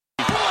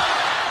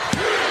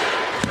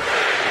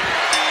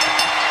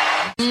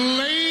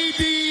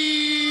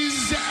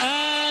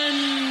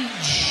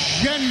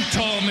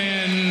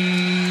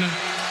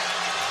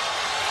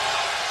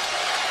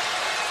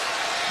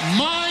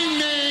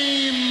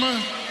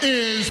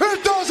is,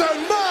 it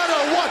doesn't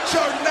matter what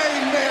your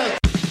name is.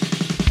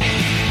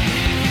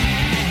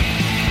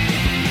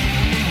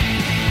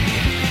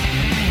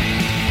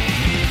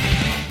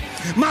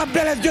 My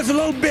belly's just a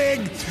little big,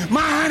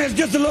 my honey's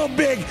just a little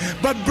big,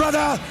 but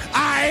brother,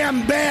 I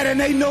am bad and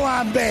they know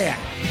I'm bad.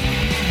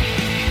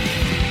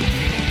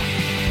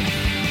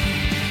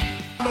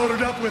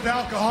 Loaded up with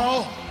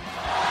alcohol,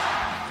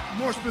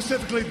 more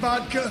specifically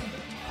vodka,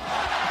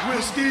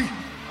 whiskey,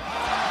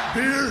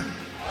 beer,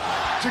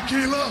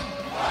 tequila,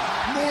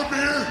 more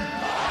beer,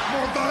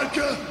 more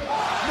vodka,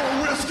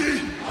 more whiskey,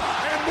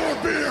 and more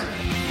beer.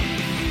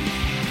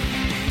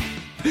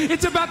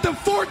 It's about the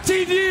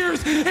 14 years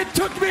it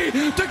took me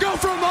to go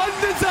from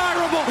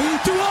undesirable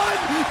to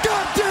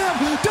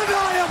un-goddamn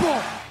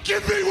deniable.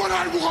 Give me what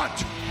I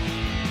want.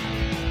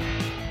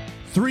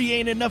 3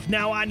 ain't enough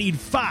now, I need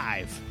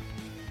 5.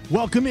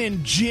 Welcome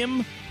in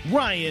Jim,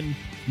 Ryan,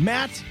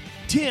 Matt,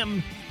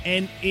 Tim,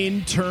 and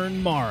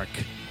intern Mark.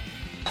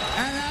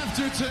 And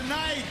after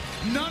tonight,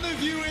 none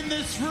of you in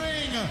this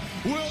ring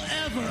will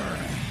ever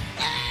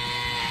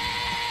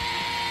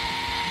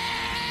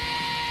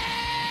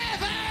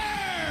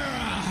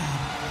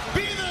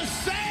be the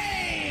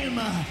same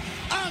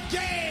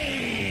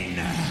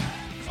again.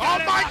 Oh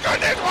my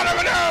goodness, what do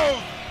we do?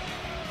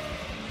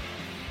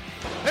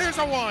 There's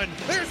a 1,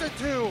 there's a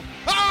 2.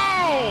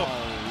 Oh,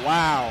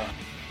 wow.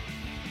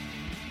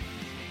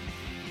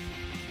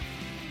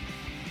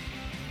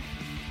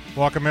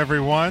 Welcome,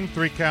 everyone.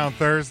 3 Count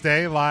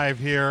Thursday, live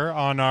here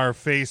on our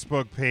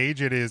Facebook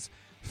page. It is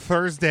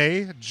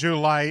Thursday,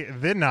 July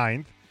the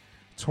 9th,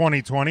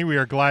 2020. We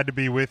are glad to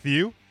be with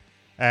you.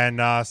 And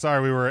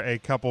sorry we were a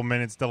couple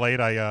minutes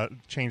delayed. I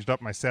changed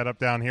up my setup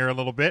down here a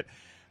little bit.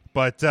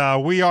 But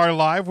we are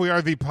live. We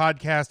are the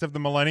podcast of the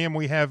millennium.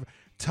 We have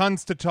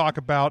tons to talk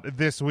about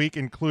this week,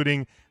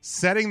 including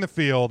setting the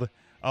field,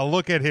 a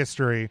look at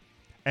history,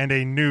 and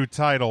a new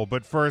title.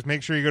 But first,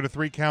 make sure you go to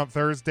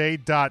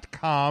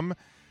 3countthursday.com.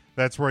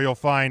 That's where you'll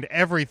find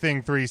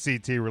everything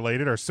 3CT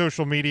related, our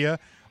social media,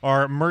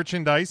 our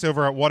merchandise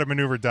over at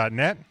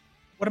whatamaneuver.net.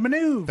 What a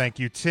maneuver. Thank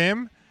you,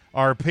 Tim.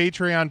 Our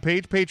Patreon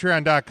page,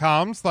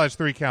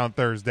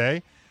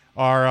 patreon.com/3CountThursday.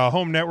 Our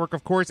home network,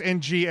 of course,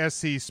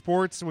 NGSC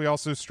Sports. We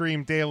also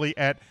stream daily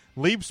at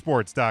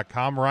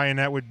LeibSports.com. Ryan,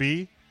 that would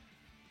be?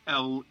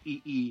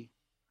 LEEIB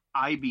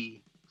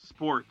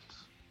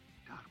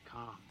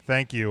Sports.com.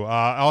 Thank you.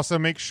 Also,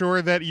 make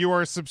sure that you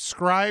are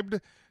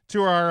subscribed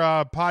to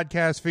our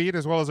podcast feed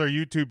as well as our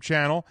YouTube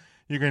channel.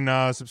 You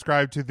can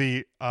subscribe to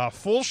the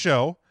full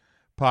show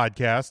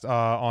podcast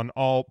on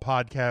all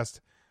podcast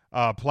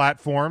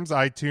platforms,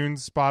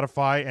 iTunes,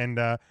 Spotify, and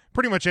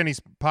pretty much any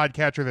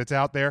podcatcher that's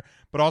out there.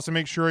 But also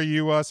make sure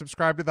you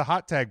subscribe to the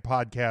Hot Tag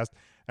podcast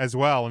as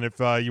well. And if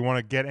you want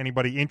to get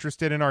anybody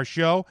interested in our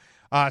show,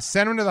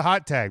 send them to the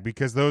Hot Tag,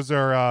 because those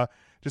are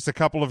just a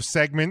couple of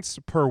segments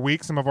per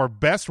week. Some of our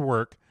best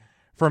work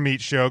from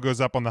each show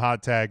goes up on the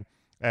Hot Tag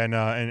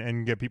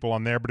and get people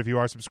on there. But if you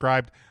are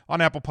subscribed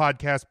on Apple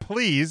Podcasts,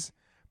 please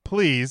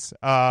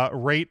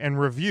rate and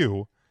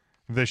review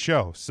the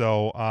show.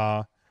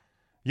 So,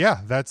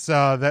 yeah, that's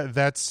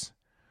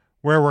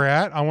where we're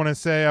at. I want to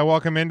say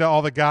welcome into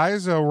all the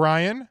guys.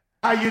 Ryan,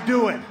 How you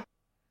doing?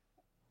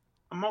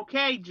 I'm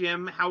okay,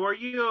 Jim. How are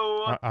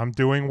you? I'm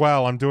doing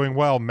well.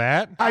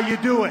 Matt, How you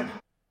doing?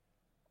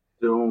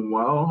 Doing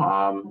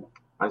well.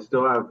 I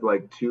still have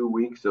like 2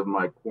 weeks of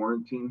my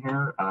quarantine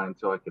here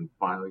until I can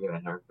finally get a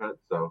haircut.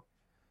 So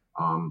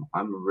I'm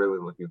really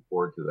looking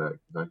forward to that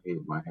because I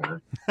hate my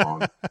hair.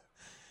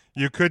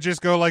 You could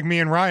just go like me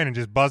and Ryan and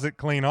just buzz it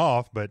clean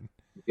off, but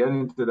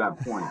getting to that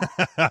point.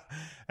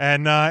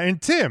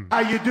 and Tim, How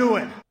you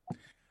doing?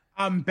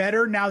 I'm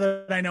better now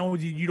that I know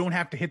you don't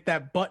have to hit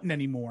that button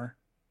anymore.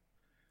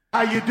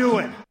 How you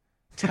doing?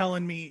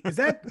 Telling me, is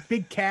that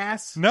Big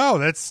Cass? no,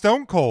 that's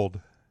Stone Cold.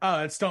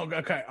 Oh, it's Stone.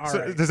 Okay, all So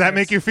right. does that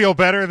make you feel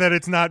better that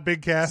it's not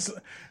Big Cass?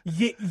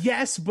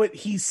 Yes, but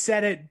he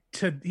said it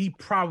to. He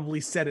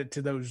probably said it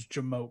to those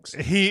jamokes.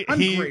 He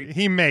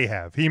may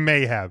have.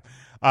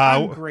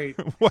 I'm great.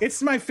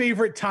 It's my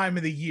favorite time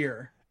of the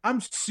year.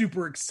 I'm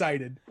super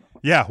excited.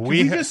 Yeah, Can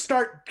we just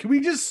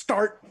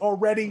start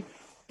already,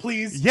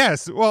 please?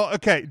 Yes. Well,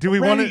 okay. Do we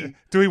want to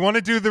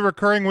do the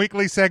recurring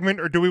weekly segment,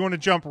 or do we want to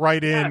jump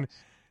right in?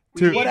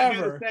 We need Whatever.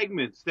 to do the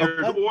segments.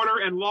 There's order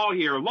and law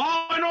here.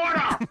 Law and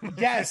order.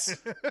 Yes.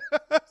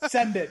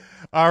 Send it.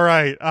 All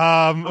right.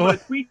 I'm gonna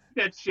tweet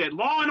that shit.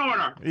 Law and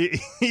order.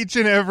 Each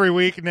and every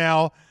week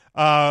now,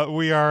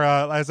 we are,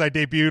 as I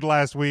debuted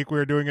last week, we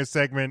are doing a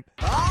segment.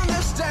 On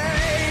this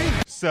day.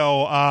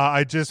 So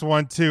I just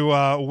want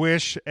to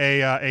wish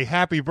a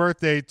happy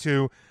birthday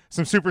to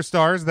some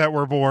superstars that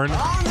were born.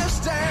 On this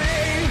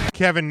day.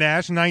 Kevin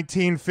Nash,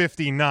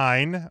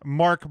 1959.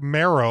 Marco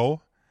Mero,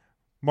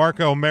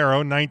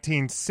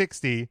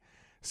 1960.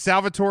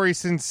 Salvatore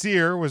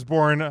Sincere was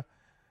born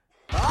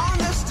On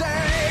this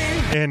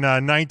day. in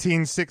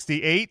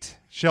 1968.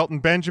 Shelton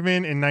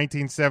Benjamin in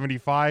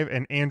 1975,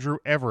 and Andrew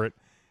Everett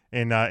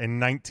in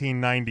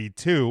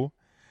 1992.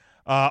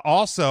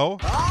 Also,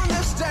 On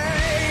this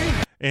day.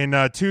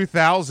 In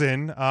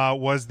 2000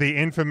 was the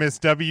infamous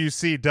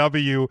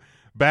WCW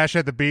Bash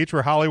at the Beach,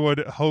 where Hollywood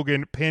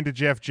Hogan pinned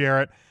Jeff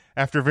Jarrett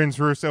after Vince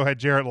Russo had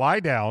Jarrett lie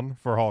down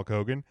for Hulk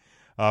Hogan.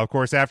 Of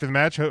course, after the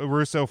match,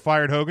 Russo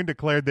fired Hogan,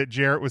 declared that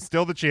Jarrett was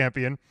still the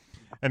champion,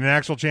 and an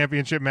actual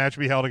championship match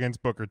be held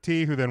against Booker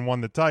T, who then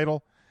won the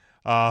title.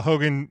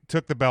 Hogan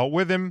took the belt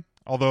with him.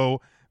 Although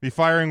the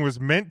firing was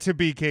meant to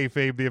be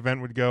kayfabe, the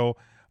event would go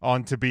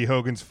on to be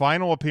Hogan's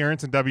final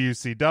appearance in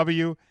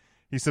WCW.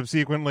 He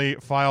subsequently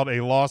filed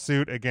a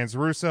lawsuit against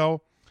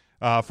Russo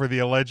for the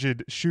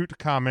alleged shoot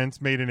comments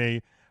made in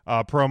a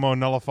promo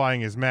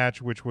nullifying his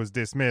match, which was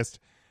dismissed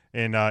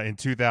in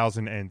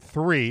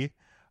 2003.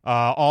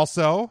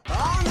 Also,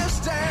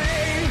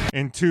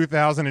 in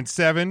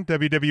 2007,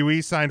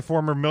 WWE signed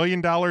former $1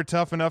 Million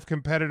Tough Enough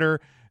competitor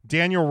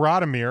Daniel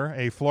Radomir,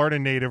 a Florida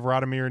native.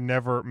 Radomir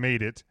never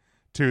made it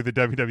to the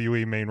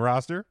WWE main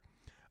roster.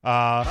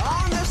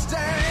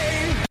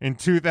 In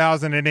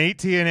 2008,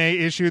 TNA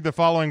issued the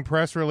following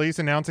press release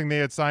announcing they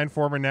had signed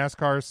former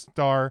NASCAR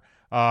star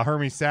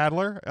Hermie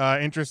Sadler.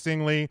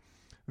 Interestingly,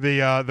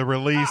 the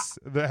release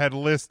that had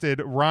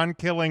listed Ron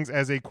Killings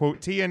as a, quote,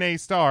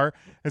 TNA star,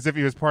 as if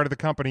he was part of the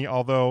company,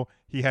 although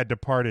he had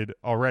departed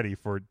already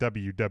for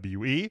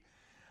WWE.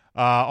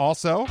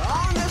 Also,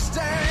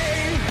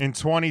 in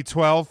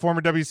 2012,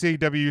 former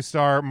WCW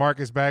star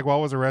Marcus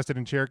Bagwell was arrested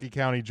in Cherokee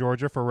County,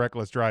 Georgia for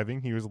reckless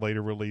driving. He was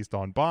later released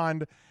on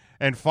bond.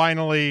 And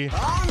finally,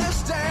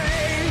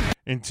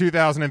 in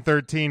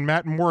 2013,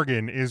 Matt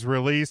Morgan is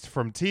released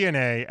from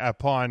TNA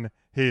upon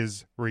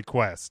his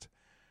request.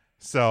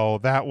 So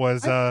that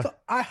was...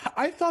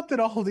 I thought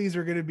that all of these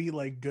are going to be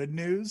like good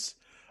news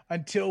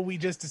until we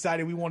just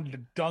decided we wanted to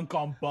dunk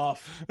on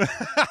Buff.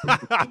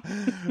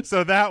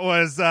 So that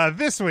was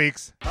this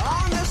week's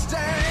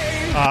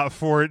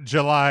for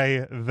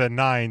July the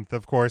 9th,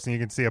 of course. And you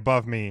can see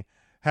above me,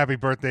 happy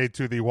birthday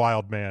to the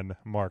wild man,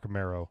 Mark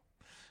Marrow.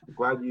 I'm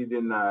glad you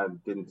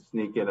didn't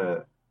sneak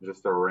in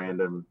just a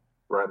random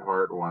Bret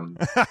Hart one.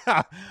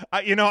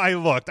 I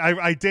looked.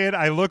 I did.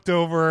 I looked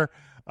over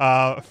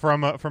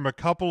from a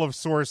couple of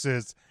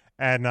sources,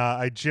 and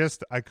I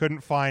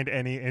couldn't find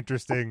any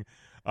interesting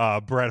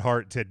Bret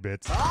Hart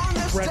tidbits.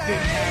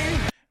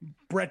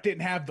 Bret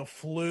didn't have the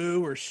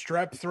flu or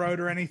strep throat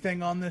or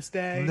anything on this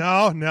day.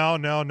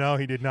 No.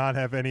 He did not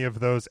have any of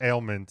those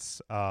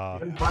ailments.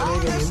 Didn't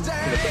find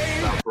anything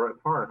about Bret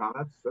Hart,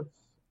 huh? That's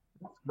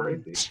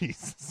crazy.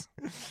 Jesus.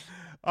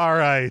 All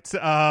right.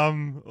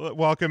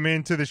 Welcome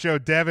into the show.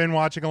 Devin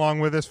watching along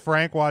with us.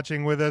 Frank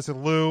watching with us.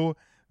 Lou,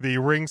 the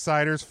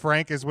Ringsiders.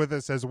 Frank is with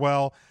us as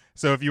well.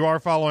 So if you are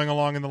following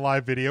along in the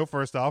live video,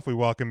 first off, we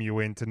welcome you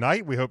in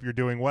tonight. We hope you're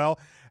doing well.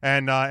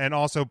 And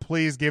also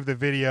please give the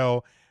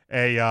video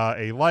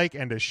a like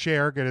and a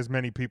share. Get as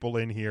many people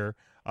in here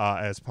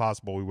as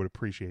possible. We would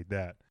appreciate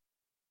that.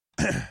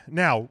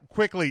 Now,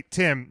 quickly,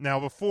 Tim,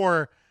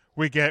 before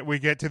we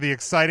get to the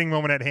exciting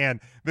moment at hand,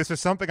 this is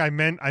something I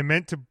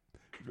meant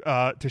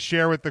to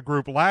share with the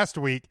group last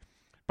week,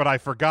 but I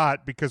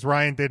forgot because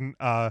Ryan didn't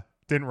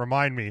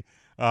remind me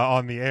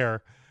on the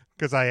air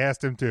because I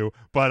asked him to.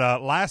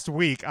 But last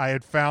week I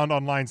had found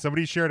online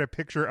somebody shared a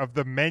picture of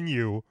the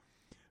menu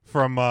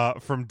from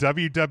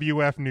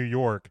WWF New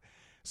York.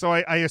 So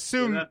I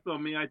assume that's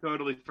on me. I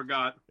totally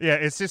forgot. Yeah,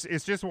 it's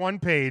just one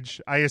page.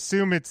 I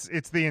assume it's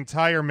the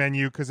entire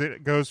menu because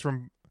it goes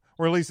from,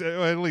 or at least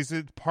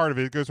it's part of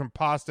it. It goes from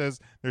pastas.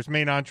 There's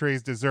main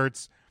entrees,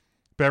 desserts,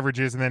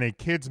 beverages, and then a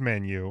kids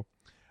menu.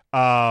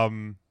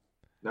 No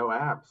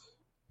apps.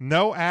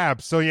 No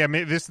apps. So yeah,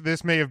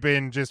 this may have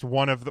been just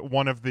one of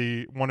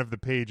the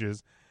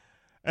pages.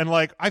 And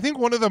like, I think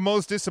one of the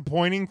most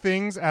disappointing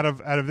things out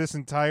of this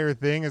entire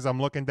thing, as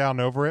I'm looking down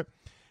over it,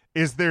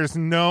 is there's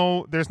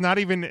not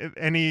even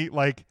any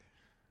like,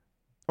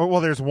 oh well,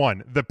 there's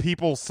one, the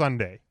People's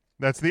Sunday.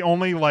 That's the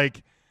only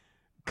like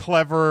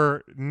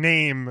clever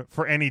name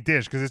for any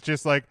dish because it's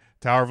just like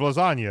Tower of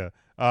Lasagna,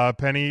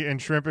 penny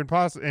and shrimp and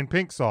pasta and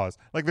pink sauce.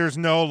 Like there's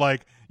no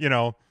like,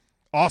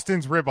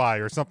 Austin's ribeye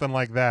or something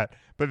like that.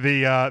 But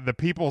the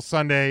People's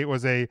Sunday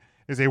is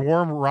a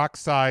warm rock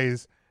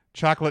size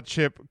chocolate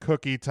chip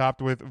cookie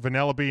topped with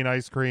vanilla bean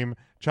ice cream,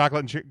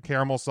 chocolate and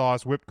caramel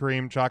sauce, whipped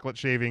cream, chocolate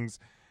shavings,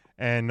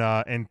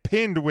 and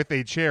pinned with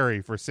a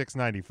cherry for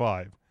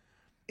 $6.95.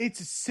 It's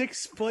a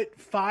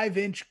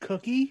 6'5"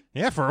 cookie.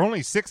 Yeah, for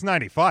only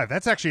 $6.95.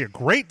 That's actually a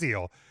great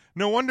deal.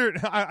 No wonder.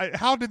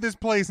 How did this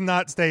place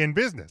not stay in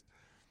business?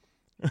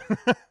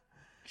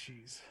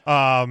 Jeez.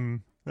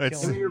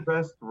 Give me your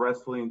best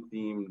wrestling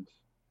themed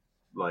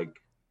like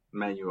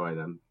menu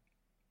item.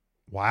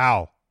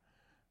 Wow.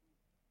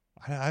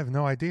 I have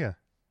no idea.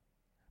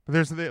 But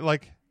there's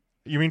like,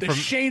 you mean the from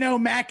Shano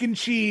mac and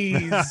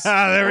cheese?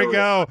 There we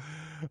go.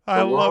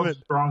 I love it.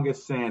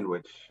 Strongest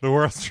sandwich. The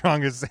world's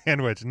strongest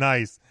sandwich.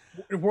 Nice.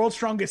 The world's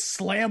strongest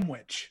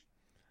slamwich.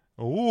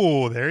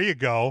 Ooh, there you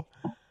go.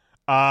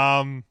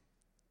 Oh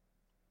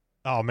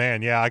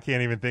man, yeah, I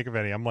can't even think of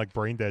any. I'm like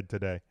brain dead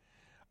today.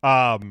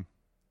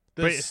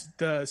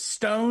 the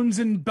Stones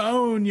and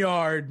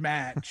Boneyard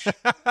match,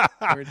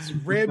 where it's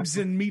ribs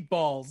and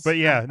meatballs. But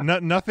yeah,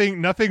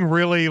 nothing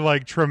really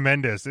like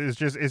tremendous. It's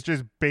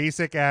just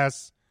basic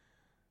ass,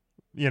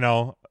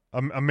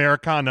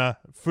 Americana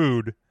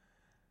food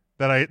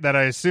that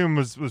I assume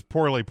was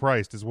poorly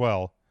priced as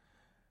well.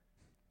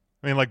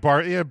 I mean, like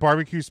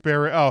barbecue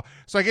spare ribs. Oh,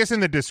 so I guess in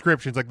the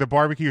descriptions, like the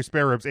barbecue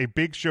spare ribs, a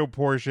Big Show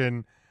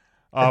portion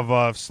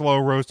of slow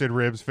roasted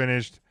ribs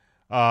finished.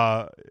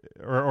 And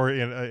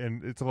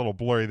it's a little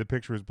blurry. The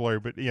picture is blurry,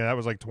 but that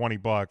was like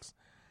 $20.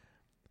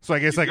 So I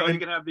guess you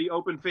can have the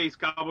open face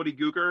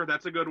gobbledygooker.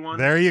 That's a good one.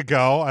 There you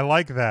go. I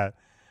like that.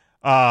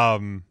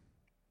 So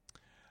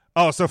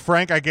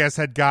Frank, I guess,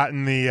 had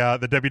gotten the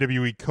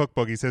WWE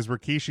cookbook. He says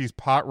Rikishi's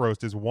pot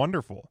roast is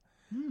wonderful.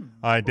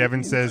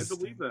 Devin says, I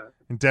believe that.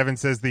 And Devin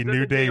says the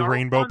New Day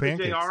rainbow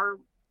pancakes.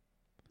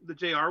 The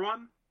JR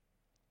one?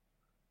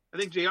 I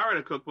think JR had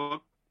a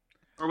cookbook.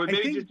 Or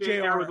maybe just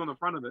JR was on the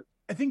front of it.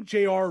 I think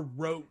JR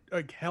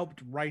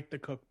helped write the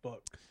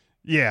cookbook.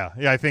 Yeah,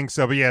 I think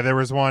so. But yeah, there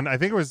was one. I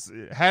think it was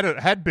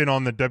had been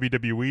on the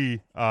WWE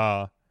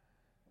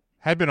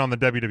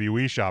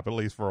shop at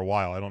least for a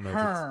while. I don't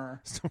know.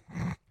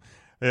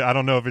 I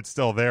don't know if it's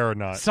still there or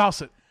not.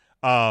 Sauce it.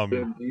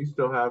 Jim, do you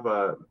still have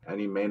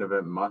any main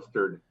event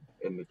mustard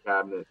in the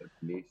cabinet at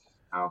Denise's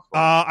house?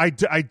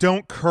 I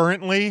don't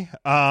currently.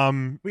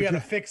 We got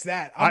to fix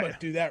that. I'm gonna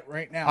do that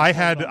right now. I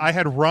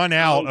had run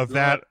out of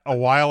that a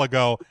while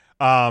ago.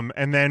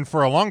 And then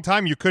for a long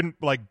time you couldn't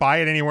like buy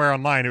it anywhere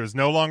online. It was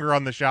no longer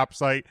on the shop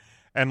site,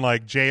 and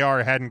like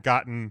JR hadn't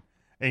gotten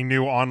a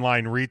new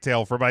online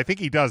retail but I think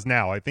he does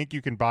now. I think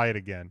you can buy it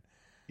again.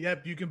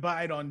 Yep, you can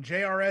buy it on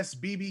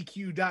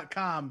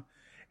jrsbbq.com.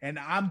 And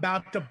I'm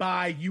about to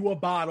buy you a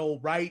bottle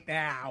right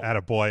now.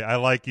 Attaboy. I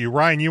like you.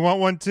 Ryan, you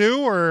want one too,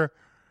 or?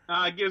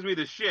 It gives me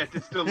the shit.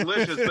 It's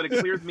delicious, but it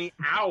clears me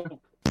out.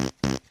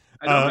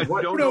 I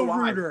don't know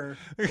why. Well,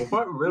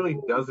 what really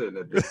does it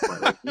at this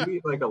point? Like, you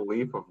eat like a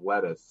leaf of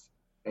lettuce,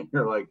 and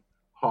you're like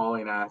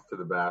hauling ass to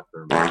the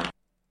bathroom.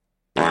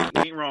 You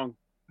ain't wrong.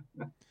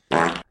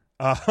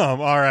 All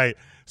right.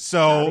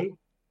 So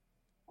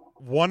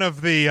one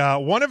of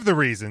the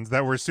reasons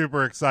that we're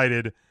super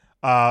excited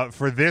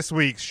for this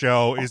week's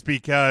show is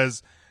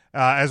because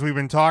as we've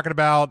been talking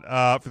about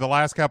for the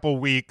last couple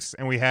weeks,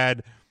 and we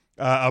had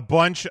a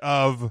bunch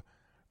of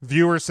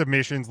viewer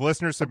submissions,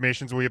 listener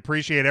submissions. We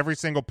appreciate every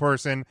single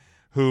person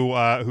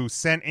who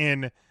sent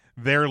in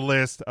their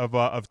list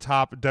of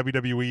top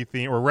WWE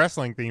theme or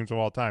wrestling themes of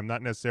all time,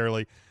 not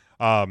necessarily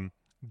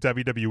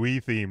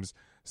WWE themes.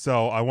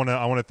 So I want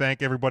to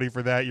thank everybody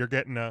for that. You're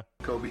getting a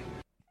Kobe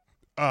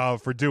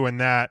for doing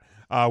that.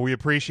 We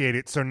appreciate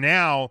it. So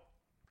now,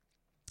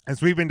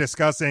 as we've been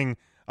discussing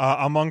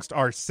amongst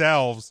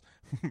ourselves,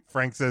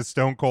 Frank says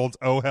Stone Cold's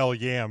 "Oh Hell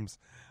Yams."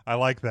 I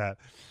like that.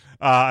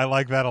 I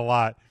like that a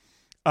lot.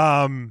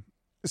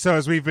 So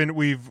as we've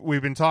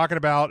been talking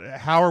about,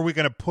 how are we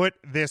going to put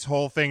this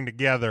whole thing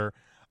together?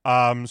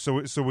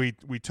 So we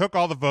took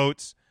all the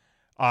votes,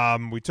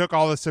 we took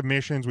all the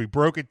submissions, we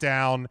broke it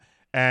down,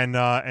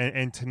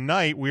 and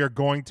tonight we are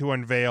going to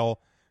unveil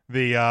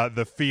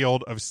the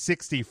field of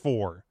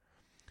 64.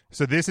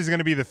 So this is going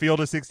to be the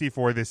field of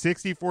 64, the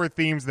 64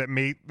 themes that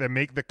make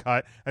the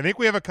cut. I think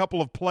we have a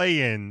couple of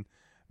play-in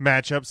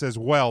matchups as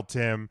well,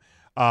 Tim.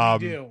 We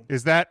do.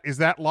 Is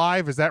that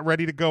live? Is that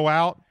ready to go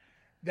out?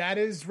 That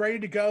is ready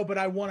to go, but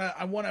I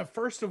wanna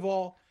first of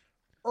all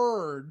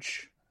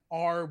urge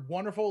our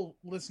wonderful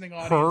listening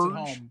audience at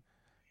home.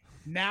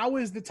 Now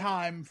is the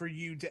time for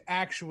you to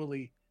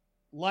actually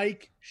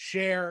like,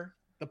 share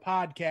the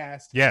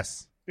podcast.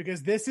 Yes.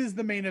 Because this is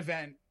the main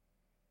event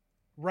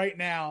right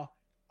now.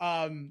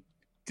 To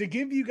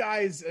give you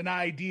guys an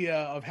idea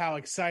of how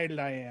excited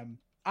I am,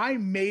 I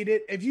made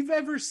it. If you've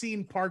ever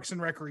seen Parks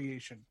and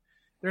Recreation,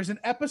 there's an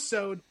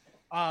episode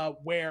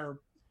where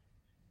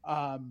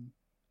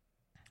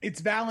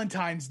it's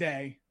Valentine's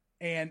Day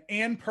and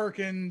Ann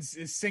Perkins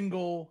is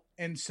single,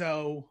 and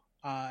so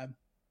gosh,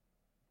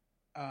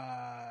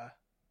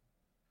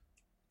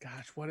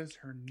 what is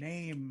her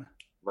name?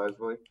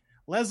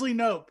 Leslie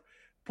Knope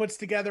puts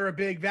together a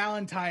big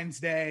Valentine's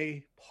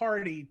Day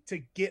party to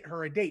get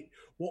her a date.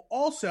 Well,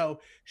 also,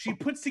 she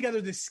puts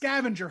together this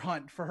scavenger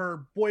hunt for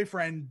her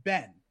boyfriend,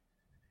 Ben.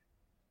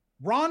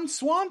 Ron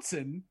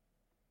Swanson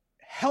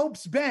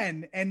helps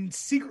Ben and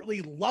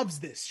secretly loves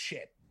this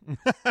shit.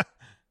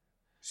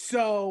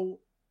 So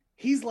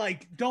he's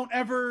like, don't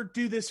ever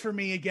do this for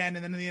me again.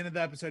 And then at the end of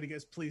the episode, he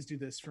goes, please do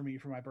this for me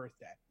for my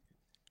birthday.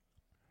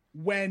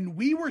 When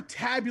we were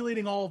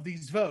tabulating all of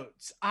these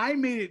votes, I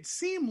made it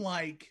seem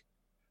like,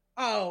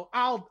 oh,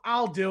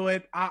 I'll do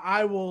it.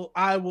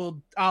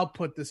 I'll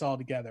put this all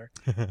together.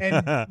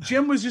 And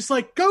Jim was just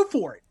like, go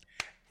for it.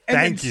 And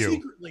Thank then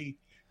you.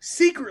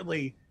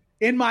 Secretly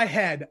in my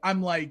head,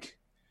 I'm like,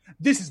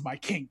 this is my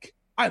kink.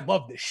 I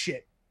love this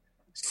shit.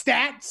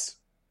 Stats?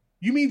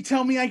 You mean to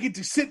tell me I get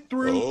to sit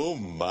through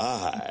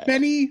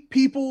many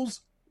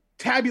people's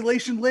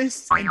tabulation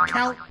lists and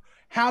count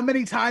how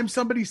many times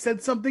somebody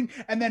said something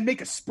and then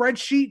make a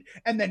spreadsheet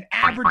and then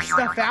average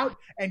stuff out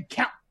and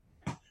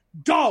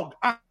dog,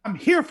 I'm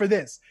here for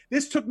this.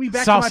 This took me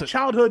back to my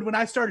childhood when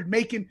I started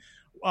making,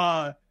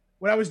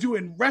 when I was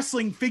doing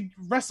wrestling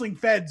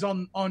feds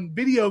on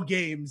video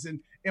games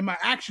and my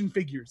action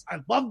figures. I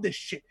love this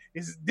shit.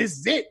 This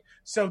is it.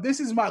 So this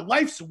is my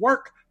life's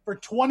work for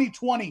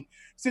 2020.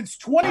 Since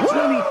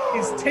 2020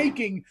 is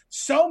taking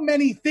so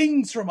many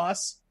things from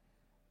us,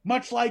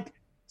 much like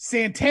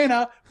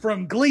Santana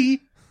from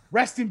Glee,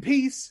 rest in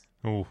peace.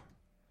 Ooh.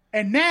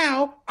 And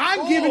now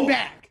I'm giving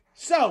back.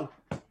 So,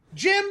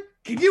 Jim,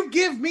 can you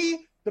give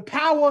me the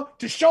power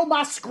to show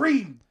my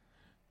screen?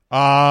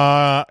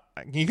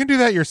 You can do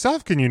that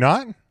yourself, can you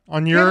not?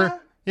 On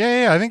your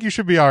Yeah, I think you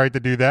should be all right to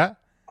do that.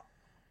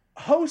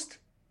 Host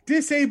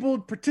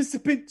disabled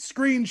participant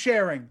screen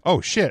sharing.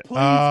 Oh shit. Please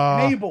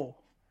enable.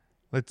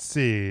 Let's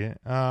see.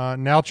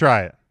 Now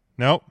try it.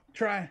 Nope.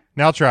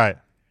 Now try it.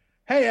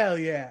 Hey, hell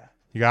yeah.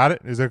 You got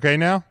it? Is it okay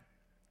now?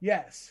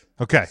 Yes.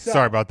 Okay, so,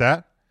 sorry about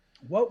that.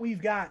 What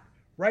we've got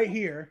right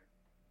here,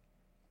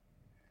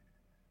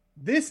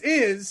 this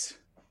is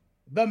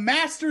the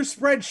master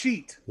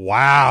spreadsheet.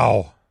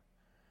 Wow.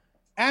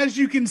 As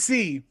you can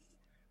see,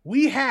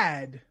 we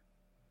had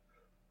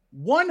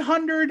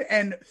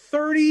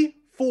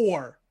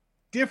 134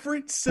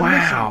 different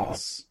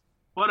submissions.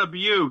 Wow. What a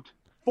beaut.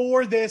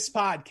 For this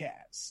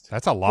podcast.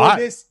 That's a lot.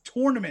 For this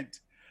tournament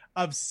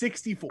of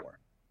 64.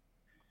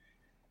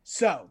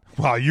 So.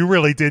 Wow, you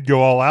really did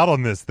go all out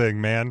on this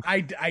thing, man.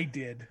 I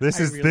did. This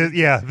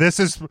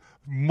is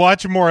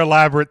much more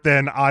elaborate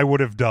than I would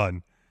have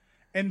done.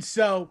 And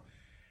so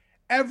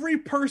every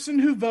person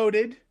who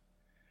voted,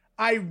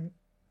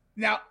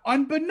 now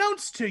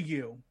unbeknownst to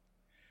you,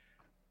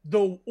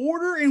 the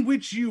order in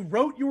which you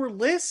wrote your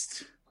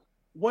list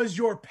was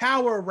your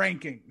power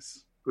rankings.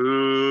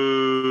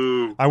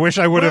 Ooh. I wish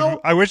I would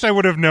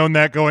have known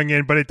that going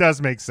in, but it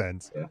does make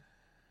sense. Yeah.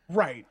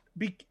 Right.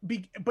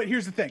 But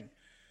here's the thing.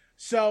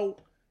 So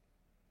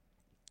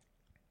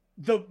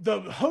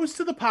the host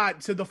of the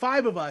pod, so the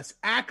five of us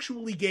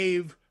actually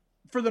gave,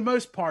 for the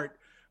most part,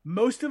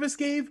 most of us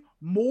gave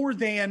more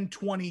than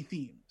 20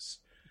 themes.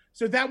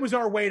 So that was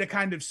our way to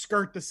kind of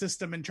skirt the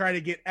system and try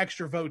to get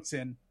extra votes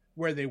in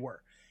where they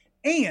were.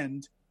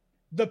 And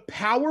the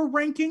power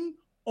ranking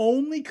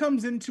only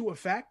comes into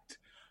effect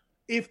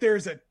if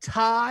there's a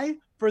tie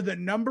for the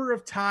number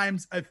of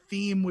times a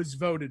theme was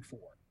voted for.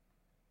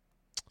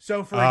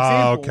 So, for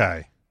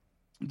example,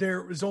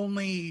 there was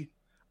only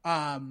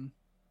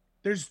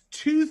there's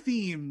 2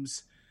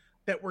 themes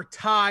that were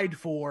tied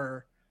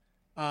for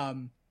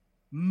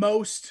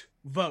most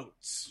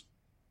votes.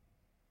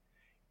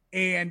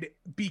 And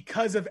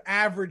because of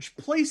average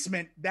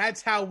placement,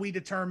 that's how we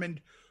determined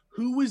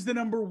who was the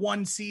number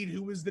 1 seed,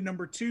 who was the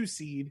number 2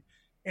 seed,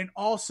 and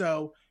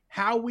also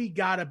how we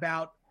got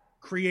about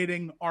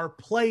creating our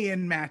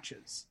play-in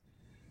matches.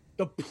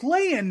 The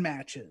play-in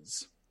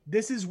matches,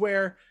 this is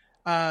where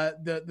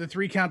the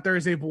 3 Count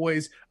Thursday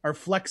boys are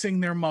flexing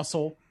their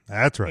muscle.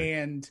 That's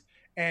right.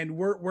 And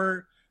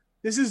we're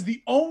this is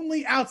the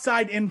only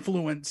outside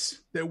influence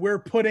that we're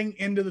putting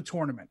into the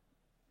tournament.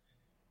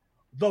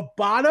 The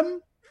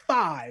bottom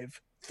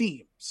 5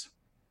 themes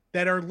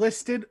that are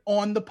listed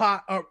on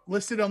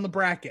the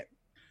bracket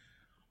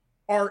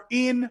are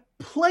in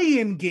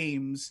play-in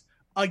games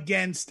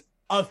against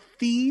a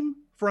theme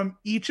from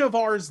each of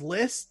ours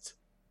lists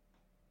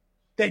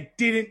that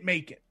didn't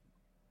make it.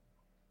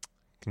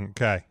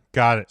 Okay,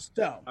 got it.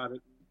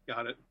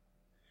 Got it.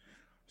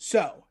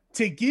 So,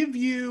 to give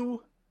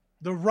you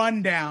the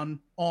rundown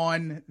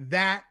on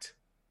that,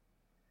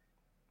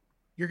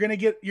 you're gonna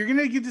get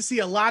to see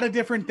a lot of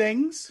different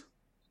things,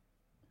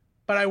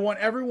 but I want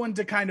everyone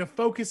to kind of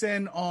focus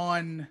in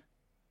on.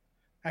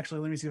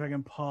 Actually, let me see if I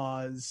can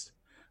pause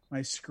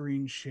my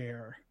screen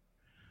share.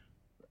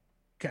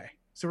 Okay,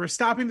 so we're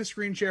stopping the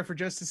screen share for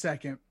just a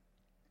second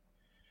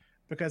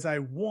because I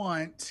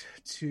want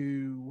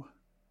to.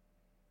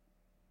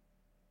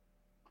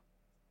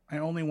 I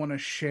only want to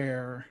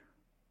share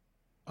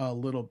a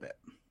little bit.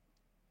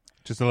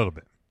 Just a little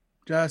bit.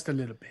 Just a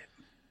little bit.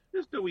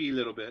 Just a wee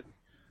little bit.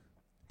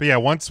 But yeah,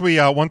 once we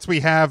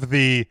have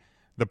the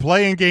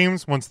play-in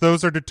games, once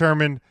those are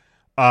determined,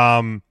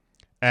 I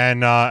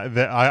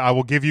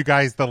will give you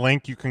guys the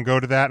link. You can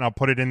go to that, and I'll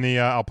put it in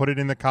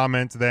the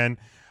comments then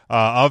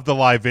of the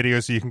live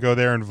video, so you can go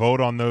there and vote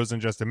on those in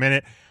just a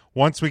minute.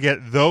 Once we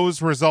get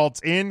those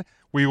results in,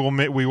 we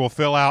will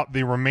fill out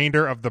the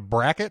remainder of the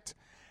bracket,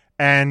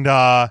 and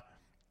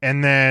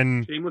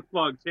then shameless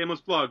plug.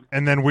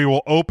 And then we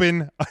will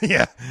open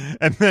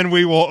and then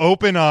we will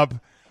open up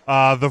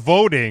the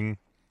voting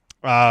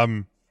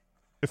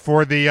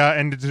for the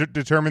and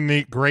determine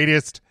the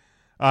greatest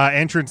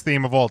entrance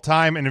theme of all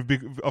time.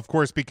 And of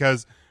course,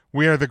 because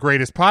we are the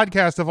greatest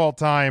podcast of all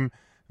time,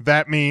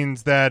 that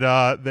means that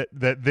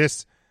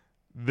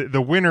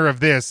the winner of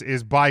this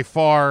is by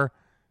far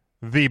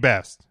the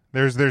best.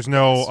 There's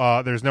no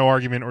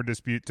argument or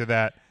dispute to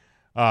that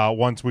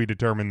once we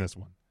determine this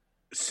one.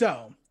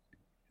 So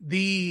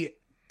the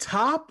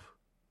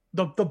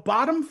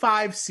bottom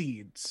 5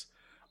 seeds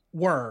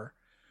were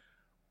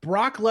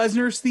Brock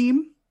Lesnar's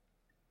theme,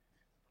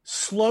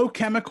 Slow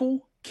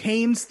Chemical,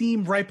 Kane's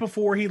theme right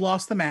before he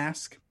lost the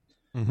mask,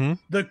 Mm-hmm.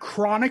 the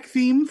Chronic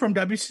theme from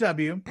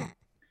WCW,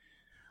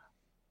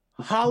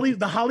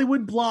 the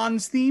Hollywood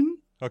Blondes theme,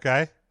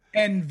 Okay.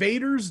 and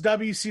Vader's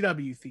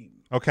WCW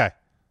theme. Okay.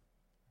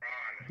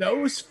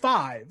 Those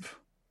 5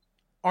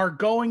 are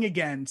going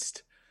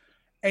against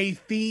a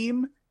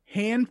theme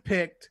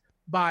handpicked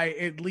by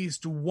at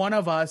least one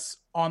of us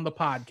on the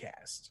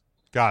podcast.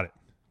 Got it.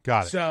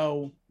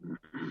 So,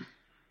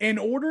 in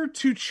order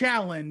to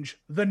challenge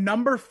the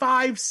number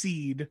 5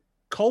 seed,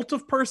 Cult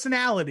of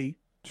Personality,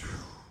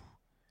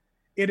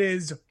 it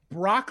is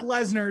Brock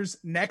Lesnar's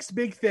Next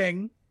Big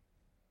Thing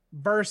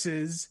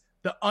versus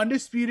the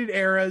Undisputed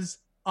Era's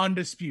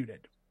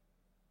Undisputed.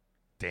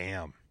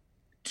 Damn.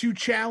 To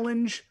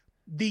challenge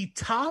the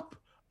top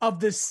of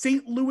the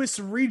St. Louis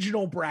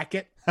regional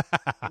bracket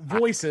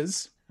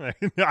voices.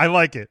 I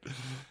like it.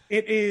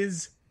 It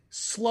is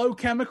Slow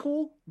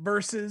Chemical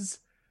versus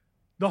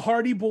the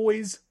Hardy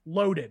Boys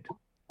Loaded.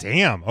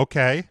 Damn.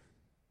 Okay.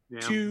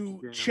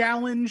 To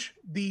challenge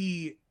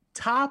the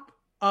top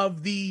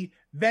of the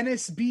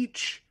Venice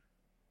Beach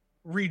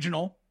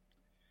regional,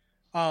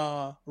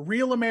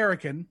 Real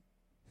American,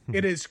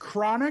 it is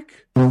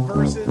Chronic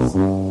versus the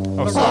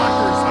Rockers.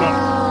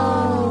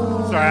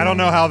 Sorry, I don't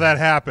know how that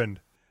happened.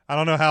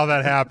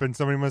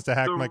 Somebody must have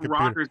hacked my computer.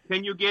 Rockers.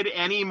 Can you get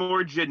any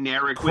more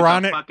generic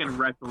Chronic, with the fucking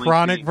wrestling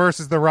Chronic thing?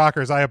 versus the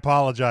Rockers. I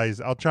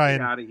apologize. I'll try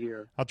Get out of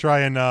here. I'll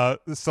try and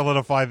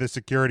solidify the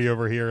security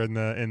over here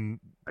in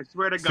I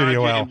swear to God,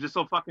 Studio L. James, just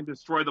so fucking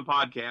destroy the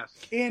podcast.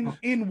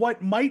 In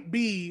what might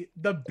be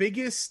the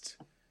biggest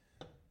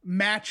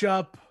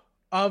matchup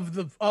of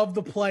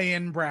the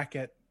play-in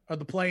bracket or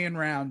the play-in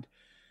round,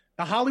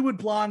 the Hollywood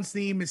Blondes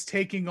theme is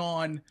taking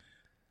on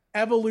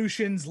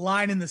Evolution's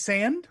Line in the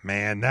Sand.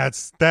 Man,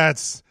 that's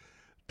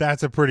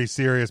a pretty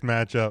serious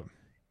matchup.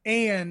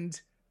 And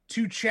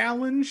to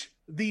challenge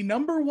the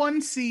number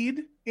 1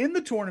 seed in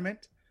the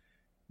tournament,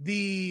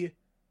 the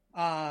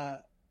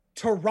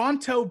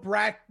Toronto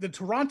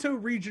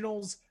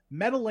Regionals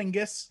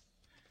Metalingus,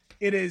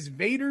 it is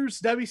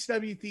Vader's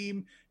WCW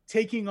theme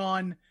taking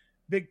on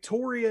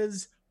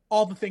Victoria's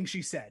All the Things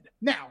She Said.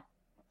 Now,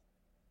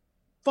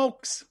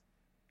 folks,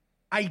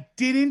 I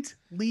didn't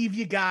leave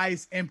you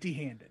guys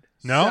empty-handed.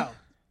 No? So,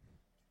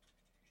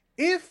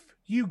 if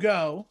you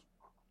go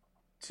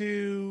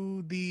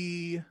to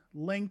the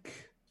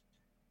link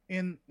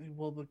in,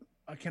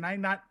 can I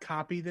not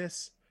copy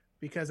this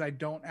because I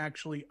don't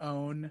actually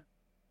own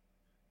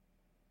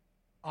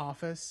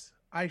Office?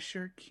 I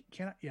sure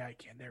can. Yeah, I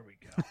can. There we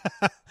go.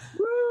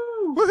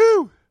 Woo!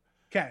 Woohoo!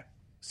 Okay,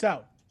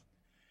 so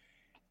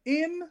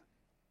in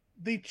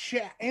the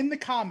chat, in the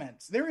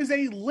comments, there is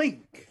a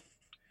link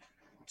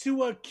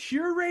to a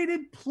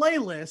curated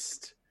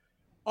playlist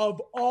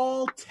of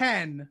all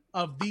 10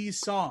 of these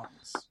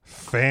songs.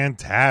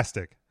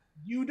 Fantastic.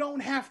 You don't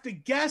have to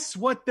guess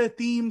what the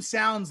theme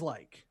sounds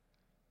like.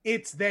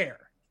 It's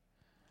there.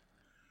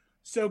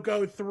 So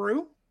go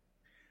through,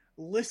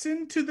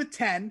 listen to the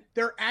 10.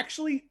 They're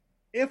actually,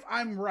 if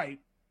I'm right,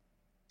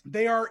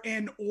 they are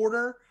in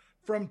order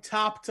from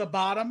top to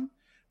bottom.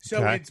 So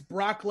Okay. It's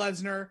Brock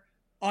Lesnar,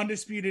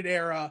 Undisputed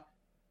Era,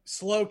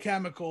 Slow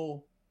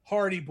Chemical,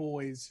 Hardy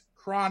Boys,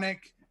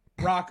 Chronic,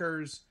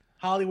 Rockers,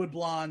 Hollywood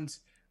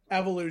Blondes,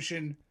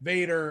 Evolution,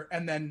 Vader,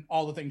 and then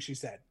All the Things She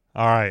Said.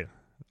 All right.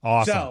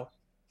 Awesome. So,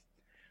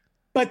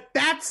 but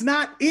that's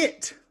not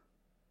it.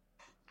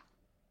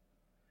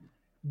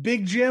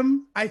 Big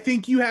Jim, I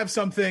think you have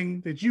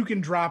something that you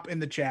can drop in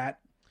the chat.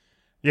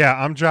 Yeah,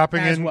 I'm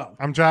dropping as in. well.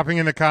 I'm dropping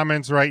in the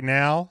comments right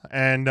now,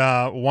 and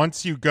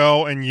once you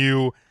go and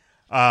you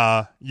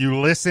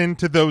listen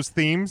to those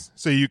themes,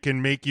 so you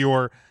can make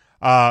your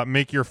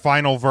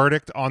final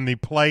verdict on the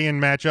play-in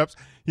matchups,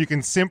 you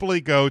can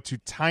simply go to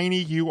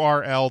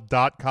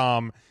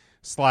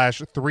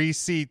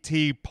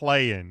tinyurl.com/3CT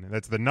play-in.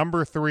 That's the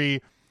number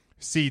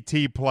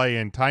 3CT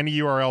play-in.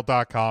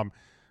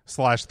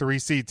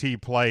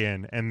 tinyurl.com/3CT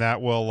play-in, and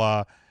that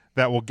will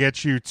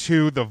get you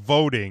to the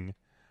voting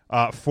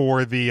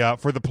for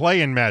the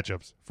play-in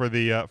matchups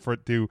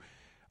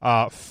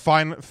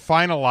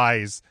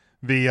finalize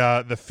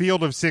the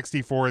field of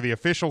 64, the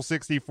official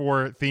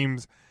 64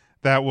 themes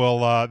that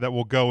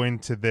will go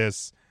into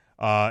this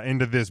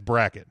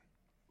bracket.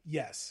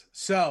 Yes.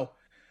 So,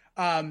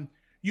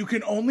 you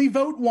can only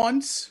vote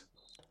once,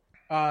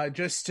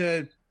 just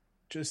to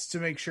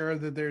make sure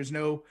that there's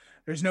no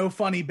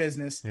funny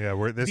business.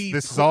 Yeah,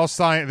 this is all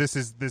science. This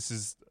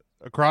is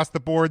across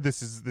the board.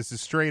 This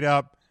is straight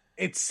up.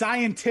 It's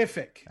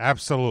scientific.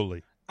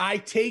 Absolutely. I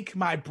take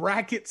my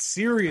bracket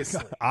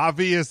seriously.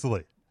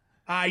 Obviously.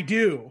 I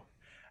do.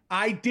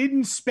 I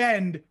didn't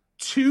spend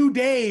 2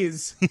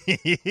 days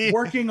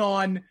working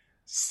on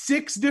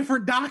 6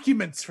 different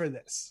documents for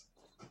this,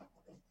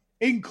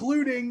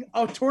 including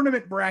a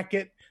tournament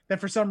bracket that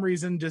for some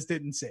reason just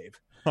didn't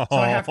save. So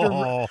I have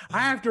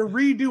to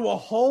redo a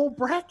whole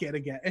bracket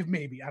again. If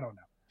maybe, I don't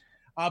know.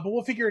 But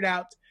we'll figure it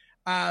out.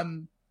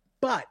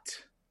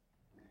 But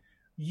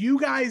you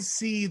guys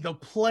see the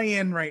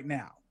play-in right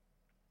now.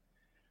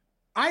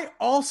 I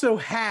also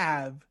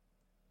have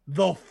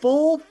the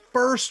full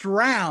first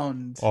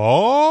round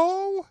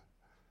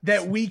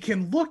that we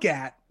can look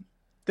at.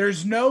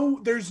 There's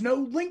no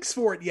links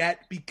for it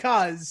yet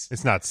because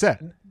it's not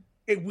set.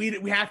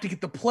 We have to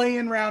get the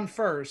play-in round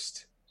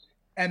first,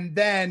 and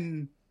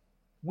then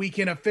we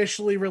can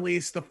officially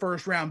release the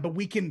first round. But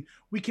we can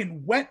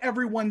whet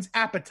everyone's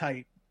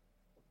appetite.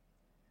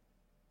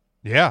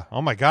 Yeah.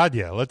 Oh my God.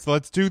 Yeah.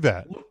 Let's do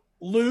that.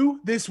 Lou,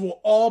 this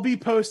will all be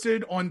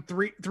posted on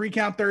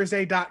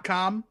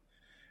 3countthursday.com.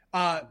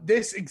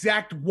 This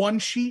exact one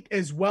sheet,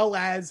 as well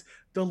as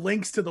the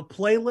links to the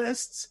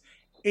playlists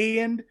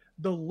and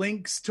the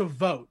links to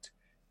vote.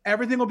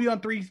 Everything will be on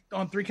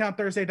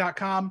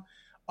 3countthursday.com.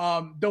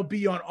 They'll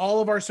be on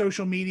all of our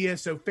social media.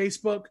 So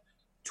Facebook,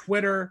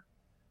 Twitter,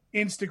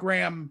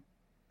 Instagram,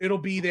 it'll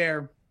be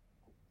there.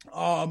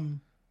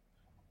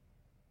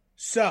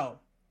 So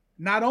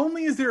not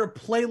only is there a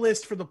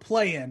playlist for the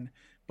play-in,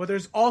 but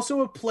there's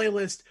also a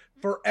playlist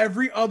for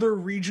every other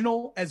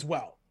regional as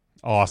well.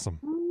 Awesome.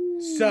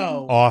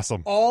 So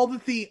awesome.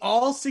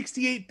 All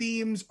 68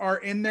 themes are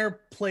in their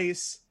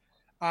place,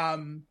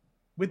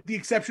 with the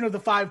exception of the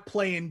 5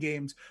 play-in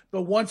games.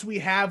 But once we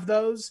have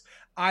those,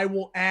 I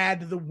will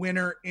add the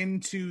winner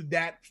into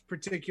that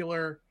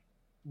particular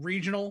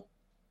regional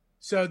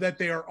so that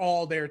they are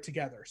all there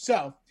together.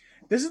 So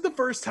this is the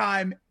first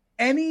time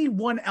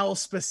anyone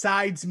else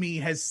besides me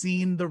has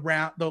seen the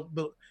round,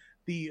 the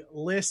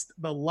list,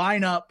 the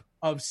lineup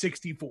of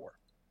 64.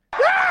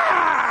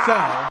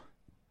 So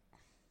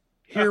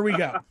here we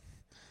go.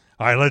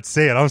 All right, let's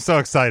see it. I'm so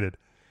excited.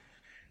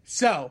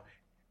 So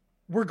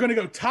we're going to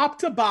go top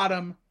to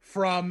bottom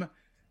from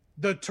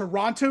the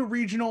Toronto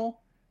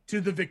regional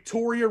to the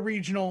Victoria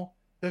regional,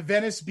 the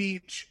Venice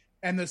Beach,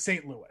 and the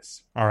St.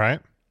 Louis. All right.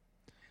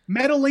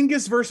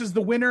 Metalingus versus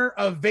the winner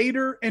of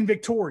Vader and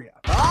Victoria.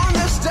 On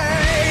this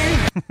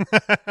day.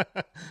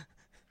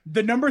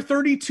 The number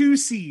 32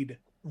 seed,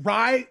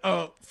 Flight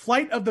of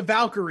the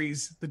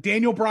Valkyries, the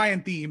Daniel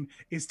Bryan theme,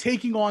 is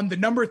taking on the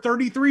number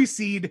 33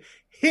 seed,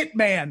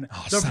 Hitman,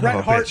 the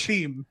Bret Hart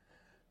theme.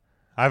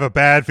 I have a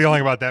bad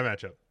feeling about that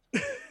matchup.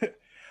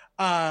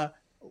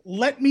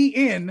 Let Me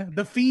In,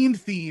 the Fiend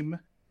theme,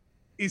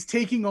 is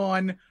taking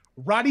on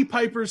Roddy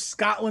Piper's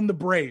Scotland the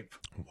Brave.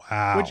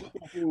 Wow.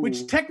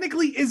 Which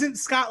technically isn't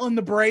Scotland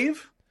the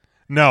Brave.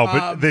 No,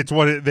 but that's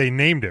what they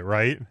named it,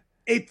 right?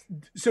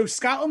 So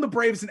Scotland the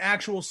Brave is an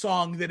actual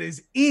song that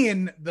is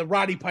in the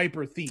Roddy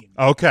Piper theme.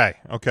 Okay.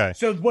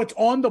 So what's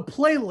on the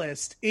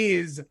playlist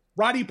is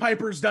Roddy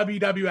Piper's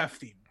WWF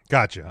theme.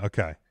 Gotcha.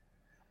 Okay.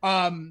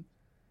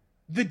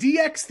 The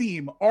DX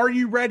theme, Are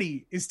You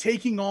Ready, is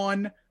taking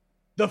on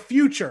the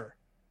Future,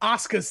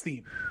 Asuka's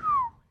theme.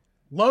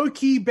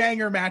 Low-key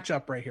banger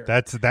matchup right here.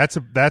 That's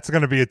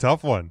going to be a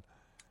tough one.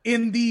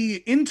 In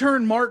the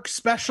intern Mark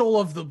special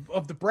of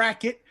the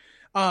bracket,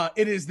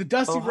 it is the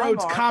Dusty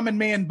Rhodes Common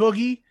Man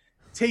Boogie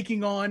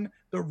taking on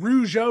the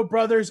Rougeau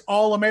Brothers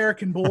All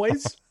American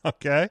Boys.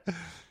 Okay.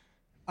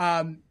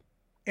 In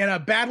a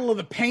Battle of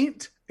the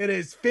Paint, it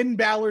is Finn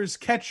Balor's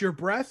Catch Your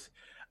Breath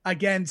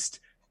against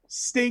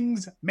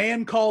Sting's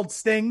Man Called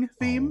Sting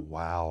theme.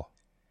 Oh,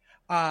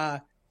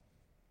 wow.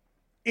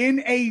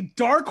 In a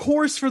dark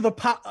horse for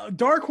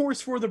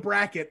the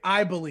bracket,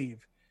 I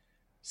believe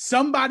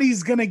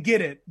somebody's gonna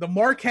get it. The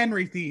Mark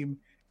Henry theme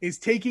is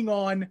taking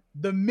on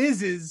the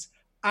Miz's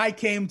I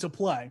Came to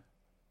Play.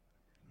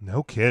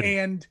 No kidding.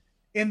 And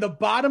in the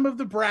bottom of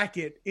the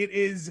bracket, it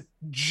is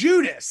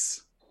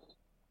Judas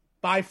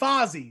by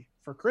Fozzy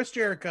for Chris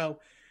Jericho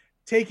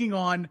taking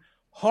on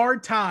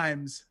Hard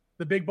Times,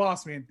 the Big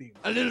Boss Man theme.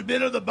 A little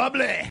bit of the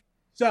bubbly.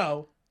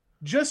 So,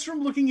 just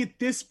from looking at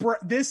this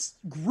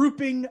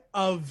grouping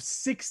of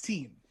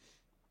 16,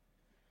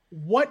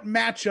 what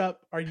matchup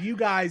are you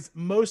guys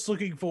most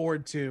looking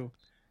forward to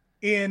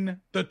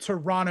in the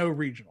Toronto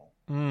regional?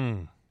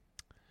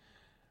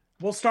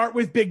 We'll start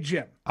with Big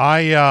Jim.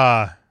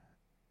 I'm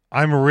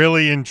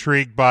really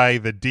intrigued by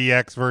the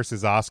DX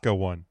versus Asuka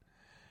one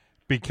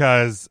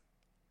because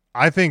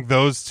I think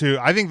those two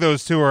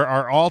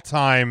are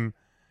all-time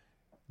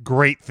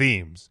great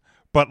themes.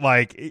 But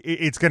like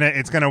it's gonna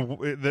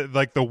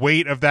the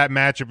weight of that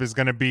matchup is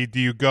gonna be, do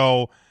you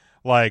go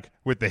like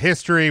with the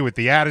history, with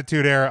the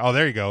Attitude Era? Oh,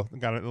 there you go.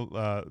 Got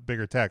a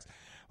bigger text.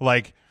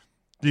 Like,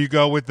 do you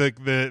go with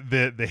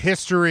the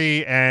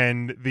history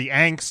and the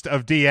angst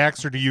of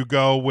DX, or do you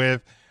go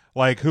with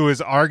like who has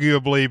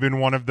arguably been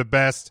one of the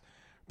best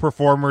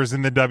performers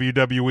in the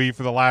WWE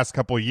for the last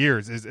couple of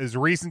years? Is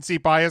recency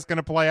bias going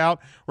to play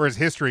out, or is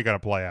history going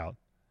to play out?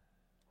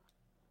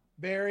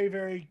 Very,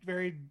 very,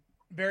 very,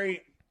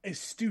 very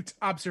astute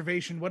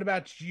observation. What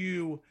about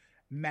you,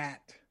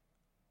 Matt?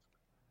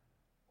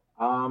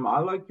 I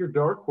like your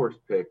dark horse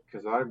pick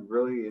because I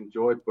really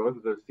enjoyed both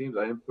of those teams.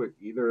 I didn't put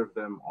either of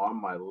them on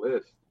my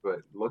list, but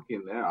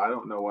looking there, I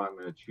don't know what I'm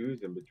going to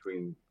choose in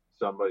between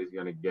somebody's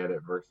going to get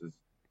it versus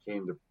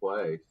Came to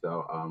Play.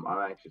 So I'm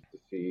anxious to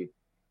see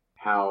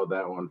how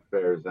that one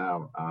fares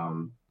out.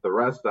 The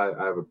rest, I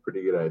have a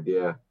pretty good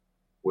idea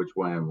which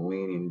way I'm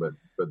leaning, but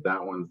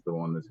that one's the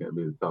one that's going to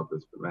be the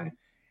toughest for me.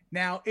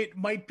 Now, it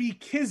might be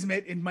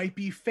kismet, it might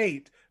be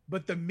fate,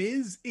 but The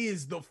Miz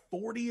is the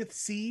 40th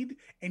seed,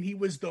 and he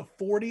was the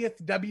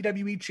 40th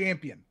WWE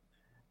champion.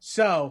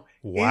 So,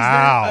 Is there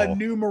a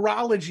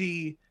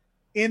numerology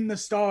in the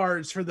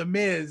stars for The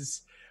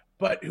Miz?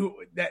 But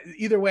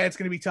either way, it's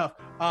going to be tough.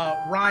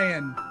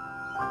 Ryan,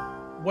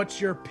 what's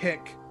your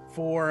pick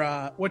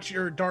for what's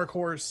your dark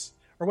horse,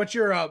 or what's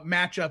your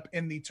matchup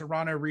in the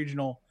Toronto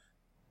Regional?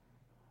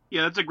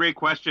 Yeah, that's a great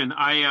question.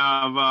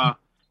 I'm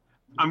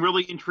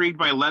really intrigued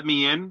by Let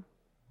Me In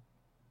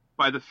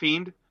by The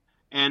Fiend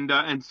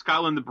and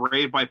Scotland the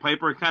Brave by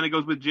Piper. It kind of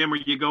goes with Jim. Are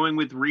you going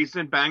with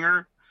recent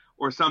banger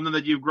or something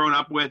that you've grown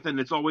up with, and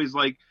it's always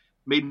like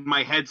made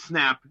my head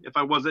snap if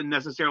I wasn't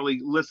necessarily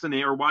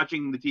listening or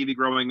watching the TV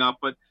growing up,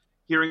 but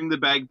hearing the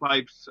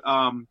bagpipes.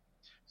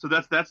 So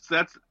that's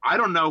I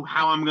don't know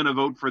how I'm going to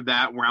vote for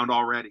that round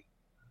already.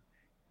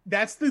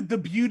 That's the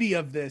beauty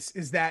of this,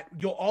 is that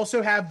you'll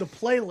also have the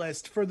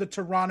playlist for the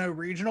Toronto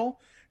Regional.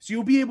 So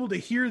you'll be able to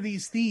hear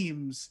these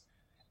themes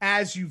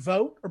as you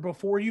vote or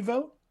before you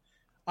vote,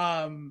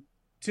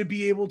 to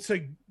be able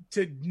to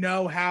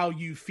know how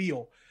you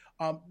feel.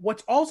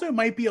 What's also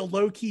might be a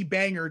low-key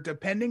banger,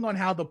 depending on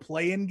how the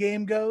play-in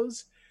game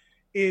goes,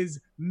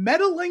 is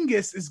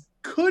Metalingus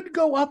could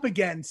go up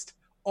against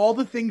All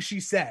the Things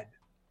She Said.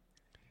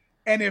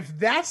 And if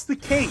that's the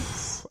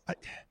case,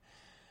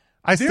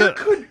 there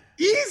could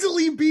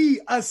easily be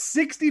a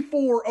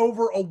 64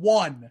 over a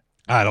 1.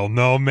 I don't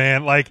know,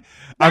 man. Like,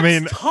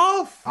 That's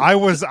tough. I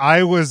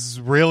was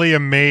really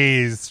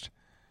amazed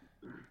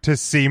to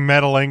see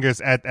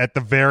Metalingus at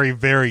the very,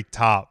 very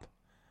top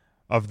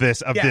of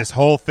this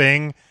whole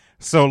thing.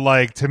 So,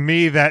 like, to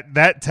me,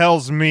 that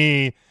tells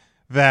me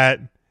that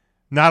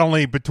not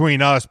only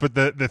between us, but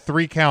the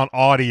 3 count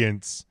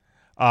audience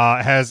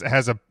has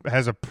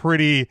a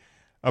pretty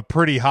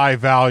high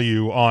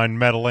value on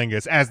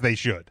Metalingus, as they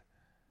should.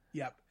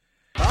 Yep.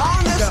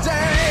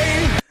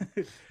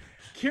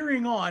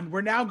 Carrying on,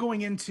 we're now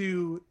going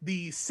into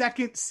the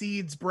second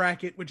seeds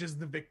bracket, which is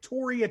the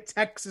Victoria,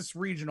 Texas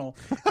Regional.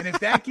 And if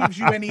that gives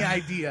you any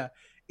idea,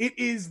 it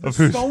is the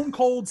Stone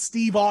Cold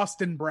Steve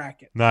Austin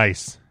bracket.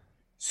 Nice.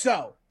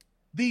 So,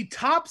 the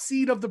top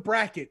seed of the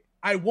bracket,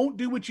 I Won't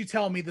Do What You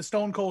Tell Me, the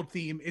Stone Cold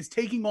theme, is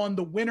taking on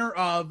the winner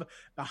of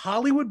the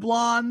Hollywood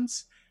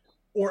Blondes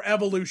or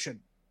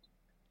Evolution.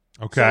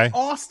 Okay. So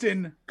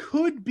Austin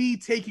could be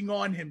taking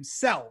on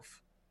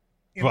himself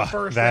in the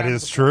first round. That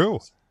is true.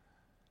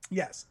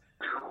 Yes.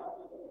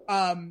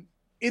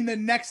 In the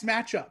next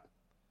matchup,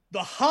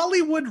 the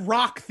Hollywood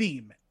Rock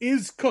theme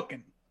is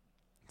cooking.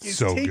 Is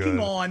taking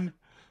on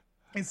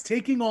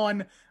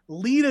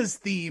Lita's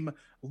theme,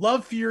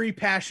 Love, Fury,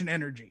 Passion,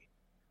 Energy.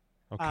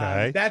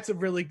 Okay. That's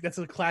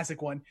a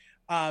classic one.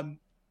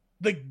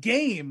 The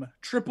Game,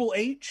 Triple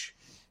H,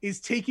 is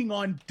taking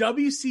on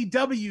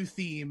WCW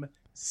theme,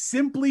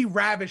 Simply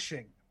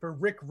Ravishing, for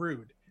Rick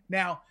Rude.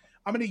 Now,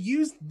 I'm going to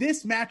use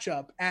this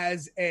matchup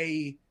as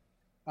an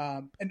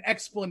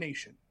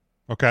explanation.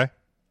 Okay.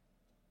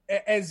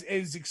 As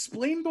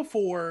explained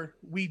before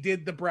we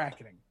did the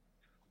bracketing,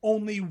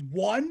 only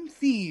one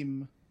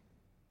theme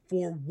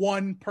for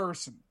one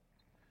person.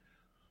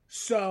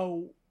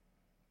 So,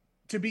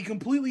 to be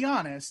completely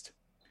honest,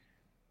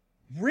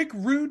 Rick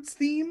Rude's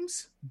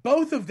themes,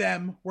 both of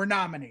them were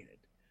nominated.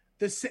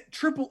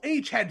 Triple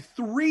H had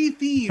 3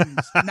 themes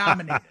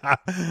nominated.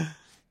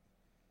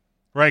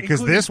 Right,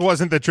 because this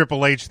wasn't the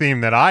Triple H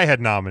theme that I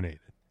had nominated.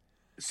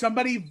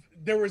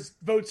 There was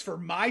votes for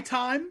My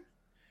Time,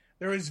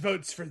 there was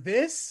votes for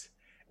this,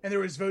 and there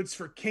was votes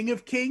for King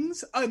of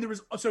Kings, and there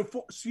was also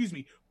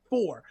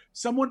 4.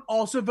 Someone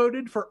also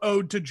voted for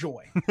Ode to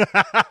Joy.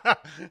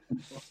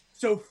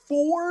 So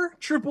 4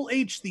 Triple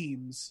H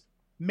themes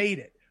made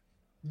it.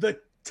 The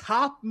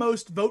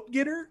topmost vote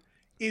getter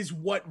is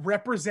what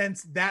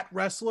represents that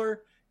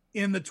wrestler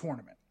in the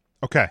tournament.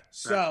 Okay.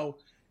 So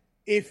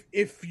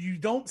if you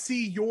don't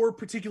see your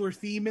particular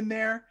theme in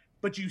there,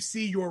 but you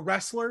see your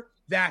wrestler,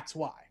 that's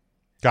why.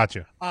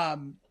 Gotcha.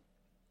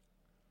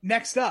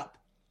 Next up,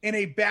 in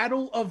a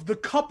battle of the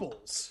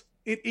couples,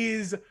 it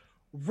is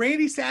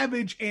Randy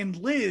Savage and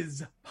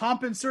Liz,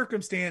 Pomp and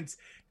Circumstance,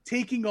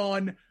 taking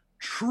on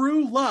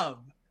True Love,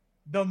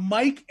 the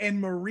Mike and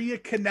Maria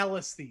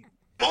Kanellis theme.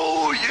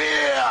 Oh,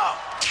 yeah!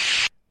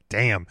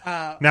 Damn.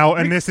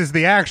 And this is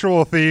the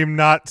actual theme,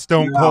 not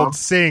Stone Cold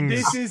Sings.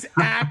 This is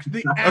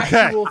the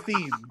actual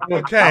theme.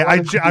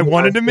 Okay, I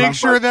wanted to make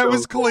sure that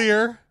was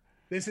clear.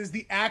 This is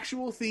the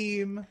actual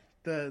theme,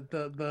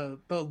 the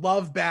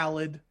love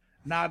ballad,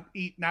 not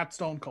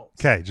Stone Cold.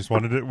 Okay, just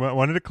wanted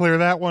to clear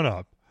that one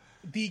up.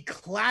 The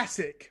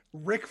classic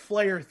Ric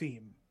Flair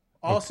theme,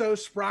 also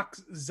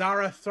Sprach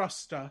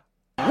Zarathustra,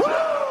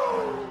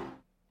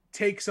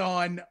 takes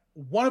on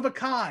One of a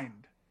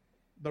Kind,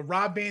 the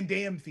Rob Van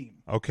Dam theme.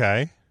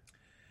 Okay.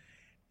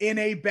 In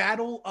a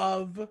battle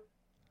of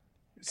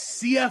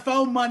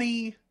CFO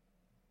money,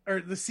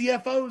 or the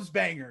CFO's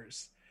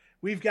bangers,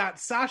 we've got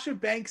Sasha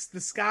Banks,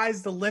 The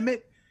Sky's the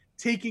Limit,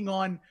 taking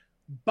on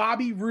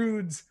Bobby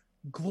Roode's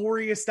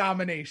Glorious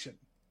Domination.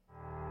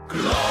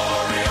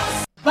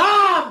 Glorious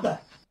Bob!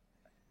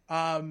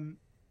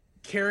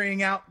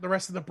 carrying out the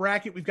rest of the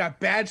bracket, we've got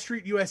Bad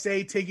Street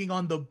USA taking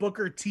on the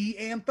Booker T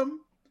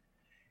Anthem.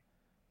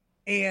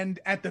 And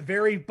at the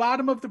very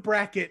bottom of the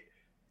bracket,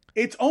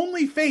 it's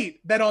only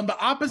fate that on the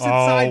opposite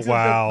sides of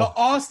the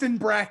Austin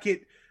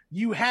bracket,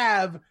 you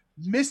have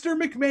Mr.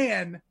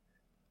 McMahon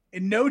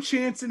and No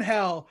Chance in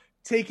Hell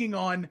taking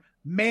on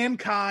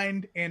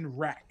Mankind and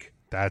Wreck.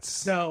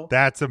 That's a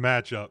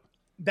matchup.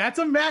 That's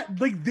a match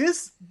like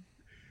this.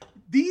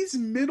 These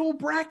middle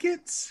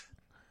brackets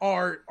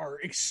are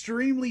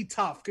extremely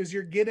tough because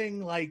you're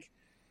getting like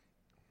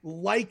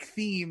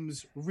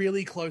themes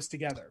really close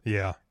together.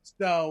 Yeah.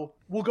 So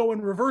we'll go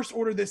in reverse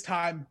order this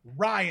time.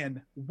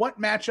 Ryan,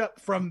 what matchup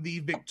from the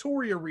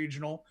Victoria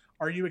Regional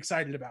are you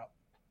excited about?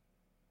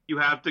 You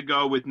have to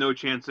go with No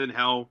Chance in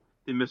Hell,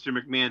 the Mr.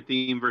 McMahon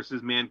theme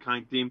versus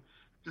Mankind theme.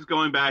 Just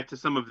going back to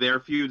some of their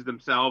feuds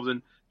themselves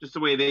and just the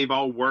way they've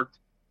all worked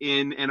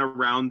in and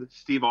around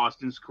Steve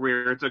Austin's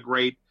career. It's a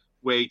great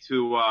way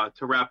to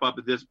wrap up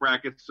this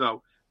bracket.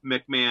 So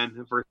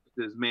McMahon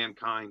versus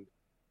Mankind.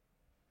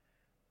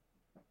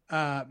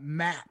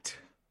 Matt.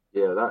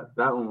 Yeah,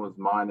 that one was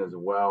mine as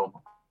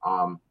well.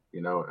 Again,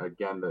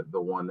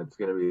 the one that's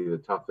going to be the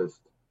toughest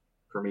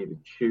for me to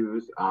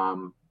choose.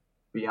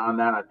 Beyond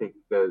that, I think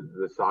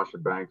the Sasha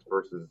Banks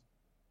versus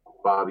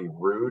Bobby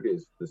Roode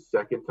is the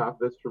second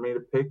toughest for me to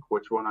pick.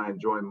 Which one I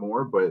enjoy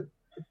more, but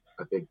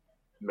I think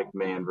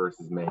McMahon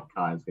versus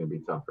Mankind is going to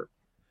be tougher.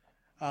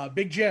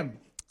 Big Jim.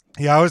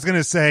 Yeah, I was going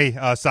to say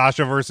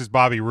Sasha versus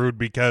Bobby Roode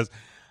because,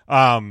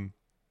 not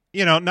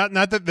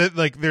that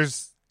like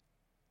there's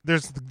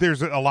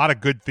a lot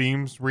of good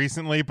themes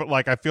recently, but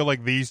like I feel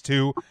like these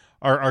two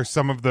are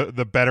some of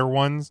the better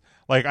ones.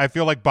 Like I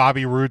feel like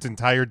Bobby Roode's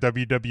entire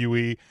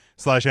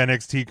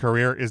WWE/NXT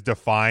career is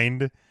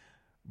defined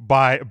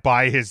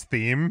by his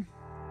theme.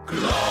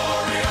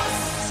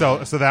 Glorious.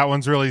 So that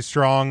one's really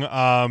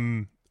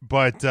strong.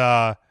 But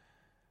I'll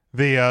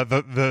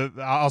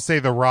say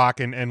The Rock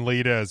and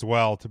Lita as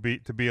well to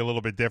be a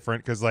little bit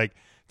different because like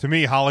to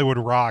me Hollywood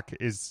Rock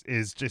is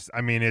just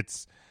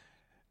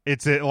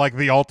it's like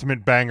the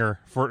ultimate banger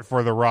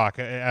for The Rock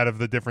out of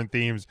the different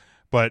themes,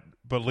 but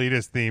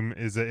Lita's theme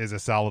is a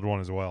solid one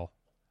as well.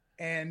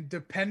 And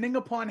depending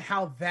upon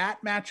how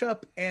that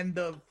matchup and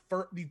the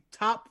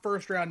top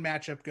first round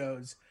matchup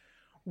goes,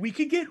 we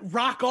could get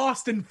Rock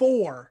Austin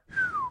 4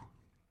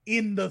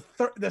 in the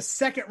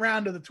second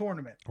round of the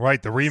tournament.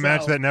 Right, the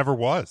rematch that never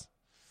was.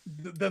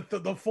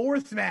 The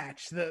fourth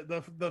match,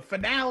 the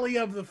finale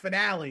of the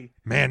finale.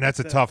 Man, that's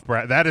a tough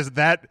bracket.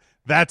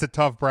 That's a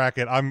tough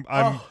bracket. I'm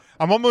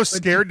almost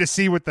scared to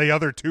see what the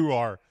other two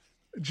are.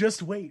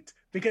 Just wait,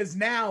 because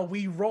now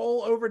we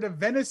roll over to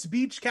Venice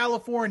Beach,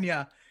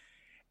 California,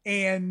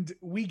 and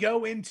we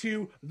go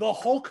into the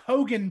Hulk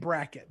Hogan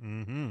bracket.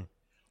 Mm-hmm.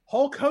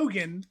 Hulk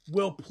Hogan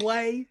will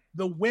play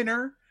the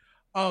winner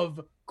of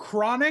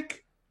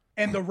Chronic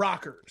and the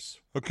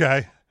Rockers.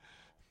 Okay.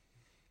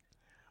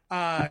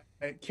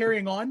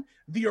 Carrying on,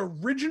 the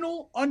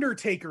original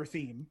Undertaker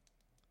theme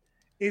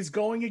is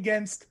going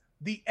against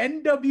the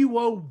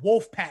NWO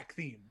Wolfpack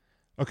theme.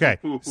 Okay.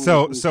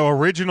 So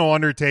original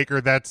Undertaker,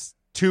 that's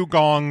 2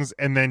 gongs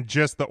and then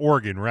just the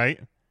organ, right?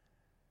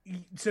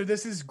 So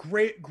this is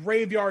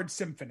Graveyard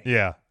Symphony.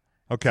 Yeah.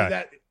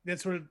 Okay.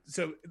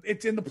 So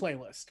it's in the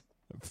playlist.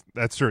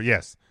 That's true.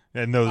 Yes.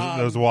 And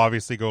those will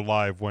obviously go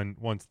live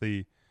once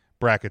the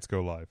brackets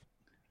go live.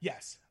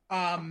 Yes.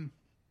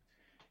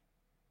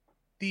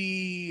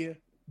 The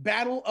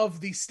Battle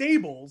of the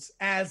Stables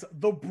as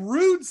the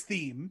Brood's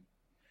theme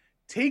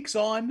takes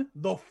on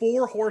the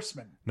 4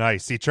 Horsemen.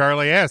 Nice. See,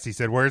 Charlie asked. He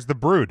said, "Where's the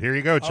Brood?" Here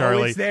you go,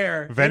 Charlie. It's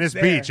there. Venice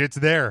Beach. It's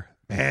there.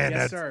 Man,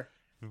 yes, sir.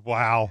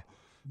 Wow.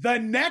 The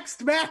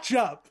next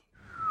matchup,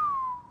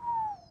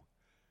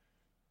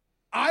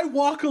 I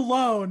Walk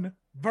Alone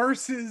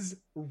versus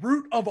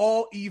Root of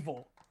All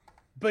Evil.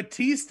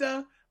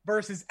 Batista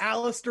versus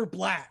Aleister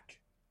Black.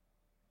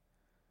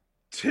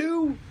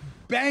 2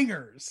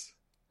 bangers.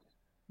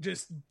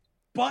 Just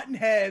button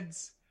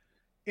heads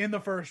in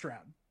the first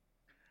round.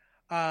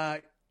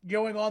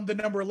 Going on, the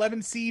number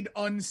 11 seed,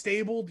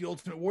 Unstable, the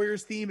Ultimate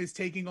Warriors theme, is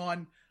taking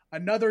on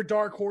another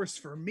dark horse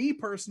for me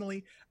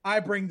personally. I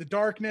Bring the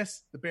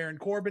Darkness, the Baron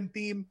Corbin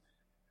theme.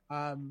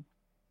 In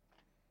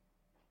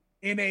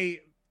a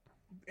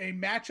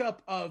matchup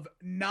of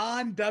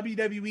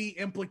non-WWE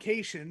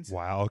implications.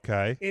 Wow,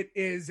 okay. It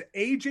is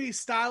AJ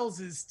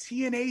Styles'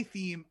 TNA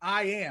theme,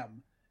 I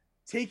Am,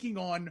 taking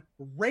on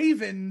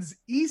Raven's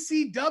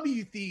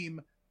ECW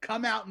theme,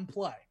 Come Out and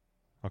Play.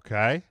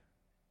 Okay.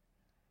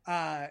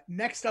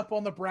 Next up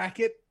on the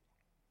bracket,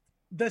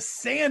 the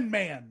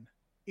Sandman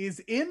is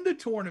in the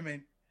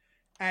tournament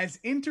as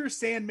Enter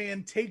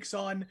Sandman takes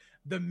on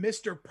the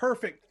Mr.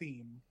 Perfect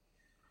theme.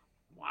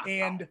 Wow.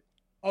 And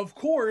of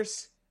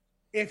course,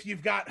 if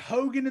you've got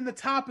Hogan in the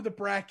top of the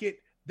bracket,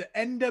 the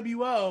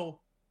NWO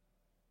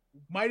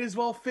might as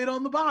well fit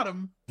on the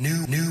bottom.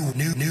 New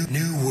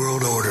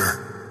world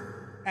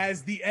order.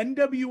 As the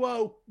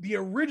NWO, the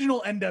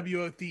original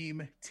NWO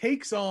theme,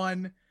 takes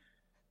on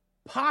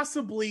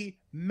possibly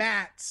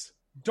Matt's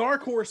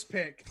dark horse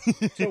pick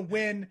to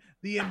win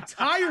the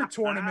entire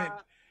tournament,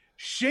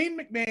 Shane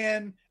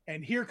McMahon,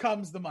 and here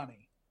comes the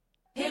money.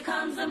 Here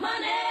comes the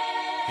money.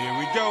 Here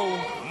we go.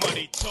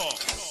 Money talk.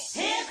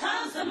 Here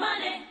comes the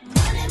money.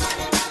 Money,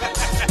 money, money.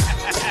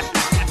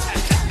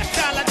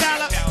 Dollar,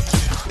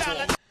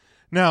 dollar.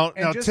 Now,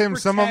 Just Tim,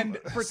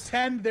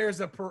 pretend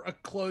there's a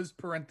closed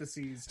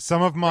parentheses.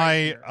 Some of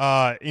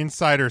my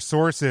insider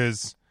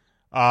sources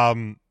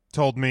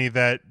told me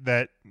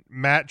that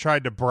Matt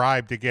tried to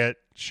bribe to get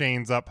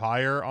Shane's up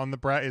higher on the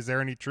bracket. Is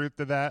there any truth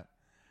to that?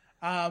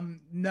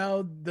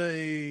 No,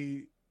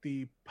 the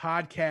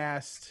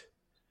podcast,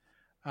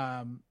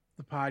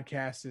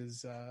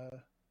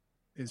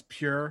 is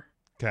pure.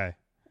 Okay.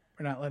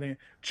 We're not letting it.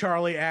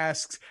 Charlie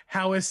asks,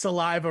 how is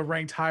Saliva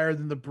ranked higher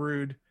than the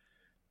Brood?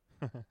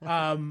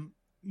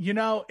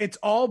 It's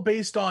all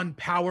based on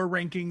power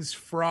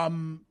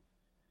rankings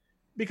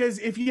because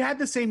if you had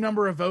the same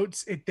number of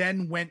votes, it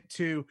then went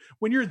to,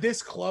 when you're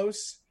this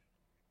close,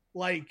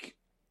 like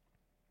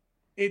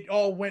it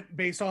all went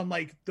based on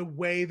like the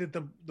way that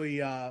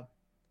the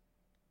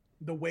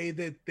way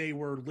that they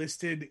were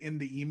listed in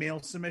the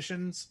email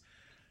submissions.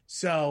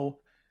 So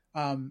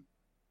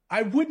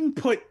I wouldn't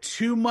put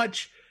too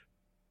much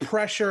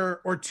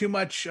pressure or too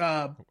much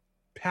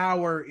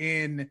power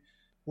in,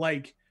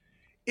 like,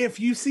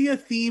 if you see a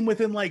theme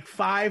within like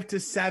 5 to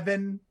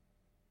 7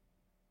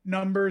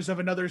 numbers of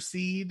another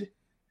seed,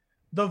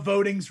 the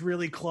voting's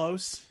really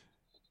close.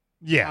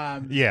 Yeah,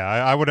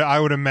 I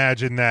would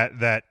imagine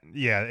that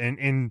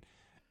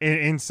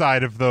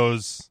inside of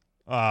those,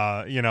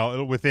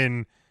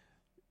 within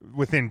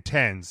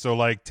 10, so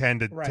like 10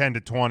 to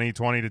 20,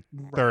 20 to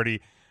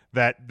 30,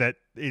 that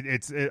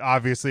it's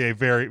obviously a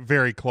very,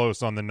 very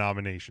close on the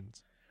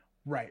nominations.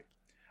 Right.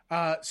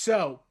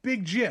 So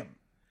Big Jim,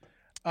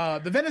 the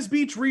Venice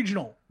Beach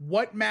Regional,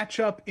 what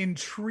matchup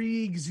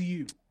intrigues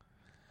you?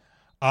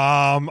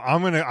 I'm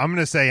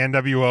gonna say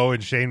NWO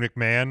and Shane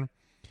McMahon,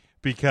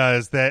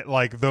 because that,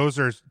 like, those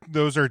are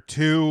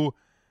two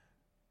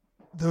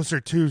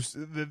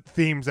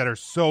themes that are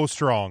so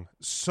strong.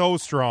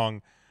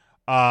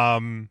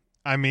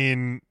 I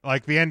mean,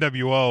 like, the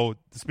NWO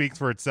speaks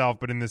for itself,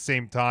 but in the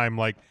same time,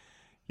 like,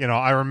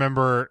 I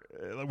remember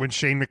when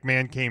Shane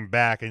McMahon came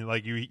back and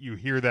like you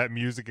hear that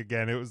music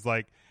again, it was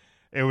like,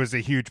 it was a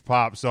huge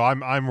pop. So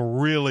I'm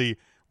really,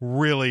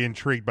 really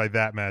intrigued by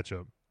that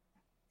matchup.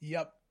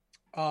 Yep.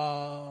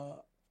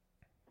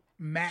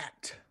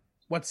 Matt,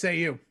 what say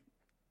you?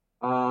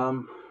 I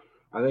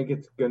think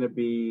it's gonna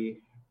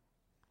be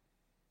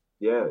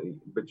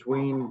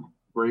between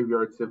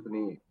Graveyard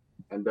Symphony,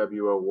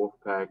 NWO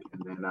Wolfpack,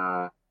 and then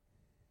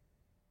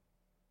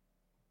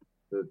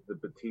the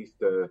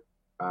Batista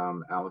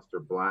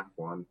Aleister Black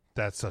one.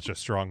 That's such a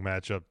strong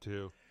matchup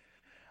too.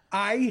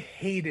 I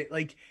hate it.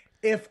 Like,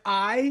 if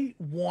I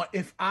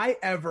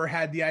ever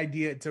had the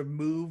idea to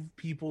move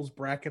people's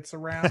brackets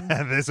around,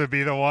 this would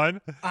be the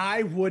one.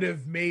 I would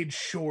have made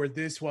sure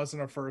this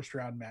wasn't a first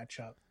round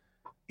matchup.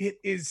 It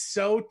is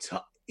so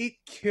tough. It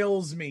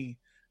kills me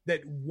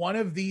that one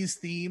of these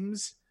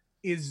themes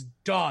is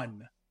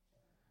done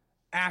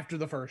after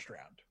the first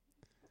round.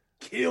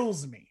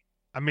 Kills me.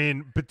 I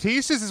mean,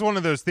 Batista's is one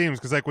of those themes,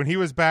 because like when he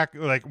was back,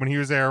 like when he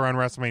was there around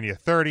WrestleMania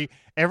 30,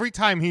 every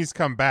time he's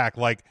come back,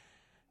 like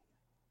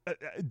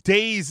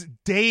days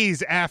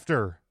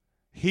after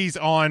he's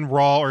on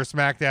Raw or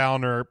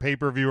SmackDown or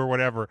pay-per-view or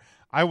whatever,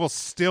 I will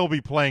still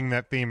be playing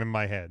that theme in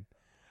my head.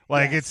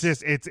 Like, yes.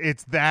 It's just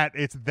it's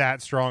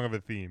that strong of a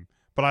theme.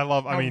 But I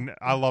love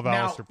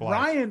Aleister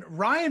Black.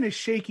 Ryan is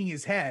shaking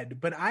his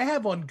head, but I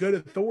have on good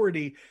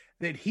authority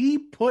that he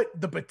put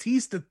the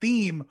Batista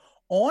theme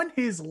on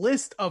his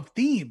list of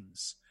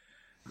themes.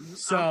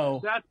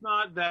 So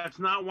that's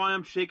not why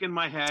I'm shaking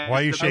my head.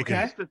 Why are you shaking?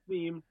 The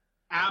theme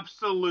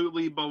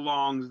absolutely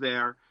belongs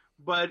there,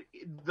 but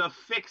the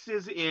fix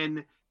is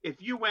in.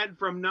 If you went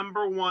from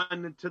number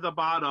 1 to the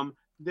bottom,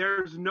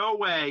 there's no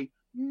way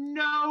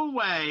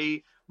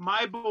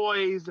my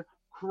boys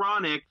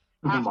Chronic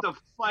have to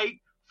fight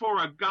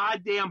for a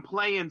goddamn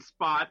playing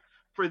spot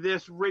for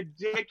this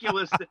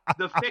ridiculous.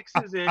 The fix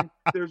is in.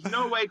 There's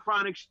no way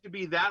Chronic should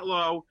be that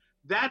low.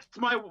 That's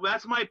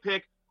my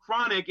pick.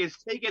 Chronic is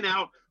taking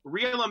out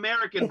Real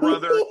American,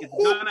 brother.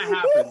 It's gonna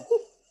happen.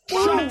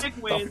 Chronic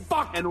wins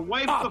and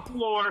wipes the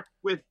floor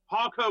with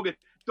Hulk Hogan.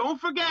 Don't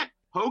forget,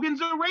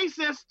 Hogan's a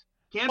racist.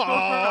 Can't vote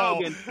for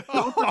Hogan.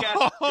 Don't forget.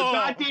 You're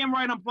goddamn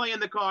right, I'm playing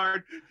the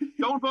card.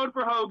 Don't vote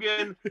for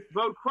Hogan.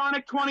 Vote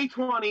Chronic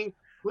 2020.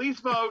 Please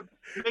vote.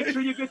 Make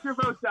sure you get your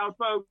votes out,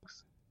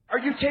 folks. Are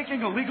you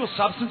taking illegal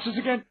substances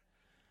again?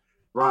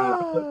 Ryan,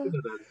 I listened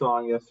to that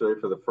song yesterday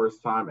for the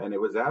first time, and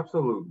it was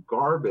absolute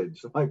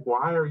garbage. Like,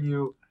 why are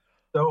you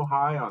so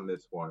high on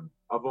this one?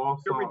 Of all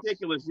songs, you're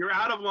ridiculous. You're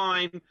out of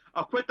line.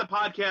 I'll quit the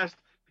podcast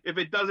if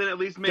it doesn't at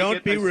least make Don't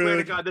it. be rude. Swear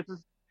to God,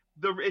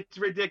 it's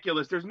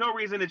ridiculous. There's no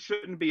reason it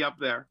shouldn't be up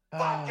there.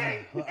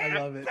 I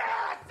love it.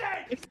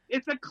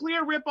 It's a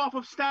clear ripoff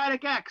of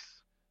Static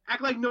X.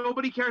 Act like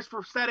nobody cares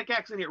for Static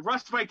X in here.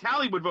 Russ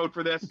Vitale would vote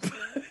for this.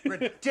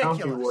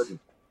 Ridiculous.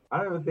 I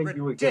don't even think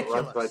you would get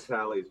Russ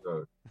Vitale's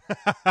vote.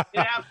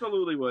 It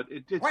absolutely would.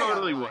 It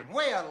totally would.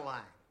 Way out of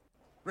line.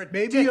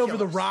 Ridiculous. Maybe over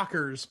the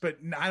Rockers, but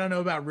I don't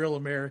know about Real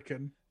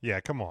American. Yeah,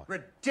 come on.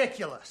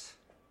 Ridiculous.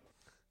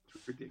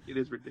 It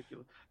is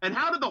ridiculous. And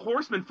how did the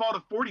Horsemen fall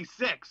to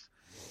 46?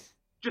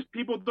 Just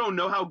people don't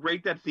know how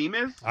great that theme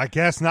is. I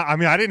guess not. I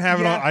mean, I didn't have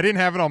it on. I didn't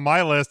have it on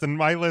my list, and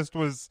my list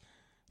was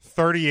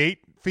 38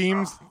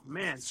 themes. Oh,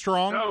 man,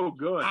 strong. So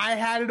good. I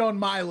had it on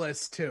my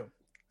list too.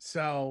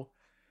 So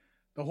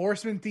the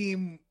Horseman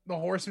theme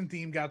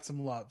got some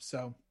love.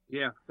 So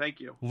yeah, thank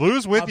you.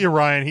 Lou's with you,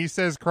 Ryan. He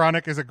says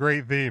Chronic is a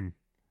great theme.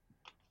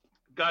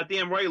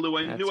 Goddamn right, Lou.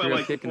 I knew I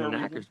liked kicking the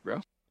knackers,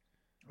 bro.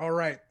 All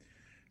right.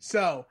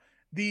 So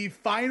the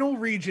final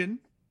region,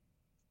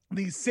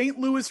 the St.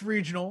 Louis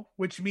Regional,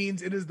 which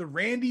means it is the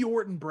Randy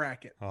Orton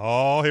bracket.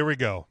 Oh, here we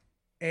go.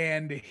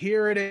 And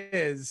here it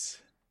is.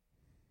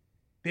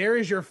 There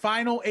is your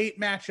final 8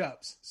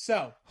 matchups.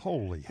 So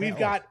holy hell. We've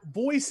got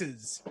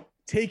Voices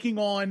taking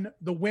on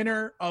the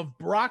winner of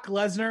Brock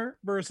Lesnar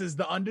versus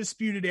the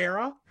Undisputed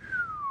Era.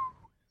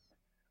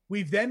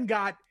 We've then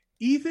got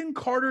Ethan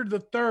Carter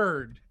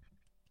III,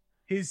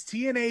 his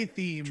TNA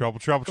theme,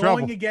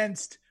 going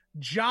against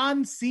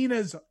John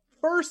Cena's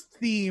first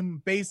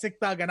theme,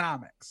 Basic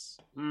Thugonomics.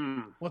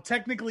 Well,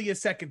 technically a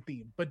second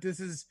theme, but this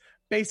is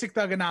Basic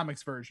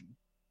Thugonomics version.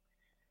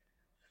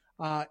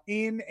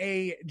 In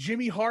a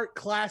Jimmy Hart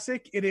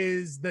classic, it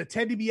is the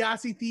Ted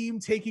DiBiase theme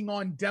taking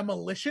on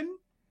Demolition.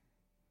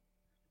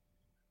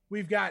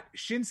 We've got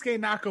Shinsuke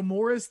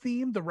Nakamura's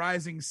theme, The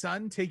Rising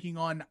Sun, taking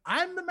on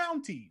I'm the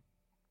Mountie.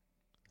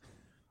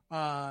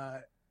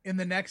 In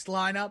the next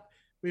lineup,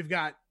 we've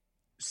got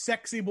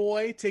Sexy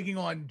Boy taking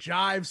on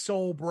Jive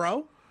Soul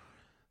Bro.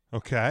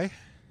 Okay.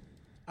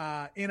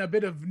 In a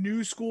bit of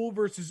new school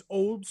versus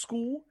old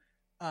school,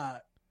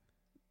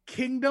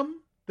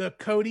 Kingdom, the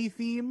Cody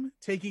theme,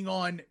 taking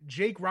on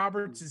Jake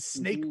Roberts'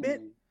 Snake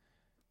Bit.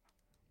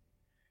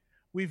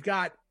 We've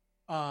got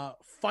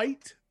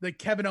Fight, the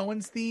Kevin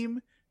Owens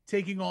theme,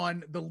 taking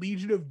on the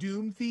Legion of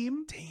Doom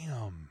theme.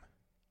 Damn.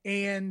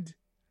 And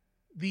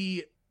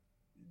the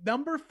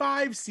number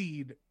 5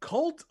 seed,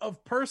 Cult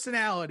of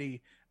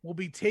Personality, will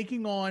be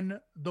taking on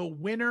the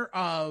winner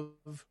of...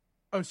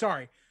 Oh,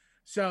 sorry.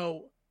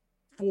 So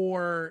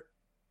for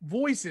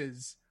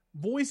Voices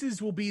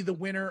will be the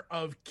winner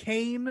of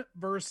Kane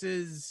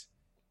versus...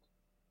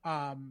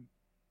 it'll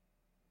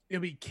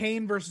be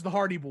Kane versus the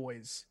Hardy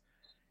Boys.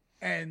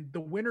 And the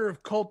winner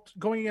of Cult,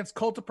 going against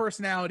Cult of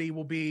Personality,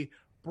 will be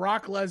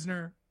Brock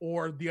Lesnar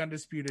or the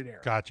Undisputed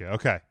Era. Gotcha.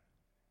 Okay.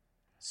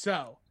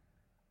 So,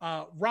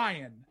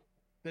 Ryan,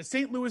 the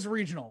St. Louis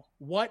Regional,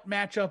 what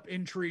matchup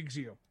intrigues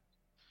you?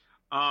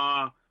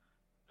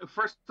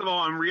 First of all,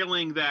 I'm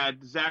reeling that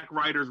Zack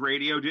Ryder's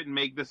radio didn't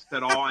make this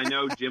at all. I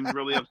know Jim's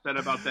really upset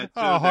about that too.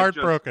 Oh,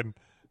 heartbroken.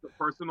 A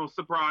personal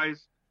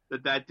surprise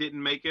that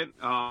didn't make it.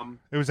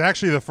 It was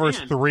actually the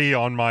first 3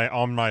 on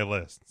my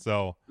list.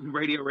 So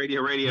radio.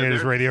 Yeah, it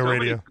is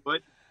radio.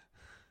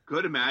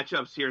 Good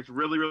matchups here. It's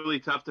really, really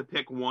tough to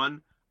pick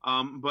one.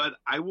 But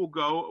I will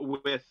go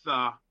with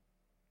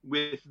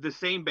the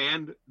same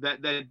band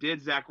that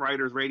did Zack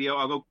Ryder's radio.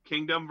 I'll go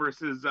Kingdom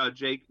versus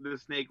Jake the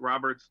Snake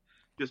Roberts,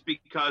 just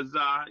because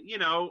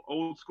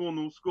old school,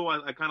 new school.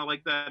 I kind of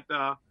like that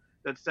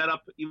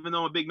setup. Even though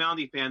I'm a big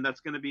Mountie fan, that's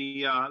gonna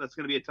be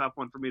a tough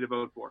one for me to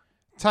vote for.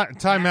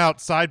 Time out.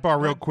 Sidebar,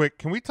 real quick.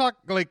 Can we talk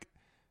like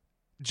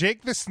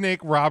Jake the Snake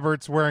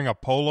Roberts wearing a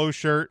polo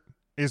shirt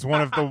is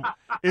one of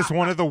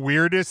the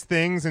weirdest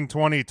things in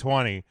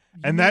 2020,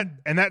 and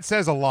that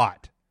says a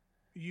lot.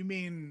 You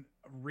mean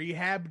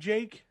Rehab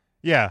Jake?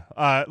 Yeah,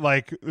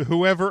 like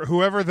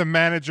whoever the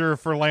manager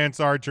for Lance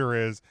Archer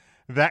is,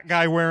 that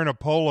guy wearing a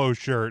polo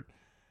shirt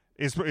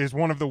is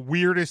one of the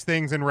weirdest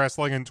things in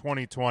wrestling in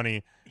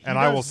 2020, and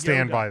I will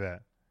stand by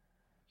that.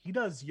 He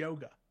does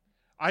yoga.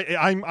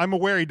 I'm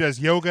aware he does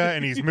yoga,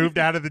 and he's moved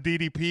out of the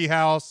DDP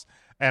house,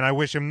 and I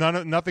wish him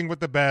nothing but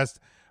the best.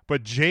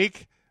 But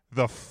Jake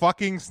the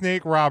fucking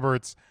Snake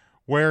Roberts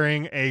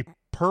wearing a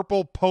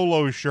purple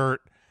polo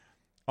shirt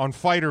on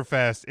Fyter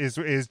Fest is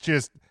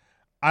just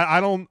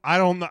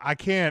I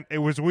can't. It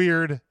was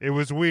weird.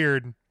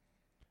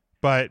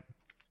 But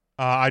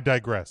I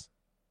digress.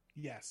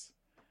 Yes.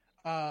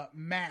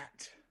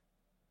 Matt.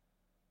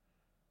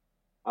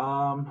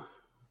 I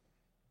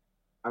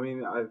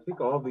mean, I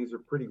think all of these are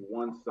pretty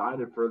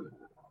one-sided for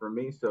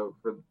me. So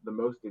for the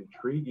most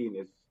intriguing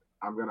is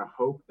I'm going to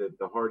hope that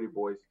the Hardy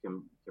Boys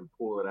can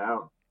pull it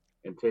out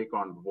and take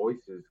on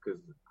Voices,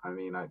 because I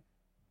mean,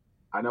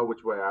 I know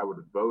which way I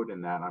would vote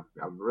in that.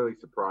 I'm really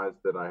surprised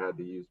that I had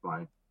to use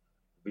my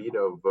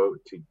veto vote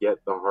to get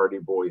the Hardy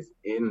Boys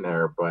in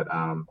there, but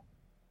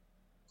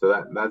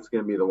so that's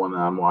going to be the one that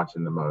I'm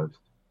watching the most.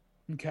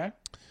 Okay.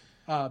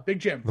 Big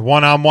Jim. The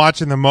one I'm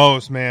watching the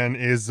most, man,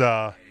 is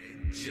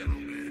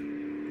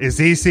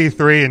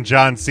EC3 and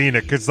John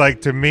Cena, because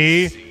like to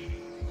me,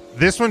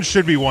 this one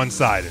should be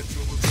one-sided.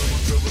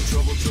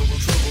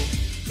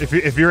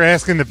 If you're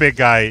asking the big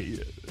guy,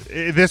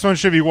 this one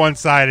should be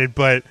one-sided,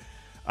 but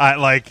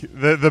like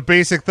the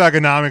Basic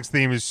Thugonomics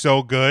theme is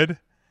so good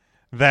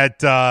that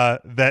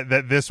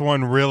that this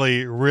one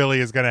really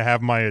is going to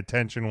have my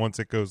attention once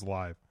it goes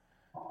live.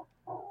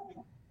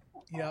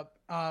 Yep.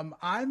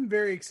 I'm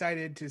very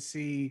excited to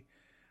see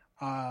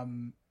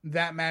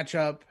that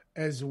matchup,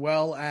 as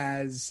well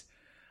as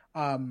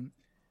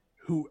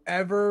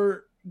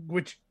whoever,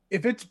 which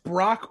if it's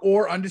Brock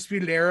or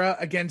Undisputed Era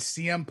against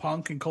CM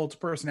Punk and Colt's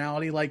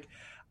Personality, like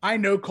I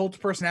know Colt's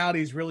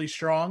Personality is really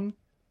strong,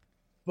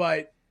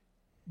 but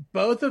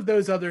both of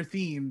those other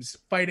themes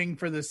fighting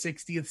for the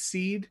 60th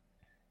seed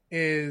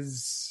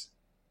it's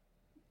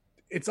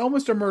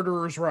almost a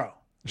murderer's row.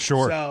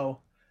 Sure.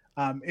 So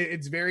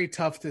it's very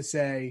tough to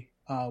say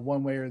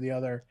one way or the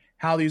other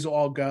how these will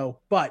all go.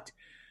 But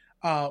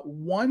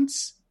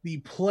once the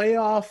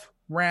playoff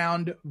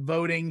round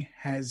voting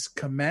has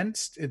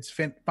commenced, it's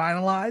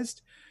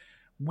finalized,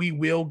 we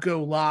will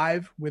go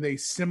live with a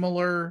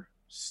similar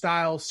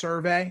style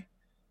survey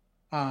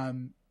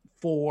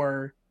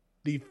for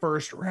the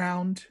first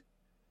round,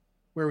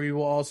 where we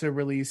will also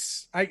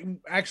release,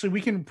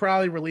 we can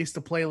probably release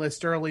the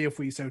playlist early if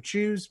we so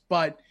choose,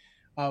 but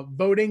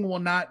voting will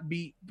not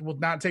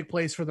take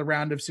place for the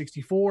round of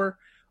 64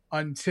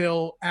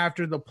 until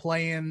after the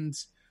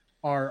play-ins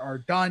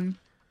are done.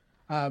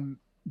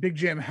 Big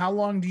Jim, how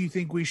long do you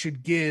think we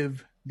should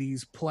give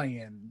these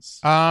play-ins?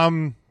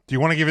 Do you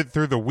want to give it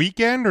through the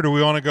weekend, or do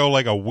we want to go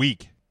like a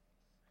week?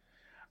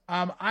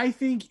 I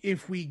think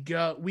if we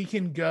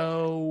can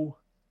go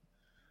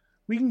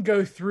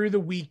through the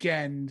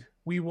weekend.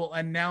 We will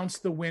announce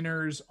the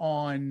winners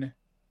on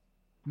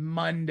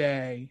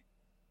Monday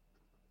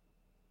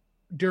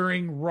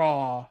during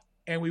Raw,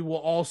 and we will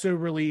also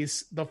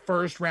release the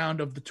first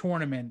round of the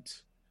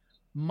tournament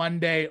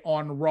Monday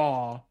on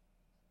Raw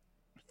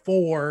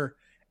for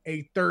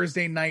a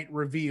Thursday night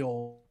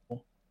reveal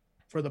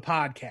for the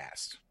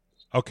podcast.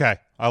 Okay.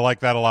 I like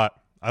that a lot.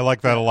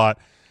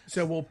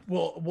 So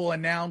we'll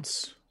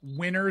announce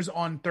winners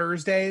on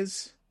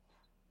Thursdays.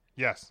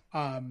 Yes.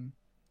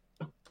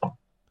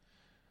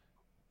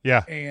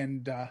 Yeah.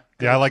 And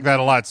I like that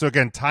a lot. So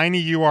again,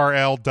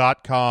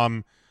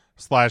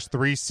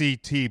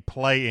 tinyurl.com/3CT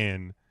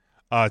play-in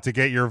to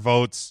get your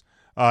votes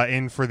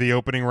in for the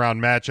opening round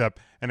matchup.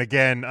 And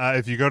again,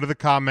 if you go to the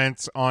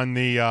comments on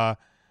the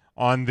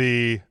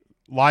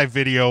live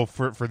video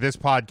for this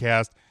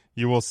podcast,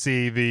 you will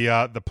see the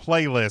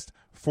playlist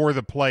for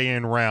the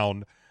play-in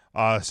round,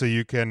 so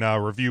you can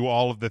review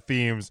all of the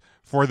themes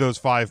for those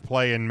 5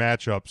 play-in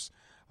matchups.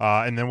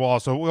 And then we'll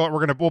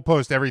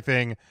post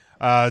everything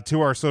to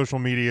our social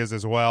medias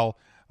as well.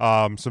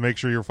 So make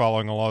sure you're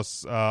following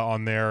us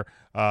on there.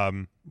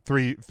 3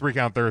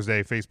 Count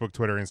Thursday, Facebook,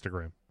 Twitter,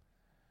 Instagram.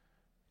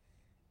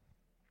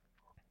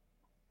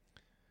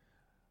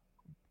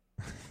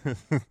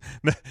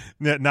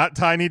 Not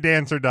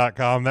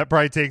tinydancer.com. That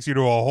probably takes you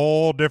to a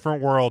whole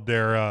different world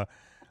there,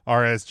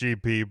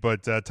 RSGP,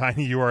 but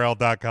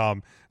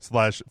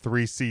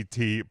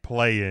tinyurl.com/3CT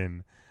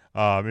play-in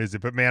is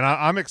it. But man,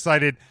 I'm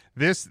excited.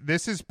 This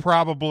is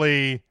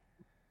probably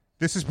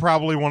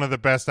one of the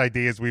best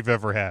ideas we've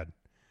ever had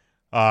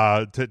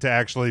to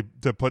actually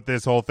put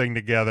this whole thing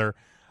together.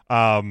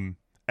 I'm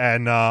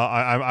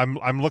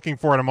looking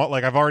for it.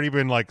 I've already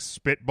been like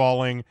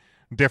spitballing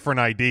different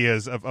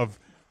ideas of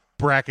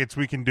brackets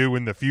we can do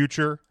in the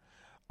future.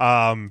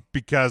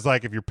 Because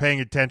like if you're paying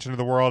attention to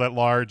the world at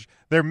large,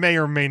 there may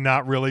or may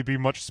not really be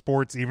much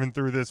sports even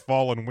through this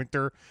fall and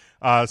winter.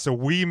 So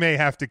we may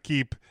have to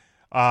keep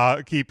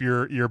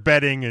your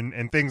betting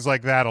and things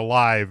like that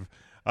alive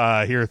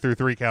here through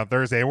 3 Count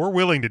Thursday, and we're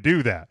willing to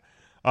do that.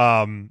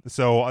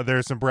 So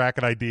there's some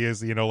bracket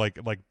ideas,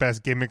 like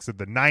best gimmicks of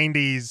the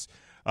 90s,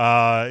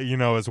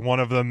 is one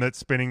of them that's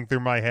spinning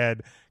through my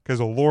head, because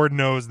Lord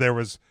knows there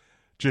was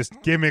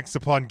just gimmicks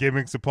upon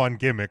gimmicks upon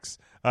gimmicks,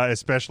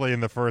 especially in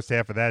the first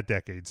half of that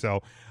decade.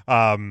 So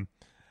I'll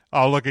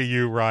look at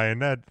you, Ryan.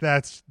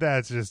 That's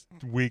just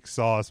weak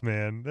sauce,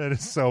 man. That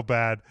is so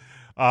bad.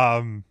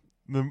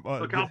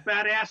 Look how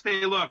badass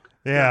they look.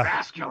 Yeah. They're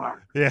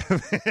vascular. Yeah.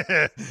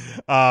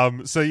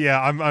 So yeah,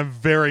 I'm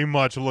very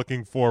much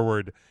looking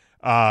forward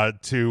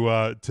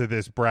to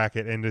this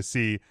bracket and to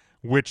see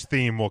which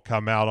theme will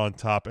come out on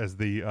top as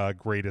the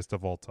greatest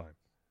of all time.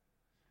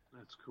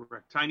 That's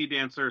correct. Tiny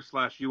Dancer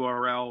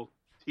 /URL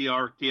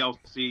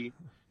TLC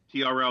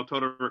TRL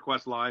Total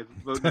Request Live.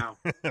 Vote now.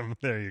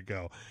 There you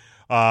go.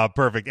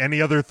 Perfect.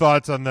 Any other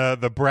thoughts on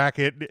the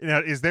bracket? Now,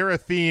 is there a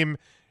theme?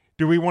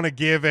 Do we want to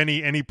give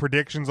any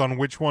predictions on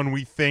which one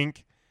we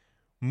think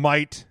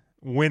might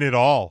win it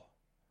all?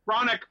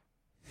 Chronic.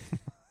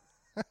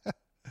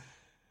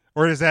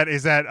 Or is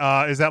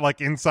that like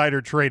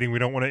insider trading? We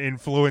don't want to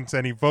influence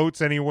any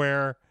votes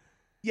anywhere.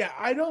 Yeah,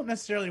 I don't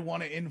necessarily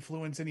want to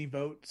influence any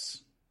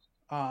votes.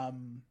 I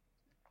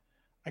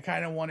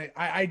kind of want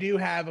to. I do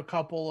have a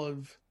couple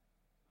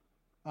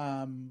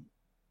that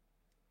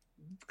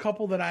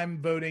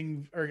I'm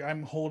voting, or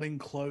I'm holding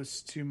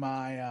close to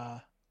my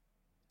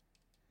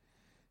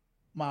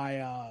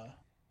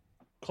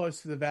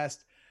close to the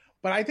vest,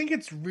 but I think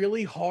it's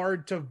really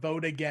hard to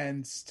vote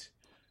against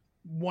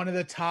one of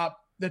the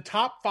top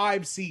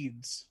 5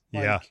 seeds.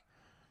 Yeah.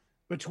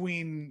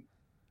 Between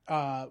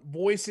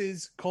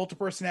Voices, Cult of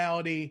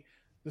Personality,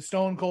 the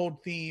Stone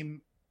Cold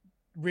theme,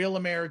 Real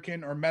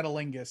American, or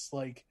Metalingus.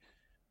 Like,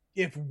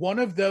 if one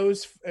of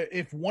those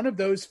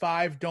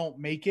 5 don't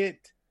make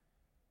it,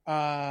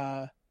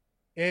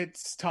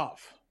 it's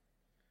tough.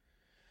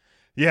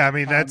 Yeah, I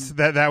mean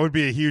that would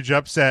be a huge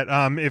upset.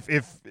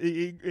 If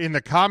in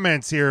the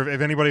comments here,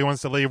 if anybody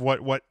wants to leave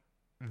what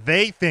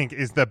they think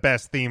is the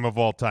best theme of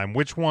all time,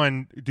 which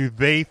one do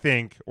they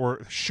think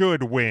or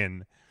should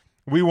win?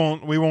 We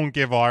won't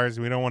give ours.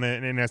 We don't want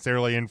to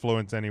necessarily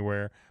influence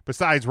anywhere.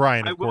 Besides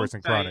Ryan, of course,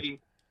 and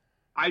Chronic.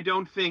 I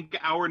don't think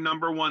our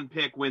number one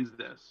pick wins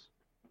this.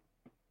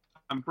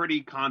 I'm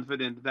pretty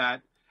confident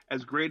that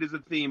as great as the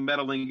theme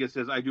Metalingus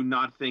is, I do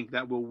not think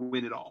that will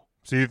win it all.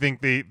 So you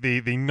think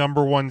the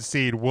number one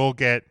seed will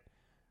get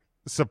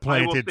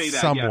supplanted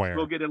somewhere? Yes.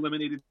 We'll get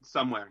eliminated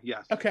somewhere.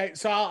 Yes. Okay,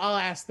 so I'll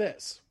ask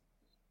this: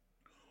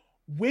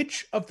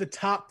 which of the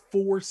top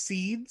 4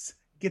 seeds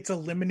gets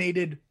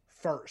eliminated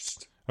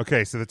first?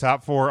 Okay, so the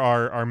top 4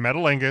 are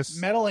Metalingus,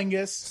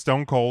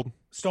 Stone Cold,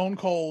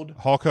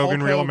 Hulk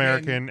Hogan, Real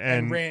American,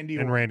 and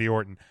Randy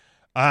Orton.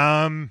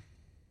 I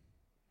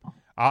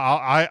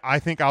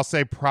think I'll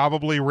say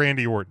probably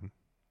Randy Orton.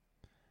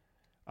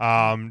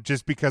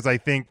 Just because I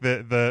think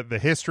the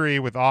history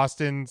with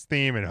Austin's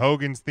theme and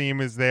Hogan's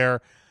theme is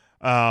there.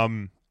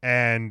 And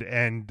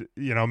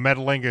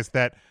Metalingus,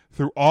 that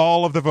through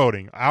all of the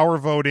voting, our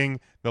voting,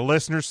 the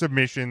listener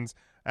submissions,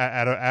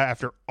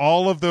 after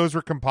all of those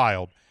were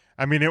compiled,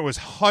 I mean, it was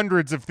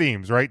hundreds of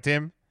themes, right,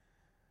 Tim?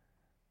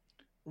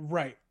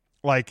 Right.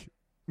 Like,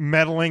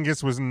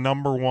 Metalingus was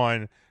number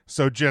one,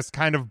 so just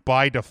kind of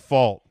by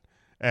default,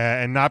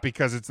 and not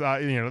because it's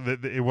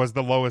it was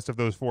the lowest of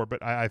those 4,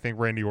 but I think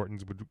Randy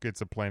Orton's would get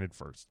supplanted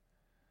first.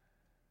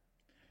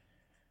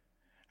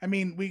 I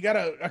mean, we got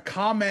a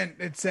comment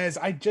that says,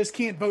 I just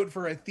can't vote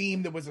for a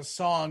theme that was a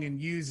song and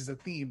used as a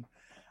theme.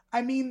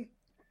 I mean,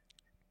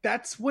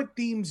 that's what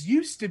themes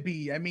used to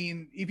be. I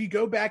mean, if you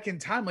go back in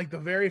time, like the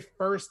very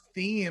first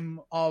theme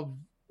or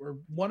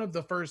one of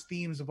the first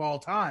themes of all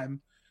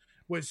time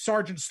was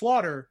Sergeant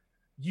Slaughter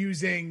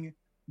using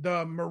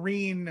the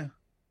Marine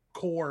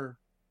Corps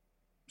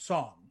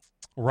song.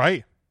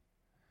 Right.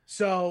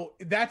 So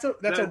that's a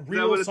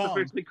real what song. It's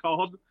officially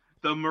called?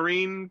 The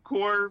Marine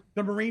Corps?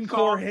 The Marine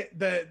Corps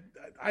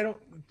I don't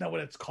know what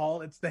it's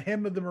called. It's the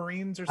Hymn of the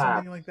Marines or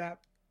something like that.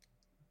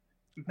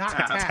 Not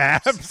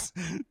Tabs.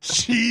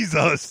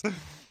 Jesus.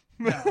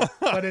 No,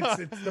 but it's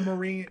the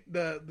Marine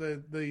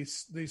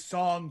the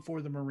song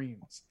for the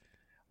Marines.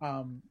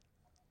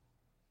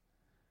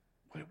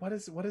 What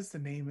is the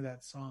name of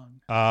that song?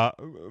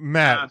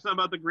 Matt. It's not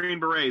about the Green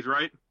Berets,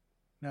 right?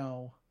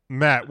 No.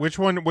 Matt, which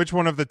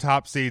one of the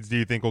top seeds do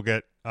you think will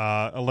get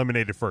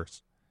eliminated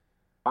first?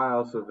 I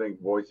also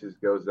think Voices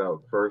goes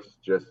out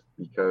first, just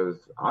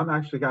because I'm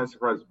actually kind of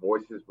surprised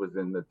Voices was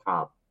in the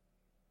top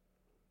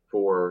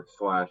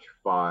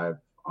 4/5,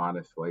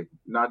 honestly.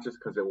 Not just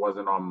because it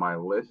wasn't on my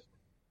list,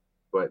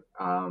 but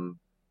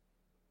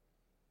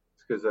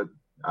it's because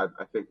I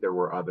think there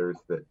were others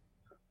that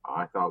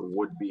I thought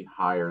would be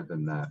higher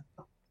than that,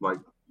 like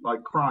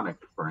Chronic,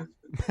 for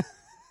instance.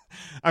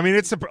 I mean,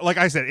 it's like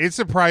I said, it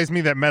surprised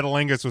me that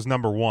Metalingus was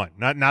number one.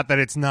 Not that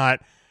it's not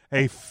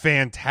a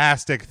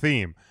fantastic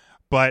theme,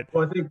 but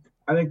well,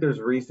 I think there's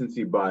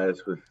recency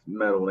bias with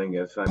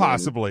Metalingus.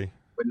 Possibly. I mean,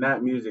 when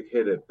that music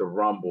hit at the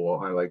Rumble,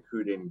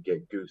 who didn't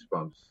get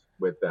goosebumps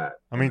with that?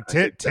 I mean,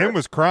 Tim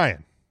was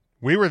crying.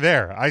 We were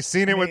there. I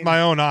seen it with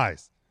my own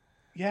eyes.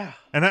 Yeah.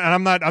 And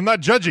I'm not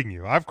judging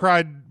you. I've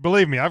cried.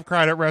 Believe me, I've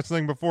cried at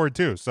wrestling before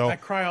too. So I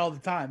cry all the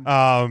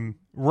time.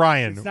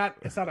 Ryan,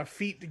 it's not a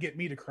feat to get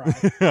me to cry.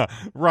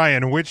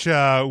 Ryan, which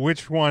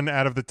one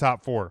out of the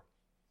top 4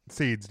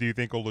 seeds do you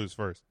think will lose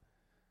first?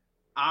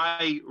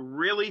 I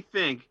really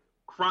think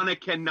Chronic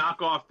can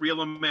knock off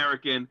Real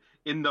American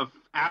in the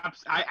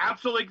apps. I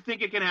absolutely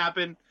think it can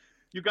happen.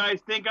 You guys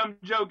think I'm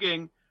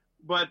joking,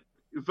 but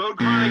vote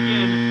Chronic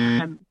in,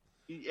 and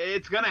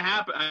it's gonna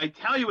happen. I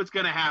tell you, it's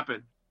gonna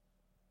happen.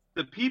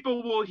 The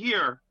people will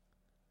hear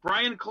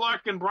Brian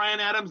Clark and Brian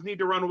Adams need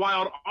to run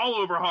wild all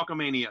over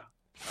Hulkamania.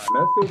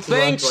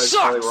 Thing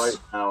sucks right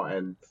now,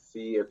 and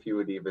see if you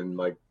would even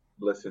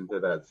listen to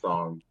that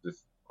song.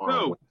 Just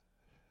who?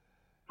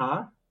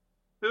 Huh?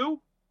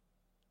 Who?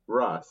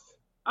 Russ.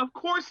 Of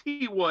course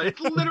he would. It's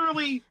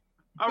literally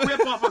a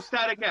ripoff of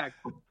Static X.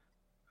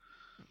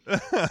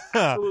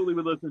 Absolutely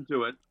would listen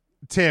to it.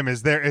 Tim,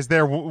 is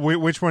there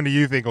which one do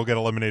you think will get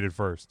eliminated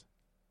first?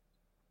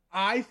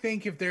 I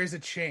think if there's a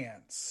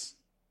chance,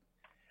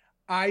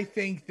 I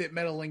think that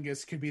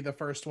Metalingus could be the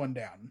first one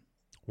down.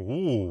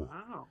 Ooh.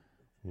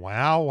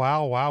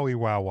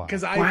 Wow.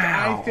 Because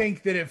I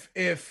think that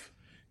if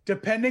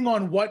depending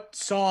on what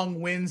song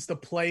wins the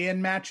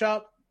play-in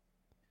matchup,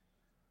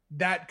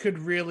 that could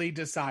really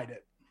decide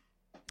it.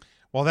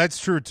 Well, that's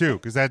true too,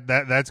 because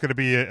that's going to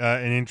be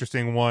an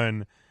interesting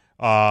one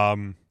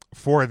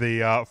for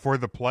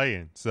the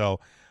play-in.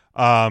 So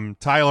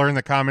Tyler in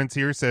the comments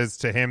here says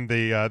to him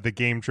the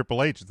game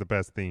Triple H is the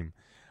best theme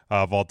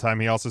of all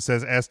time. He also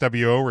says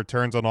SWO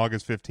returns on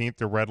August 15th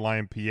to Red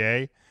Lion,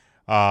 PA.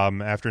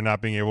 after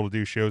not being able to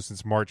do shows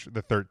since March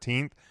the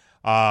 13th.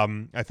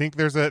 I think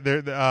there's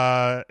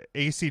ACW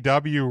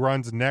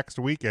runs next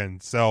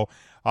weekend, so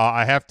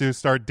I have to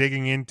start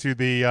digging into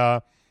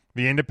the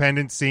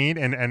independent scene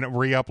and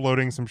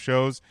re-uploading some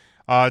shows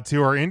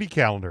to our indie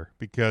calendar,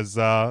 because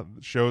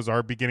shows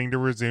are beginning to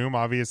resume,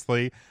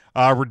 obviously,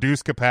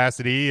 reduced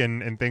capacity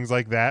and things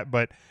like that.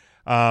 But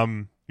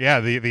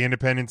the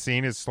independent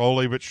scene is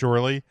slowly but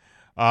surely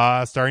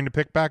starting to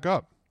pick back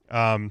up.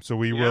 So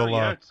we will.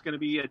 Yeah, it's going to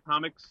be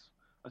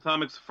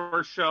Atomic's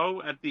first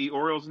show at the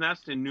Orioles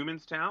Nest in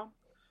Newmanstown.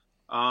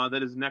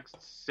 That is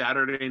next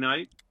Saturday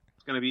night.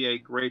 It's going to be a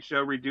great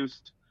show.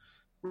 Reduced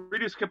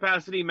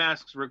capacity,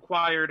 masks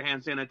required,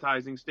 hand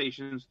sanitizing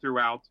stations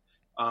throughout.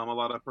 A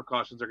lot of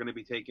precautions are going to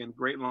be taken.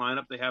 Great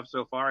lineup they have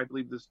so far. I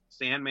believe the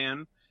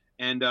Sandman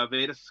and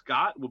Veda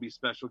Scott will be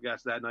special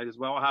guests that night as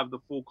well. I'll have the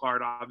full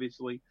card,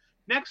 obviously,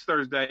 next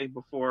Thursday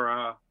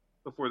before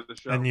the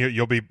show. And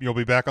you'll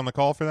be back on the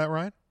call for that,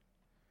 Ryan?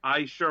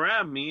 I sure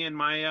am. Me and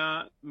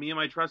my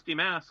trusty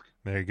mask.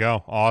 There you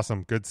go.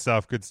 Awesome. Good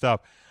stuff.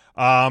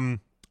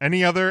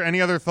 Any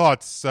other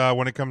thoughts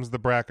when it comes to the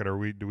bracket,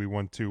 or do we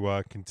want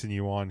to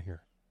continue on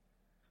here?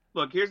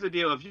 Look, here's the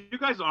deal. If you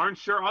guys aren't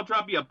sure, I'll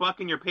drop you $1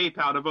 in your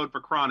PayPal to vote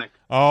for Chronic.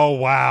 Oh,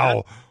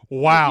 wow.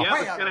 Wow. Yeah,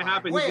 it's going to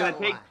happen. He's going to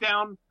take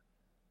down...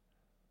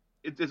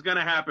 It's going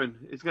to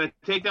happen. It's going to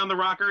take down the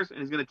Rockers, and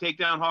he's going to take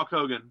down Hulk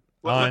Hogan.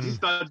 What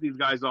studs these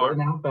guys are.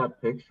 Print out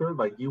that picture?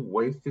 Like, you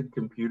wasted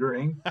computer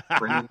ink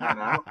printing that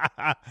out?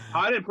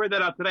 I didn't print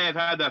that out today. I've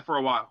had that for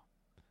a while.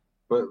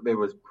 But it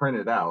was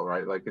printed out,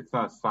 right? Like, it's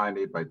not a signed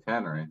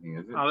 8x10 or anything,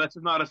 is it? Oh, that's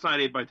not a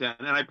signed 8x10.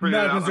 And I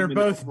printed it out. No, because they're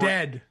both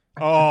dead.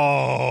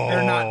 Oh.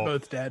 They're not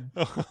both dead.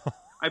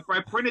 I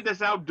printed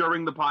this out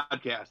during the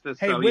podcast. I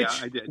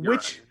did.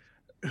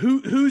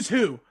 Who's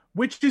who?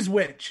 Which is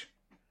which?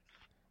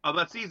 Oh,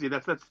 that's easy.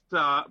 That's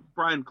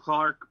Brian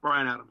Clark,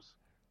 Brian Adams.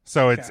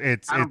 So it's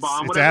Adam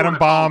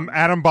Bomb,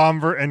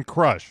 and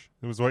Crush.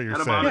 It was what you're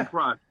saying. Adam Bomb and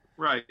Crush,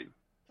 right?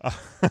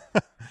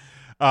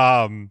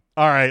 All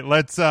right,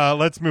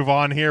 let's move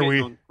on here.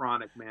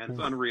 Chronic, man, it's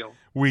unreal.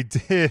 We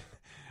did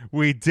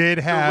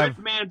have the rich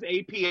man's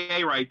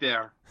APA right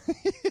there.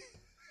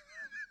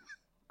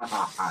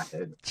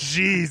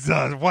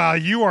 Jesus, wow,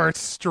 you are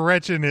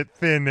stretching it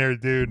thin there,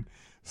 dude.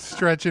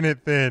 Stretching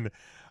it thin.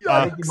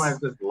 I think you might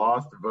have just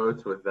lost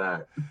votes with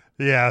that.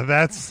 Yeah,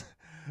 that's.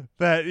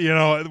 That,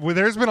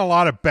 there's been a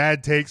lot of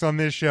bad takes on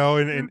this show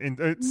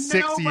in 6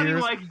 years. Nobody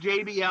likes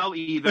JBL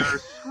either.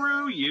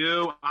 Screw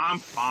you. I'm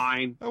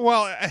fine.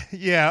 Well,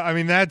 yeah, I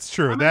mean, that's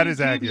true. That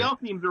is accurate. JBL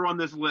teams are on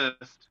this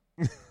list.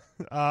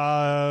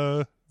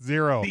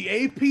 0.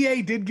 The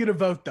APA did get a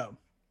vote, though.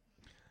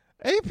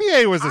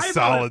 APA was a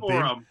solid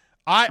theme.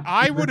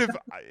 I would have,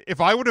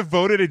 if I would have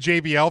voted a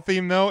JBL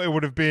theme, though, it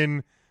would have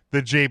been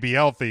the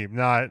JBL theme,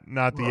 not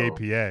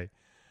the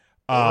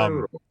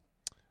APA.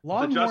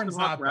 Longhorn's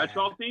not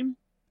Bradshaw theme?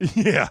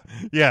 Yeah.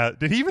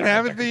 Did he even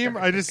have a theme?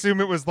 I just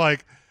assume it was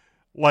like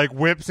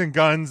whips and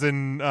guns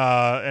and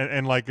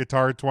like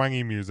guitar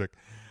twangy music.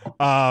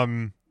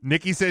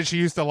 Nikki says she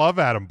used to love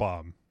Adam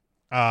Bomb.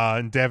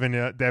 And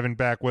Devin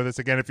back with us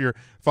again. If you're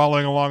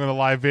following along in the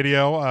live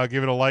video,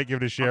 give it a like,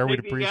 give it a share. We'd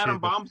appreciate Adam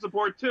Bomb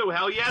support too.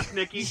 Hell yes,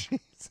 Nikki.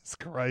 Jesus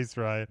Christ,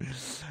 Ryan.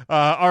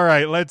 All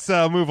right, let's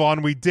move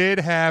on. We did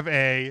have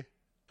the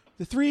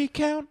 3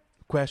 count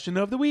question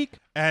of the week,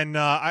 and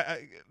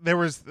there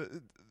was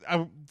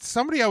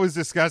somebody I was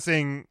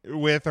discussing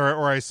with,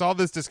 or I saw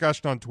this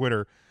discussion on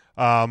Twitter.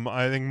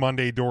 I think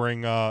Monday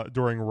during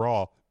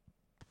Raw,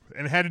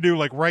 and it had to do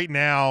like right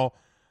now.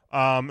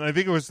 I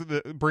think it was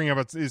bringing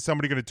up is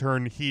somebody going to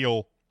turn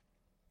heel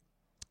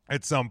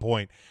at some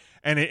point,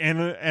 and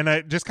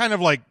I just kind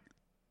of like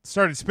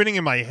started spinning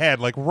in my head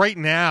like right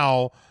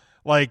now,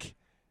 like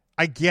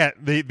I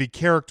get the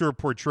character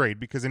portrayed,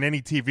 because in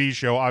any TV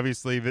show,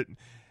 obviously that.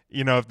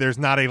 If there's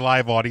not a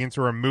live audience,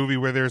 or a movie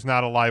where there's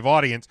not a live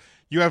audience,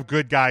 you have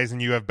good guys and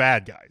you have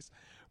bad guys.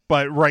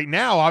 But right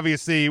now,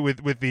 obviously,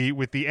 with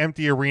the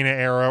empty arena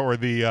era, or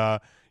the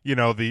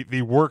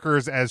the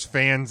workers as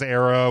fans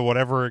era,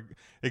 whatever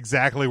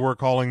exactly we're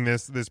calling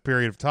this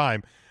period of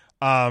time,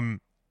 there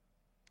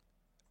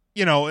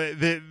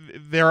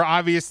are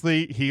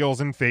obviously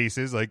heels and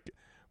faces,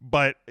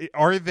 but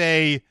are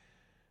they?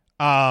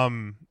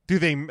 Do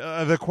they?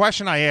 The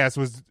question I asked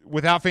was,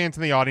 without fans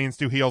in the audience,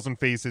 do heels and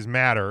faces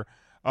matter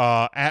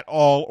at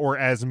all or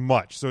as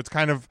much? So it's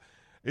kind of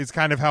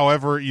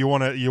however you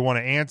want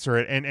to answer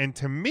it. And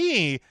to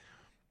me,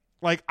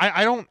 like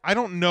I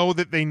don't know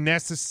that they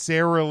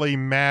necessarily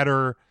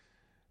matter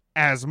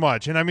as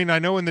much. And I mean, I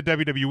know in the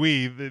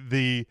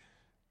WWE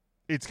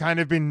it's kind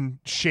of been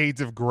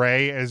shades of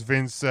gray, as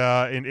Vince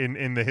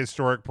in the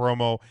historic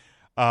promo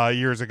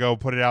years ago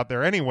put it out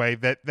there anyway,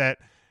 that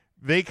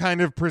they kind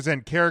of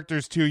present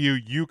characters to you.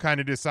 You kind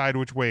of decide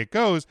which way it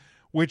goes,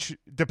 which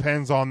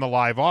depends on the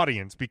live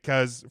audience.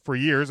 Because for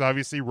years,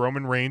 obviously,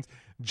 Roman Reigns,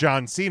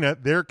 John Cena,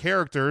 their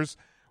characters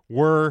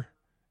were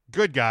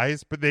good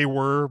guys, but they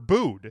were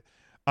booed.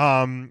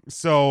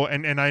 So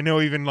I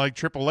know even like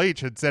Triple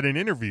H had said in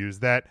interviews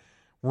that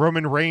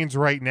Roman Reigns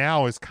right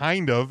now is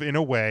kind of, in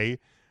a way,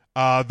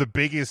 the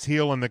biggest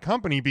heel in the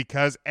company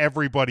because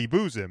everybody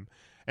boos him.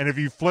 And if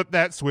you flip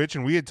that switch,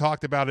 and we had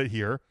talked about it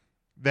here,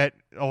 that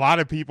a lot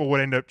of people would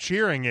end up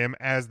cheering him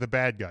as the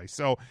bad guy.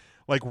 So,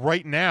 like,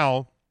 right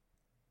now,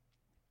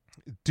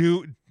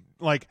 do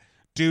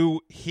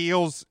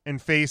heels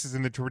and faces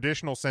in the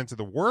traditional sense of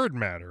the word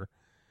matter,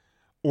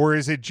 or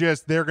is it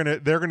just they're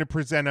gonna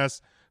present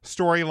us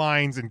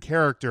storylines and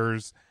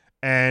characters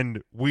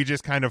and we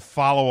just kind of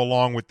follow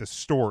along with the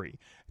story?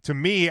 To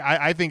me,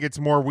 I think it's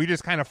more we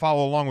just kind of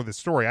follow along with the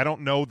story. I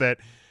don't know that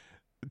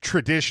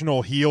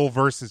traditional heel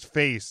versus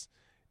face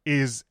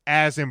is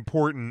as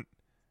important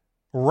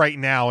right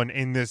now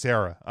in this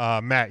era.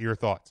 Matt, your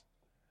thoughts?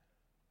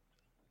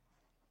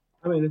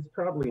 I mean, it's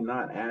probably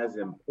not as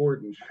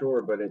important,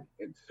 sure, but it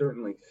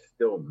certainly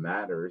still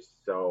matters.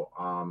 So,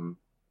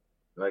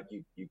 like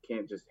you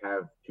can't just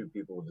have two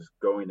people just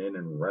going in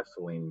and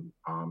wrestling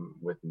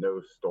with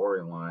no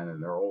storyline,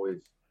 and there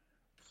always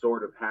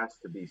sort of has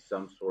to be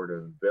some sort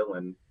of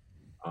villain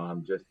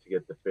just to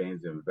get the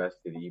fans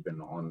invested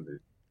even on the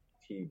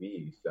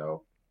TV.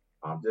 So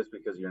just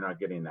because you're not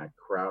getting that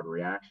crowd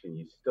reaction,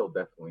 you still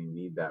definitely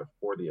need that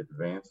for the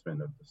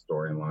advancement of the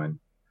storyline.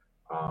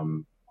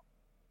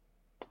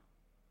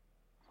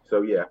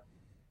 So yeah,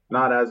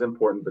 not as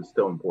important, but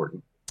still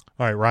important.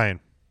 All right, Ryan.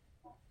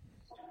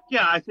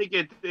 Yeah, I think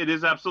it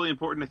is absolutely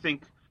important. I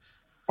think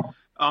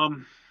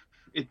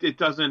it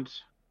doesn't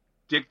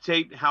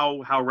dictate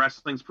how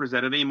wrestling's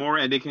presented anymore,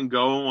 and it can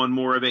go on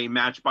more of a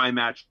match by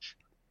match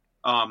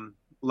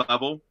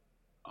level.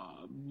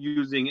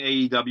 Using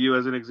AEW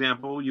as an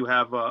example, you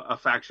have a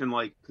faction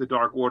like the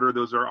Dark Order.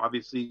 Those are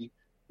obviously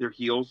their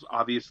heels,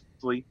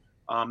 obviously.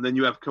 Then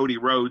you have Cody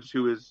Rhodes,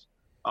 who is,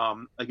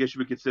 I guess you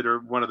would consider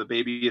one of the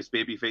babiest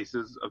baby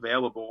faces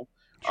available.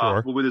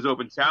 Sure. But with his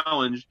open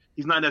challenge,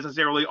 he's not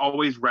necessarily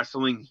always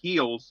wrestling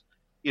heels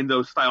in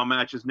those style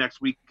matches. Next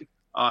week,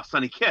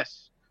 Sonny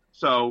Kiss.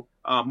 So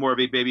more of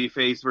a baby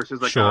face versus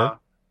like sure.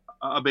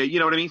 a baby, you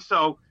know what I mean?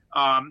 So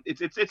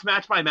it's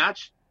match by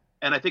match.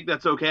 And I think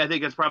that's okay. I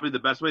think that's probably the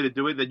best way to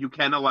do it, that you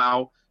can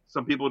allow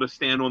some people to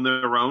stand on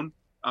their own.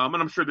 And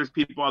I'm sure there's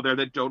people out there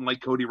that don't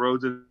like Cody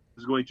Rhodes and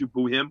is going to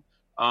boo him.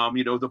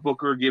 The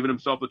Booker giving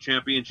himself the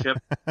championship,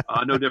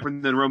 no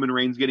different than Roman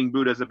Reigns getting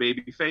booed as a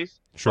babyface.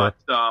 Sure.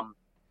 But,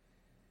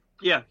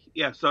 yeah.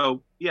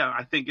 So yeah,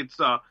 I think it's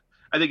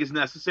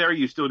necessary.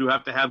 You still do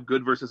have to have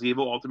good versus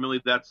evil.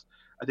 Ultimately, I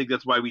think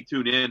that's why we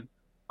tune in.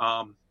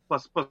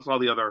 Plus all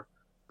the other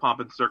pomp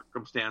and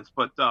circumstance.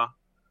 But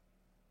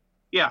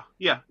yeah,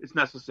 it's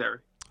necessary.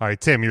 All right,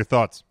 Tim, your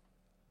thoughts?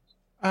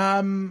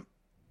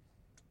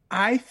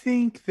 I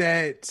think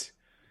that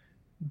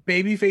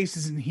baby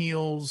faces and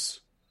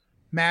heels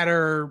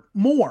matter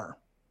more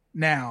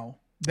now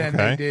than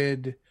they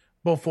did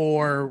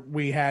before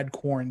we had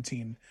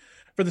quarantine,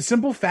 for the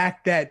simple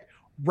fact that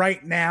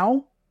right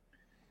now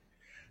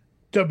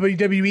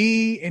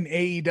WWE and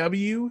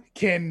AEW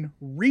can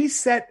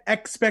reset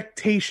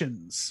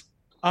expectations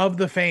of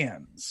the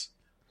fans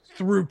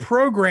through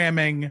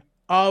programming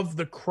of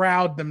the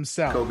crowd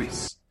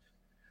themselves.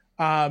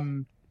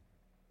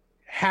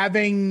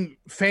 Having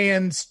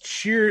fans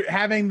cheer,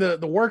 having the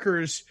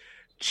workers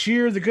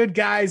cheer the good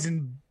guys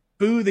and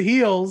boo the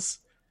heels,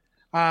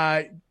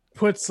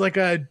 puts like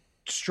a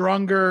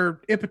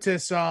stronger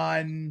impetus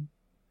on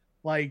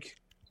like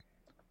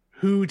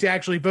who to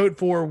actually vote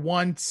for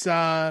once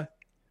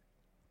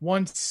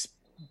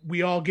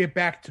we all get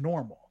back to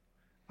normal.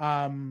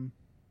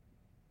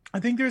 I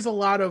think there's a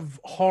lot of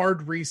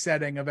hard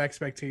resetting of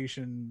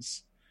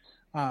expectations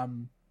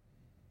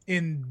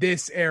in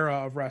this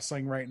era of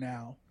wrestling right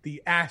now.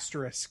 The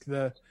asterisk,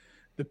 the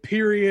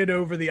period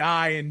over the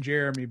I in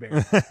Jeremy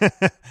Bear.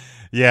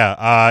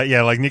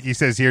 Yeah, like Nikki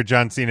says here,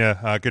 John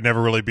Cena could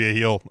never really be a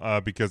heel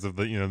because of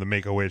the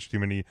Make-A-Wish. Too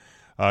many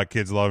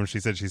kids love him. She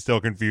said she's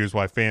still confused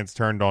why fans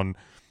turned on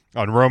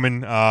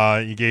Roman.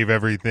 He gave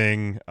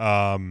everything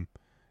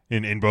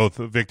in both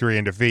victory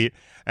and defeat,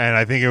 and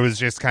I think it was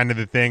just kind of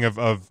the thing of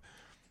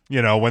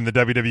when the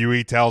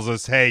WWE tells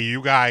us, hey,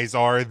 you guys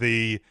are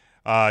the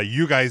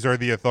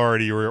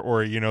authority,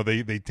 or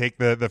they take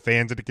the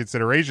fans into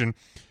consideration.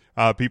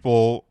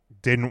 People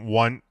didn't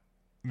want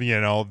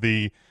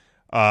the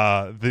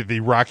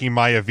Rocky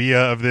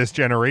Maivia of this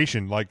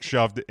generation like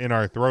shoved in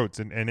our throats,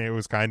 and it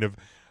was kind of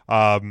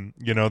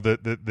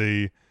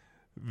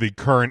the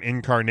current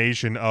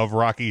incarnation of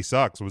Rocky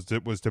sucks was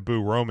to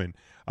boo Roman.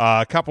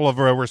 A couple of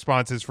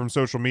responses from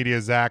social media.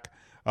 Zach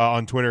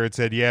on Twitter had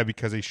said, yeah,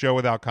 because a show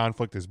without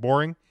conflict is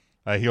boring.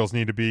 Heels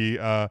need to be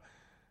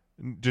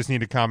just need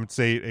to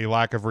compensate a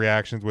lack of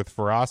reactions with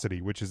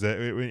ferocity, which is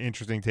an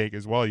interesting take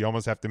as well. You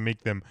almost have to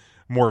make them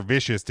more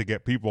vicious to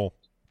get people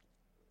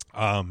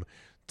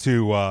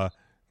to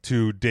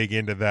dig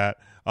into that.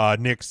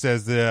 Nick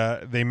says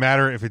they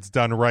matter if it's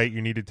done right.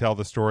 You need to tell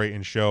the story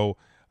and show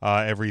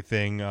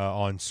everything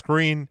on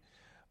screen.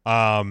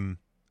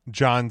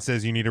 John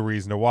says you need a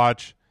reason to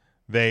watch.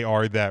 They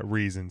are that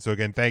reason. So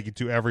again, thank you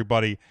to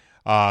everybody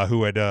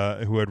who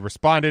had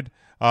responded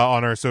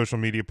on our social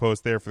media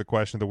post there for the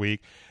question of the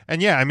week.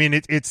 And yeah, I mean,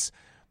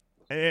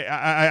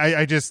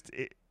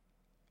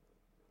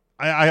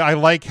 I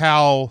like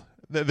how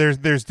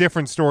there's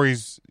different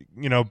stories,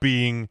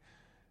 being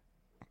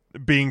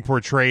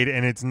portrayed,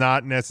 and it's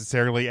not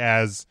necessarily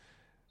as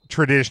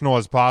traditional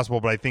as possible.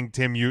 But I think,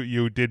 Tim,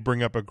 you did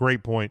bring up a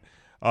great point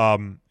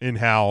in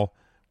how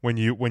when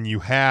you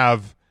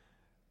have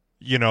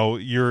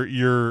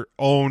your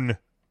own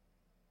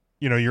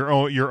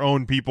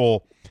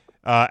people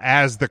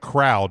as the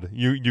crowd,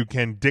 you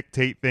can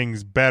dictate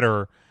things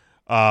better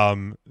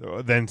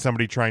than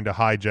somebody trying to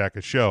hijack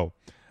a show,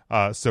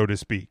 so to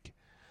speak.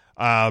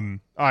 All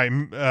right,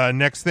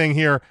 next thing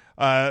here,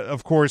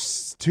 of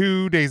course,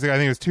 2 days ago, I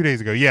think it was 2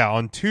 days ago. Yeah,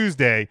 on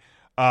Tuesday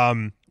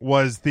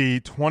was the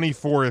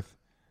 24th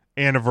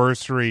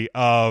anniversary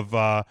of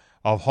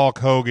Hulk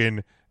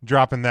Hogan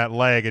dropping that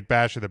leg at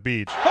Bash at the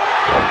Beach.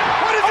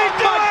 What is he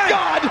doing? My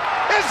God!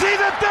 Is he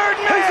the third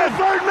man? He's the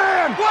third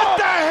man! What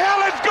the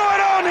hell is going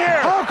on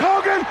here? Hulk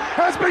Hogan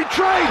has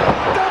betrayed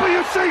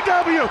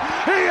WCW.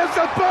 He is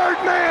the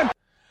third man.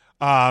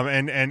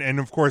 And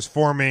of course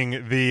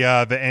forming the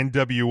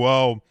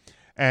NWO,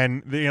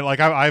 and like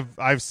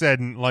I've said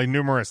like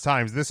numerous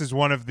times, this is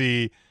one of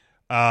the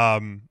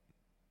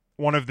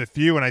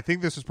few, and I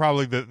think this was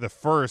probably the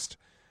first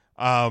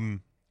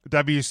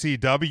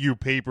WCW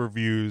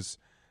pay-per-views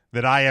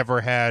that I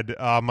ever had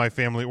my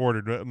family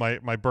ordered.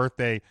 My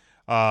birthday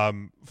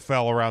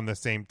fell around the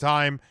same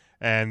time,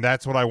 and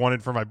that's what I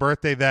wanted for my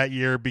birthday that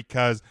year,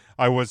 because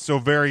I was so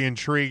very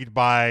intrigued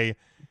by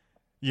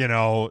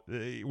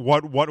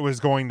what was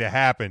going to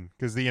happen,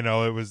 because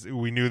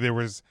we knew there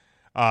was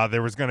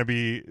going to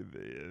be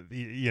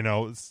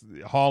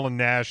Hall and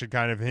Nash had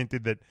kind of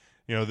hinted that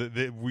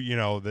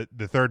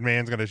the third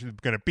man's going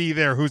to be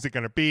there. Who's it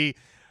going to be?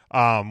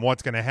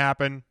 What's going to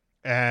happen?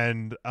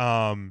 And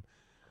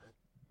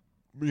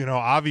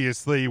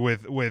obviously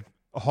with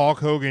Hulk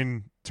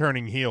Hogan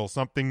turning heel,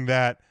 something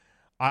that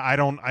I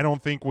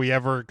don't think we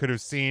ever could have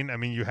seen. I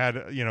mean, you had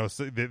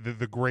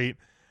the great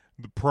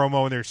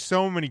promo, and there's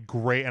so many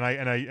great, and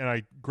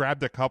I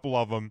grabbed a couple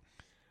of them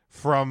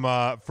from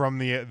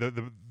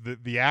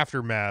the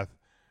aftermath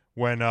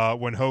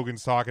when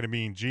Hogan's talking to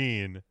Mean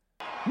Gene.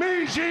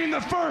 Mean Gene,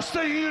 the first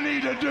thing you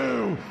need to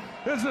do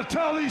is to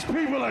tell these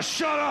people to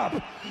shut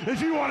up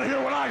if you want to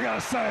hear what I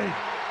gotta say.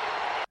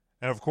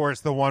 And of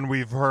course, the one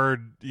we've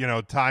heard,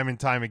 time and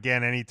time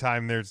again,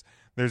 anytime there's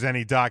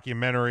any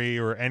documentary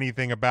or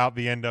anything about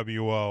the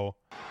NWO.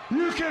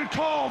 You can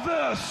call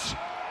this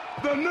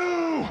the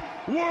New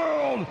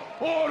World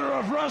Order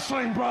of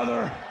Wrestling,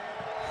 brother.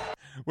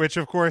 Which,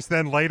 of course,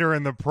 then later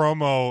in the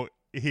promo,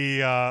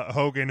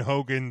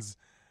 Hogan's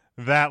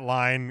that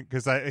line,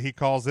 because he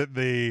calls it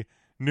the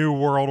New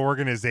World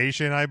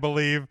Organization, I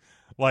believe,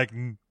 like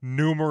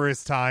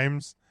numerous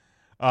times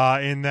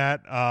in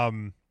that.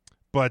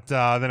 But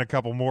then a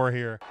couple more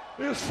here.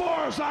 As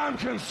far as I'm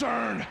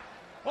concerned,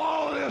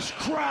 all of this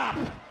crap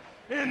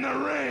in the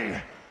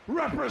ring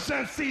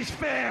represents these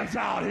fans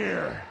out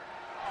here.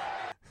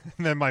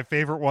 And then my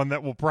favorite one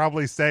that we'll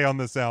probably say on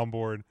the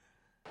soundboard.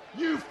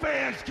 You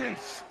fans can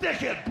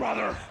stick it,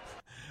 brother.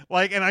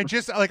 And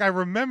I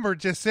remember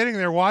just sitting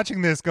there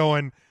watching this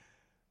going,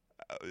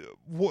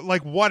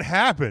 what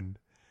happened?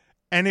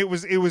 And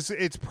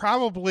it's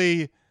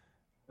probably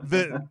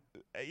the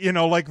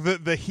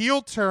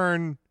heel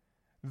turn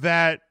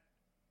that,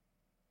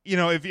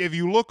 if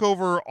you look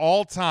over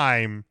all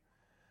time,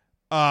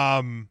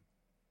 that's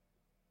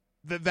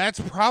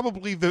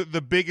probably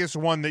the biggest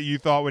one that you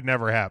thought would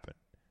never happen.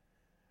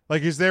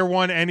 Like, is there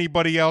one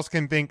anybody else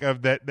can think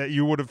of that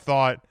you would have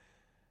thought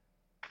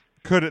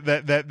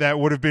that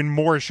would have been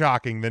more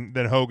shocking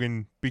than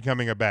Hogan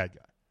becoming a bad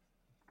guy?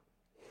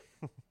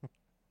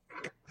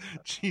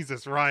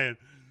 Jesus, Ryan.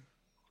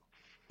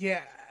 Yeah,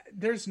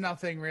 there's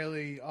nothing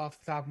really off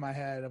the top of my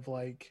head of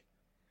like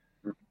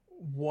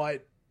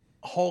what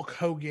Hulk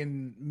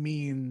Hogan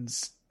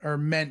means or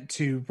meant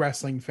to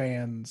wrestling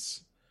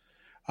fans.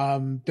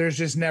 There's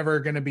just never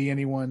going to be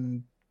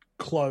anyone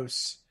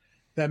close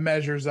that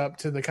measures up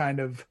to the kind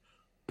of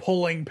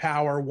pulling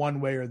power one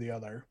way or the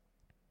other.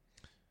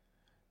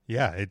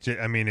 Yeah,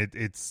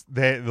 it's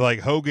that, like,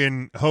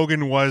 Hogan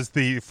was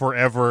the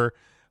forever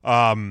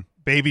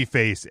baby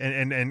face,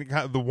 and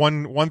the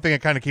one thing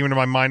that kind of came into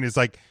my mind is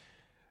like,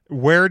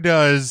 where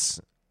does,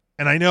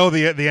 and I know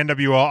the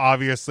NWO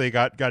obviously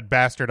got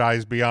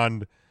bastardized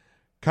beyond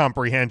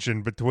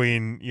comprehension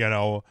between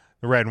the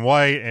red and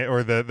white,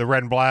 or the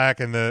red and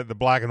black, and the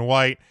black and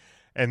white.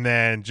 And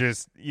then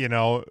just,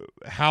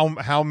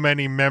 how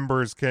many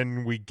members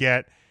can we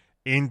get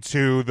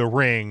into the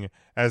ring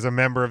as a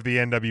member of the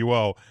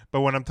NWO?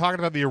 But when I'm talking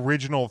about the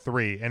original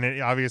three,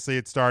 and obviously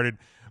it started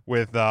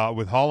with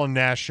Hall and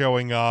Nash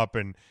showing up,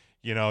 and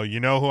you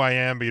know who I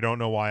am, but you don't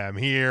know why I'm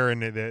here,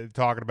 and they're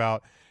talking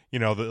about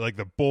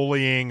the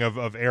bullying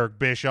of Eric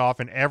Bischoff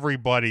and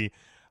everybody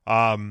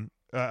around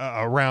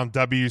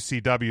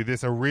WCW.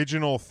 This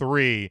original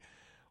three.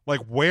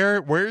 Like,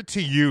 where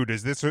to you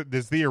does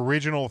the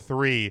original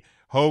three,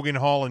 Hogan,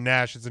 Hall, and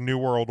Nash as a New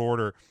World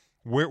Order.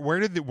 Where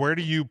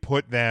do you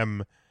put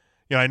them?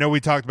 You know, I know we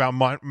talked about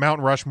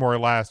Mount Rushmore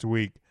last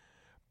week,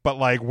 but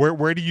like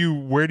where do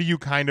you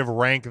kind of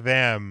rank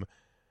them,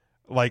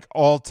 like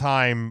all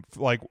time,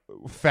 like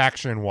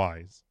faction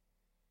wise?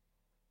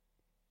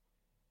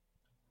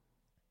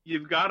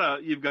 You've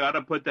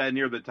gotta put that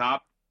near the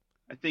top.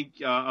 I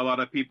think a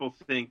lot of people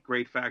think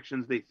great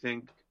factions. They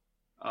think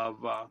of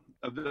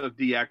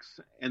DX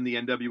and the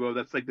NWO.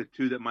 That's like the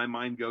two that my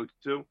mind goes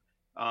to.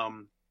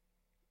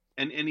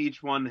 And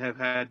each one have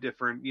had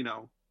different, you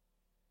know,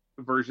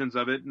 versions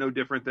of it. No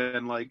different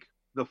than like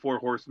the Four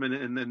Horsemen,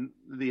 and then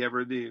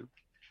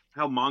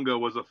how Mongo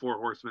was a Four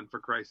Horseman, for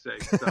Christ's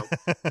sake. So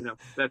you know,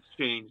 that's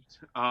changed.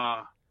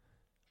 But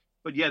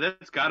yeah,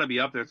 that's got to be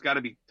up there. It's got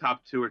to be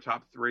top 2 or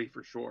top 3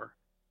 for sure.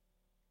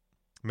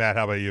 Matt,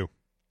 how about you?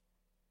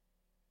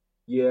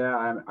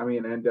 Yeah, I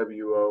mean,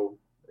 NWO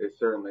is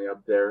certainly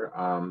up there.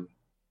 I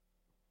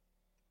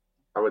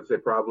would say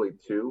probably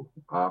 2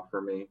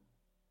 for me,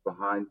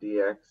 behind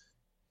DX.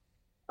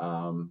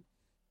 And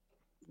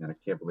I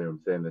can't believe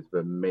I'm saying this,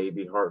 but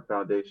maybe Heart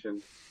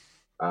Foundation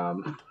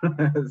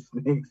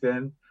sneaks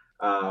in.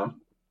 And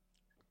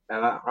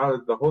I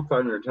was, the whole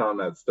time you were telling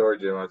that story,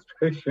 Jim, I was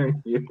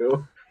picturing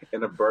you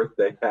in a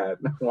birthday hat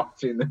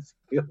watching this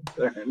heel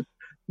turn,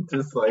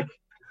 just like,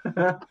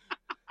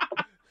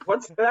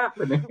 what's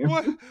happening?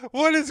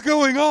 What is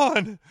going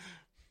on?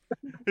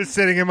 Just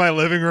sitting in my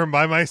living room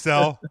by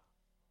myself.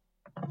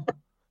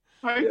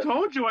 I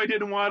told you I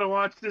didn't want to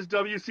watch this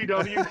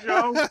WCW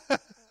show.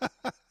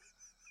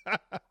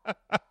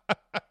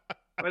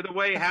 By the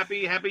way,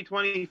 happy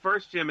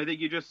 21st, Jim. I think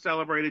you just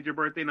celebrated your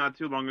birthday not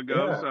too long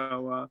ago. Yeah.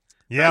 So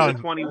yeah,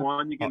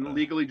 21, you can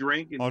legally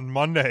drink and on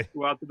Monday.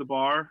 Go out to the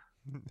bar.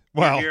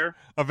 Well,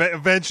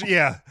 eventually,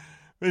 yeah.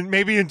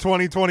 Maybe in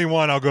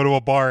 2021 I'll go to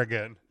a bar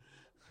again.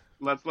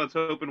 Let's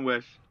hope and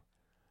wish.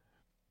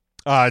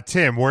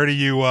 Tim, where do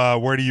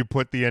you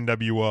put the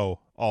NWO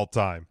all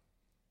time?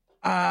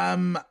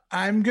 I'm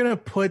gonna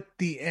put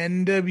the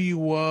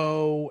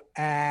NWO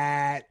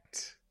at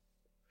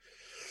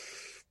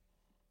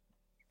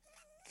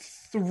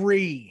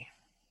 3.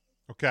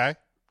 Okay.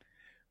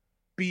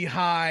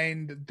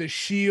 Behind the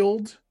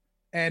Shield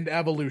and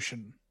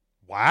Evolution.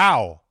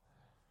 Wow.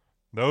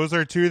 Those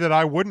are 2 that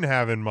I wouldn't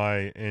have in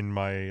my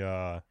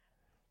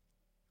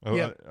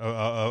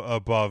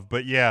above.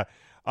 But yeah.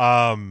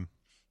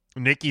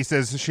 Nikki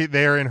says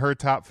they're in her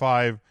top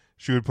 5.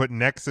 She would put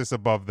Nexus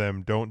above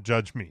them. Don't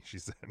judge me, she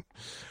said.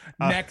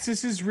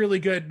 Nexus is really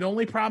good. The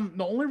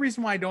only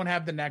reason why I don't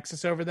have the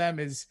Nexus over them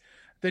is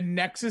the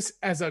Nexus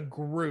as a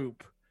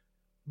group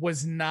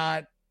was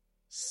not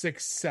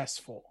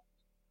successful.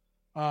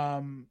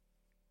 The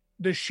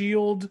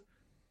Shield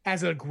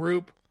as a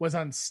group was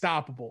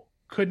unstoppable.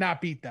 Could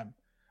not beat them.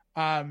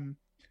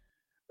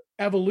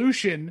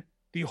 Evolution,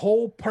 the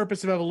whole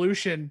purpose of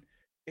Evolution,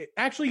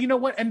 actually, you know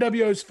what?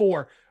 NWO is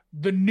 4.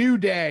 The New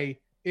Day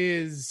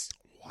is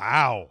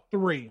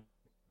 3.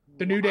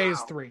 The New Day is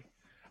 3.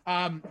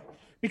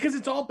 Because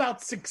it's all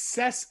about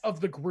success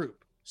of the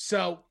group.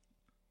 So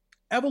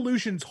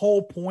Evolution's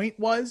whole point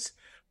was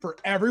for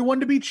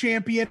everyone to be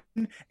champion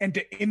and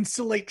to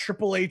insulate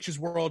Triple H as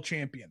world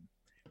champion.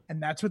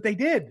 And that's what they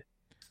did.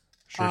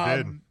 Sure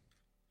did.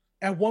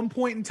 At one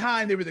point in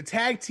time, they were the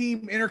tag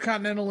team,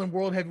 intercontinental, and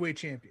world heavyweight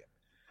champion.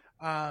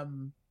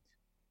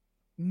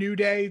 New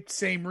Day,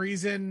 same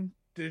reason.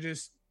 They're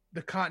just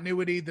the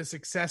continuity, the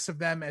success of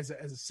them as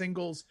a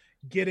singles,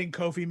 getting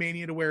Kofi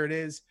Mania to where it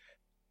is.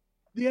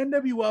 The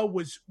NWO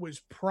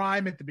was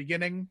prime at the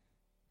beginning,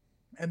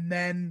 and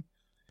then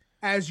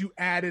as you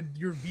added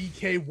your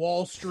VK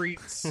Wall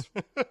Streets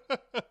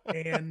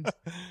and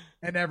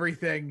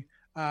everything,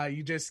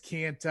 you just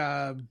can't.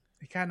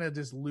 It kind of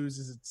just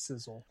loses its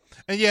sizzle.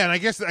 And yeah, and I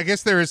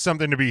guess there is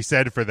something to be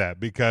said for that,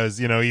 because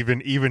you know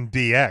even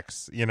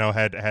DX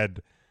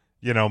had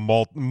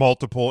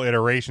multiple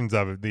iterations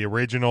of it, the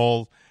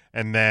original,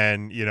 and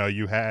then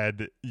you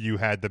had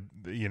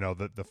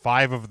the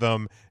 5 of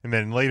them, and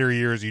then in later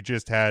years you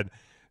just had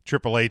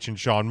Triple H and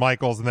Shawn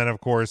Michaels, and then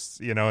of course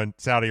in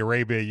Saudi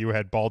Arabia you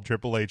had bald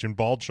Triple H and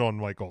bald Shawn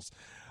Michaels.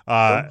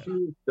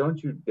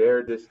 Don't you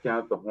dare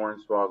discount the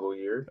Hornswoggle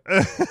years.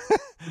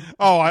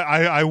 Oh,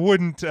 I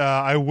wouldn't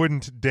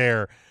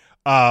dare.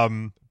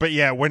 But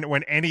yeah,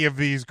 when any of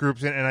these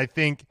groups, and I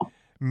think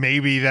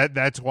maybe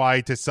that's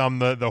why to some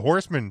the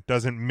Horsemen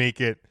doesn't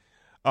make it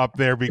up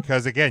there,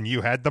 because again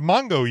you had the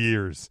Mongo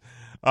years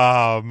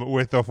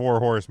with the 4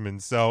 Horsemen.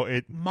 So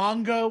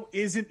Mongo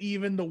isn't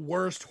even the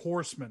worst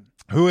Horseman.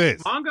 Who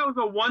is? Mongo's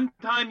a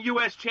one-time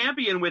U.S.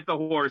 champion with the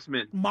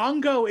Horsemen.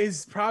 Mongo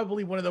is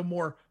probably one of the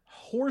more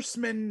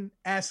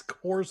Horseman-esque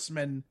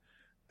horsemen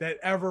that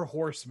ever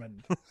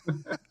horseman.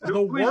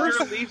 The worst.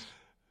 Is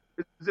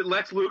it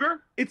Lex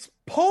Luger? It's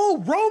Paul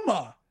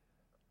Roma.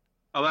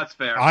 Oh, that's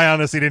fair. I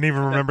honestly didn't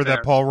even remember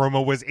that Paul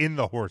Roma was in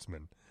the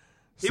Horsemen.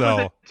 He was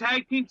a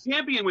tag team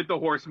champion with the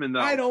Horsemen, though.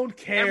 I don't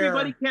care.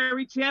 Everybody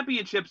carried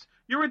championships.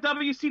 You're a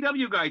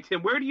WCW guy,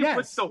 Tim. Where do you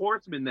put the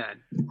Horsemen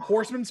then?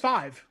 Horseman's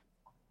 5.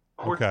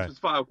 Horseman's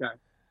 5. Okay.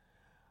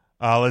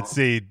 Let's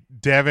see.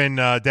 Devin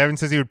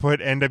says he would put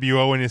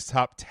NWO in his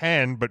top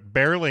 10, but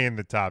barely in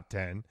the top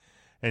 10.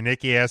 And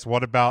Nikki asks,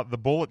 what about the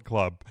Bullet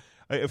Club?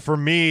 For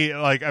me,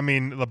 like, I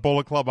mean, the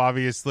Bullet Club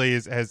obviously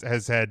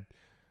has had,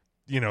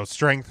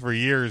 strength for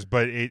years,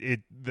 but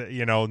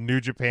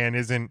New Japan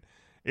isn't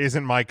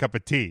my cup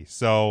of tea.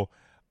 So,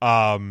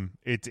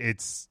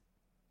 it's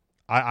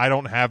I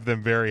don't have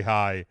them very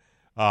high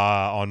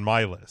on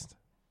my list.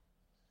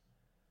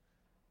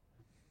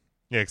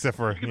 Yeah, except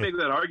for you can make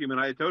that argument.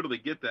 I totally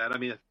get that. I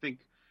mean, I think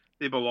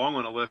they belong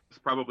on a list,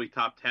 probably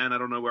top 10. I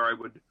don't know where I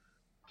would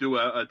do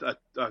a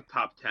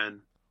top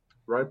 10.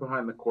 Right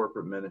behind the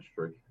corporate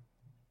ministry.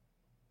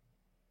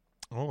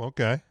 Oh,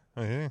 okay.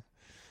 Oh, yeah.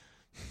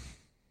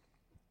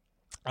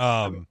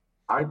 I'm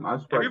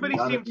surprised everybody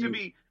seemed to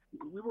be.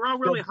 We were all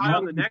really high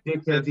on the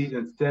Nexus. Dickheads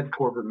even said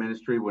corporate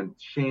ministry when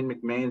Shane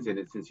McMahon's in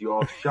it, since you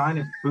all shine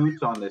his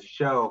boots on this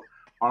show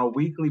on a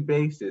weekly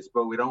basis,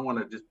 but we don't want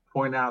to just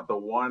point out the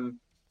one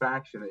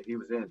faction that he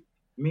was in.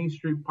 Mean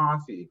Street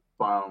Posse,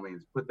 by all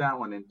means, put that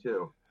one in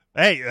too.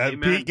 Hey,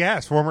 Pete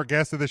Gas, former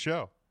guest of the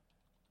show.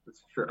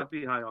 That's true. I'd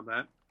be high on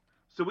that.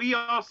 So we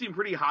all seem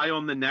pretty high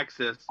on the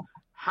Nexus.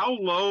 How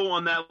low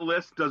on that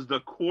list does the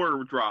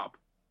Core drop?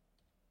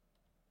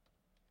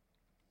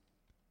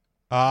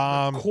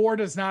 The Core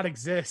does not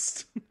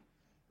exist.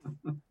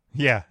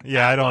 Yeah,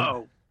 I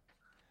don't.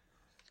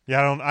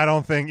 Yeah, I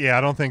don't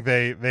think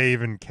they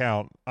even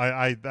count.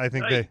 I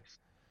think nice.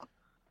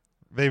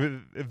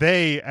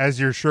 they as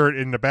your shirt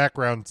in the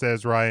background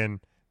says, Ryan,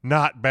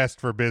 not best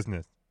for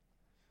business.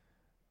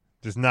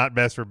 Just not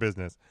best for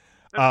business.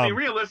 I mean,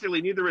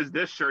 realistically, neither is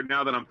this shirt.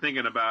 Now that I'm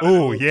thinking about it.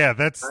 Oh yeah,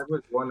 that's. I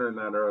was wondering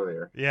that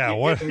earlier. Yeah,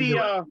 what?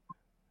 It's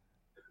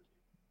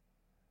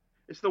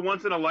the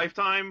once in a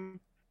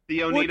lifetime. The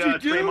Onita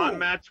Tremont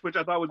match, which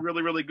I thought was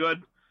really, really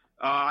good.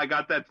 I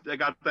got that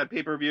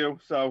pay-per-view,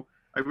 so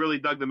I really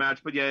dug the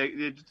match. But yeah,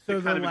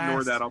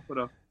 ignore that. I'll put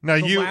a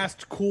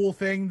last cool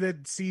thing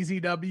that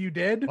CZW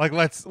did. Like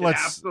let's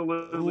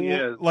absolutely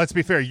is. Let's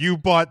be fair. You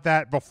bought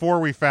that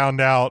before we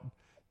found out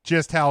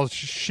just how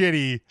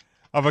shitty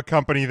of a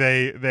company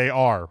they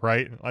are,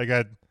 right? Like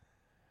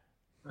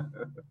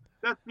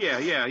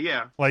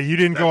yeah. Like you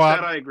didn't go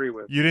out. That I agree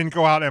with. You didn't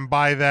go out and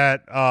buy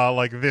that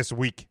like this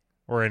week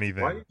or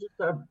anything. Why do you just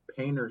have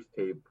painter's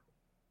tape?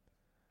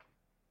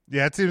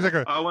 Yeah, it seems like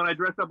a. When I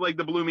dressed up like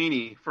the Blue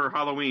Meanie for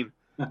Halloween,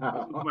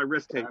 my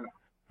wrist tape.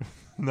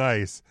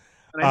 Nice.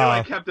 And I know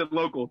I kept it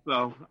local,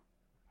 so.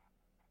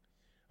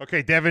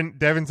 Okay,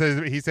 Devin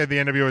says he said the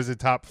NWO is a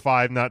top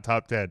 5, not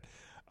top 10.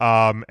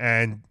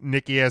 And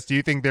Nikki asks, do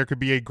you think there could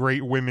be a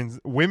great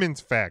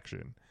women's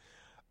faction?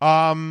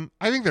 I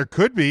think there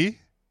could be.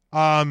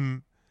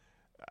 The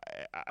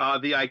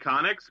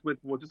Iconics.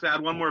 We'll just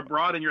add one more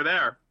broad, and you're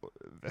there.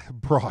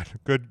 Broad,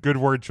 good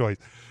word choice.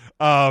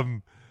 Yeah,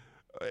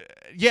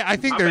 I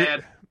think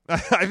there.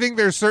 I think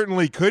there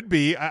certainly could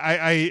be.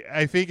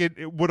 I think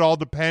it would all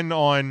depend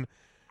on,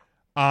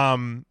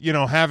 having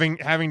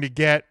to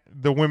get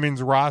the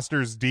women's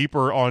rosters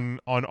deeper on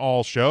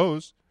all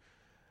shows.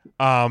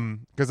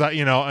 Because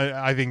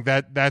I think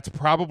that's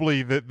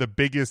probably the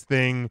biggest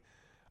thing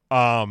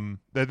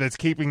that's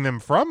keeping them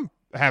from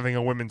having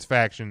a women's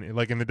faction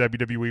like in the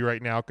WWE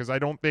right now, because I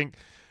don't think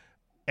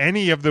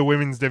any of the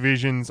women's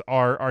divisions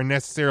are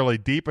necessarily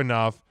deep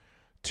enough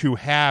to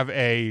have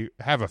a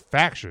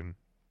faction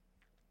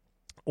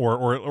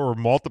or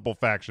multiple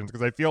factions,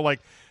 because I feel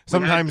like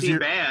sometimes you're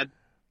bad.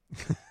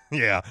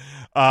 Yeah.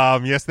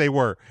 Yes, they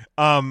were.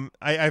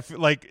 I feel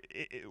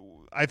like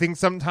I think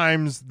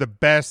sometimes the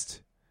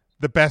best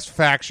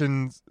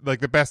factions, like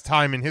the best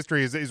time in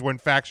history is when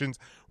factions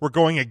were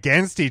going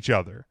against each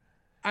other.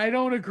 I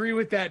don't agree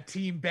with that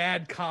team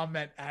bad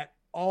comment at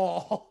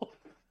all.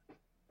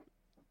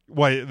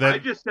 I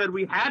just said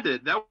we had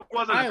it. That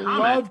wasn't a comment. I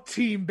love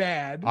team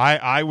bad.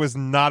 I was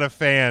not a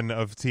fan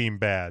of team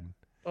bad.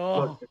 Oh.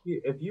 Look,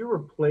 if you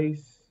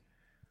replace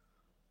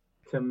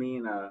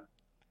Tamina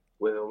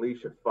with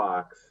Alicia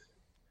Fox,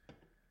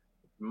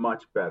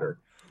 much better.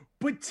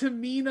 But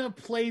Tamina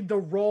played the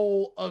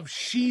role of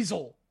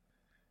Sheezel.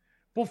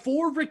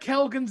 Before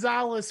Raquel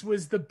Gonzalez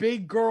was the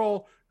big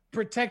girl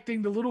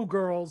protecting the little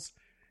girls,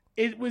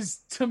 it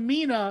was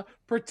Tamina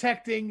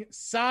protecting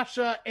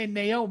Sasha and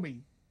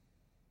Naomi.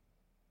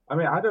 I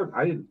mean, I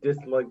didn't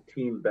dislike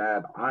Team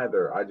Bad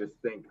either. I just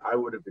think I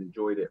would have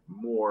enjoyed it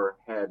more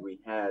had we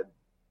had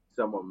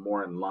someone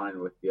more in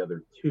line with the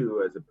other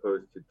two as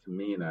opposed to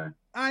Tamina.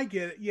 I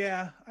get it.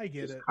 Yeah, I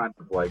get it. Kind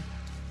of like.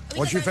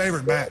 What's your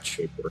favorite match?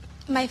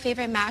 My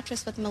favorite match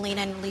was with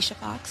Melina and Alicia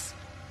Fox.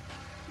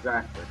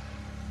 Exactly.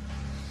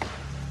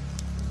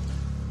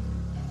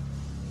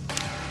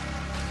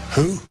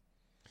 Who?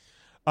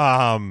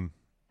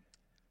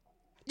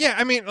 Yeah,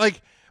 I mean,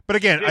 like, but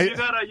again,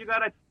 you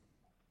gotta,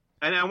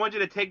 and I want you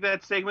to take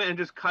that segment and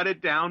just cut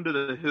it down to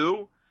the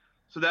Who,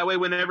 so that way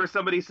whenever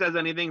somebody says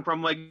anything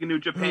from like New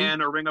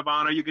Japan or Ring of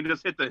Honor, you can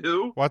just hit the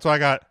Who. Well, that's what I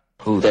got.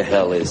 Who the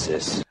hell is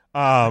this?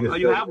 Oh,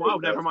 you have? Well,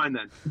 never mind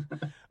then.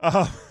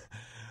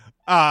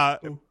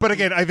 But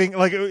again, I think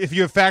like if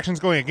you have factions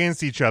going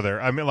against each other,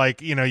 I mean,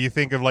 like, you know, you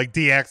think of like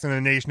DX and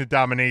the Nation of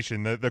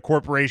Domination, the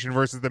corporation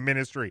versus the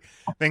Ministry,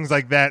 things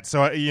like that.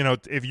 So, you know,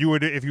 if you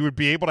would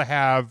be able to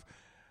have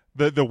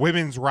the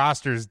women's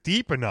rosters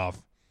deep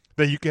enough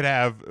that you could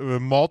have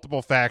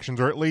multiple factions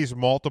or at least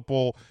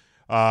multiple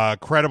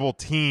credible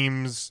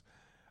teams,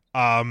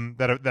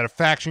 that a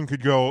faction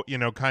could go, you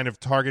know, kind of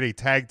target a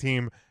tag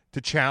team to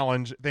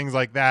challenge, things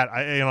like that.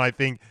 I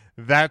think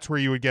that's where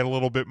you would get a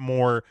little bit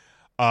more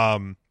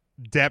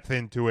depth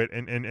into it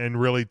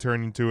and really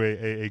turn into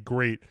a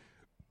great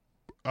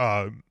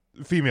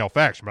female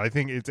faction. But I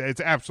think it's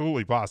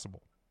absolutely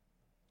possible.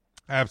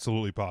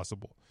 Absolutely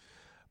possible.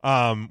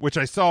 Which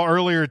I saw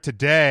earlier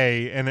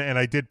today, and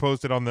I did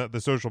post it on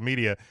the social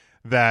media,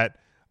 that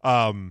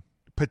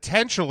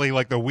potentially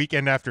like the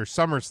weekend after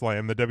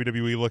SummerSlam, the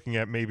WWE looking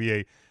at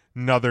maybe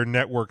another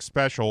network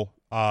special,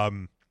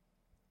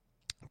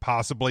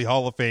 possibly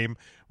Hall of Fame,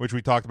 which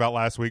we talked about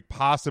last week,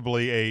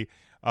 possibly a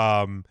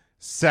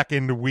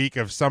second week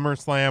of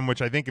SummerSlam,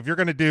 which I think if you're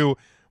going to do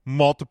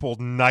multiple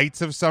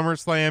nights of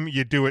SummerSlam,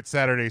 you do it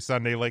Saturday,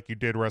 Sunday like you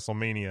did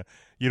WrestleMania.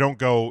 You don't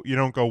go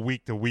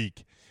week to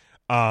week.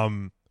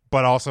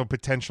 But also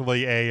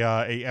potentially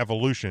a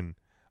Evolution,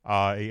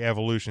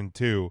 Evolution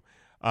 2.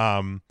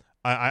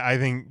 I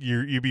think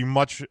you'd be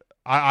much.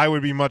 I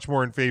would be much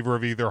more in favor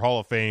of either Hall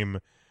of Fame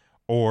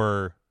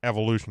or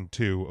Evolution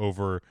 2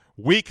 over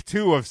week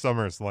 2 of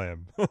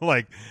SummerSlam.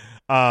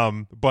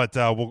 But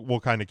we'll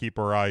kind of keep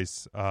our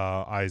eyes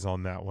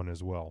on that one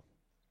as well.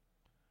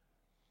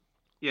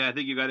 Yeah, I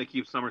think you got to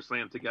keep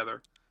SummerSlam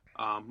together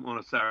on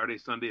a Saturday,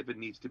 Sunday if it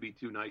needs to be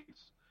 2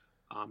 nights.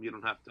 You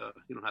don't have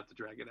to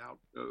drag it out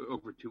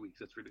over 2 weeks.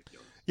 That's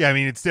ridiculous. Yeah, I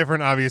mean it's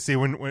different obviously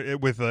when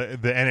with the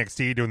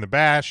NXT doing the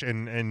Bash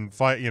and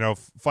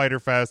Fyter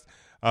Fest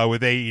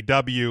with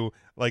AEW,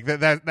 like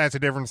that's a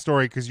different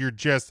story because you're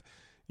just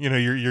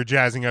you're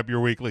jazzing up your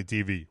weekly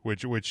TV,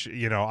 which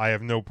I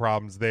have no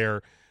problems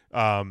there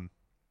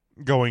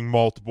going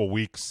multiple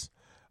weeks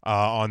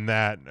on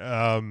that.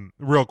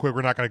 Real quick,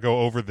 we're not going to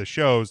go over the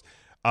shows,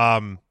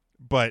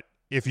 but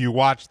if you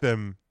watch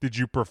them, did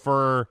you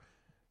prefer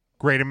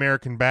Great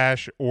American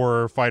Bash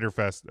or Fyter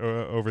Fest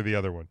over the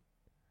other one?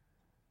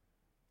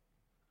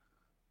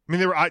 I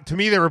mean, to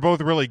me, they were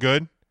both really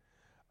good.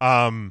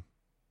 The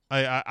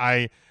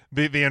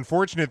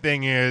unfortunate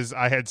thing is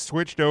I had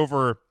switched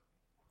over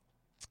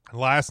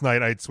last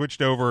night. I had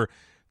switched over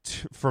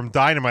from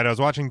Dynamite. I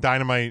was watching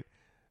Dynamite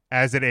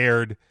as it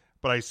aired,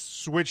 but I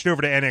switched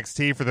over to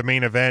NXT for the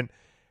main event.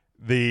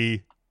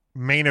 The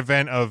main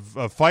event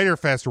of Fyter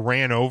Fest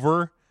ran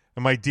over,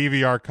 and my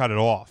DVR cut it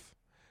off.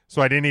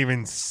 So I didn't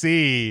even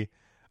see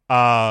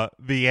the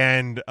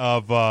end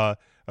of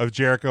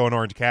Jericho and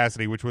Orange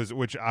Cassidy,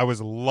 which I was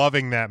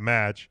loving that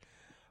match.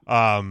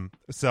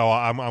 So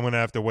I'm gonna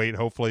have to wait.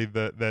 Hopefully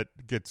that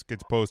gets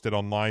posted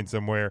online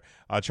somewhere.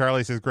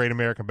 Charlie says Great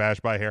American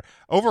Bash by hair.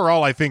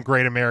 Overall, I think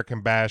Great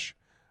American Bash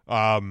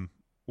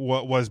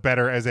was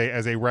better as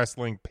a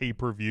wrestling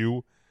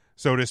pay-per-view,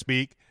 so to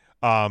speak.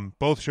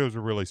 Both shows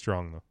were really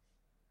strong though.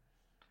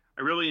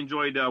 I really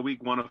enjoyed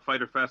week 1 of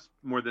Fyter Fest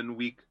more than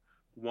week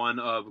 1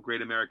 of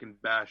Great American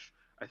Bash.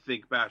 I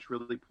think Bash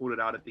really pulled it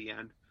out at the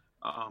end.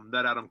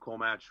 That Adam Cole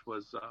match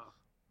was,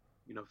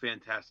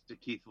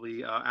 fantastic. Keith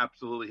Lee,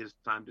 absolutely his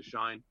time to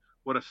shine.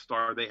 What a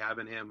star they have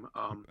in him.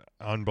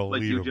 Unbelievable.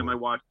 Like you, Jim, I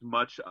watched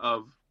much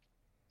of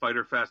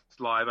Fyter Fest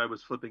live. I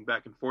was flipping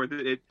back and forth.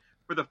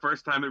 For the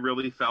first time, it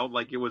really felt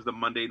like it was the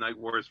Monday Night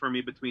Wars for me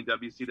between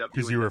WCW.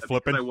 Because you were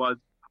flipping?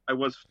 I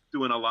was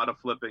doing a lot of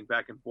flipping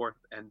back and forth,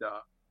 and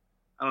I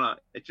don't know.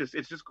 It's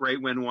just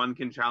great when one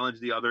can challenge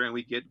the other, and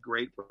we get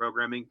great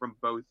programming from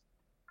both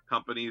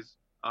companies.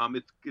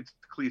 It's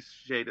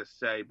cliche to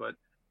say, but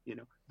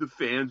the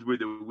fans were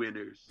the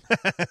winners.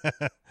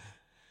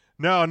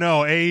 No,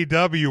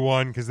 AEW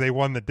won because they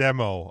won the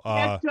demo.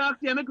 Let's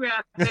talk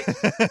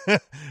demographics.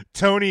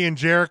 Tony and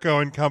Jericho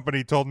and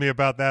company told me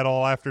about that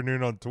all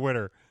afternoon on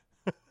Twitter.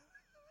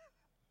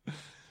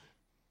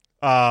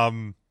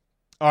 All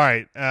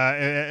right,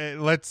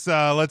 let's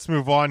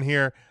move on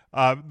here.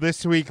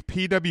 This week,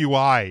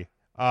 PWI,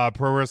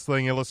 Pro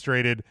Wrestling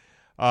Illustrated,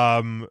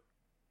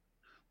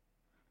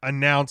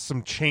 announced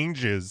some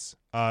changes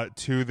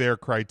to their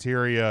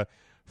criteria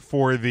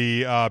for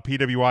the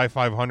PWI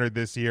 500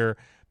 this year.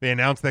 They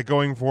announced that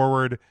going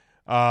forward,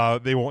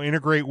 they will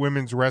integrate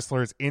women's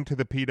wrestlers into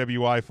the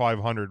PWI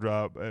 500.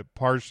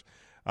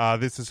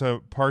 This is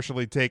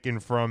partially taken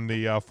from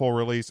the full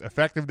release.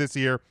 Effective this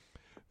year,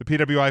 the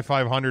PWI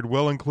 500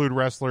 will include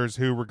wrestlers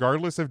who,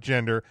 regardless of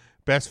gender,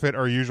 best fit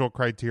our usual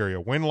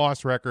criteria: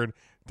 win-loss record,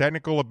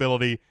 technical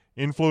ability,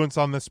 influence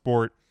on the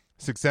sport,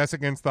 success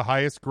against the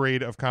highest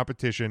grade of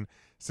competition,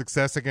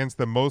 success against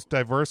the most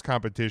diverse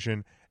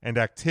competition, and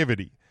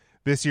activity.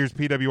 This year's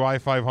PWI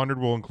 500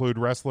 will include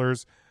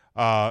wrestlers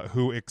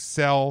who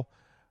excelled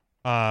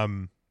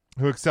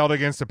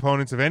against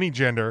opponents of any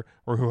gender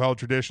or who held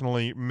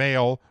traditionally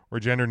male or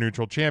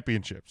gender-neutral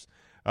championships.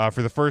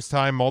 For the first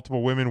time,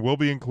 multiple women will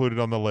be included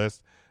on the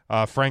list.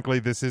 Frankly,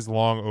 this is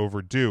long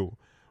overdue.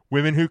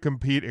 Women who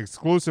compete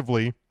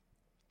exclusively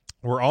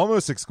or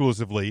almost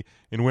exclusively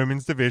in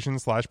women's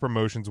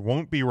division/promotions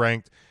won't be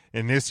ranked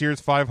in this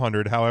year's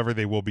 500. However,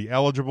 they will be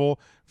eligible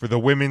for the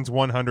women's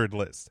 100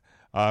 list.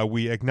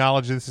 We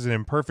acknowledge this is an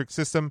imperfect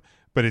system,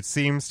 but it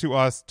seems to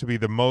us to be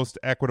the most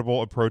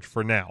equitable approach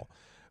for now.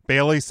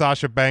 Bayley,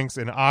 Sasha Banks,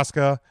 and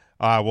Asuka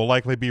will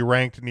likely be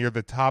ranked near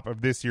the top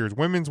of this year's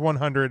women's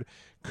 100.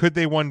 Could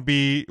they one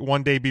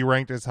day be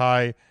ranked as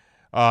high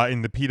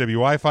in the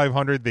PWI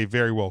 500? They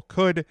very well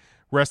could.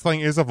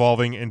 Wrestling is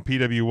evolving, and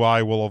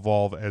PWI will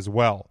evolve as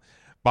well.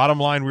 Bottom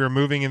line, we are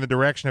moving in the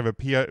direction of a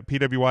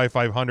PWI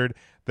 500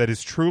 that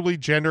is truly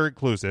gender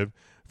inclusive.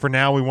 For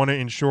now, we want to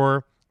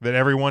ensure that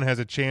everyone has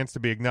a chance to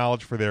be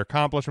acknowledged for their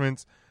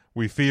accomplishments.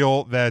 We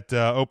feel that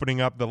opening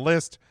up the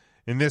list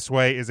in this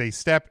way is a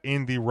step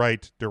in the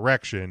right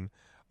direction,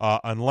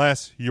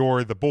 unless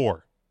you're the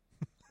Boar.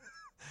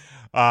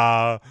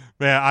 Man,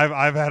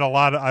 I've had a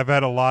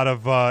lot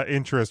of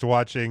interest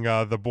watching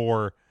the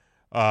Boar,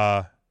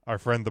 our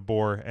friend the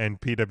Boar,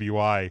 and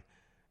PWI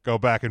go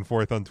back and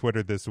forth on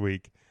Twitter this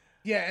week.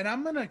 Yeah, and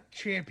I'm gonna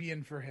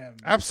champion for him.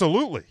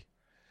 Absolutely,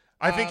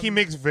 I think he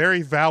makes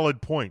very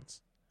valid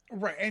points.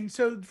 Right, and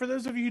so for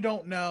those of you who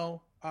don't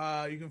know,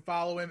 you can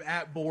follow him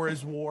at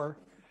Boris War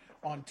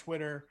on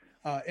Twitter.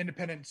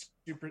 Independent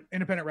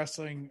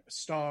wrestling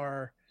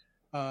star,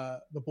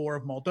 the Boar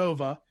of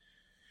Moldova.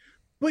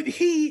 But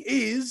he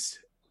is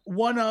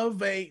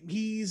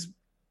he's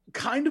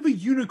kind of a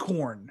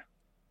unicorn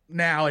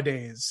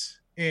nowadays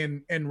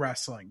in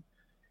wrestling.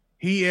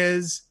 He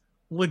is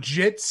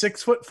legit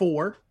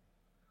 6'4",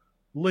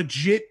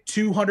 legit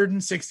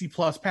 260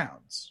 plus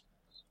pounds.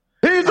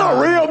 He's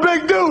a real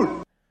big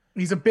dude.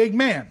 He's a big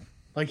man.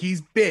 Like, he's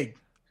big.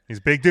 He's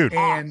a big dude.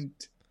 And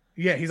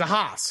yeah, he's a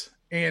hoss.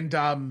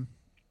 And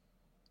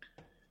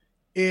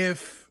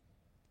if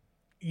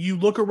you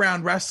look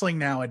around wrestling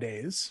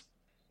nowadays,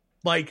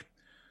 like,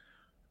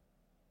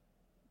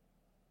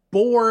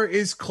 Boar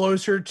is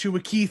closer to a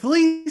Keith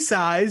Lee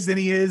size than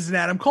he is an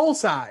Adam Cole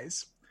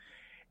size.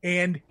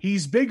 And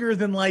he's bigger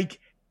than, like,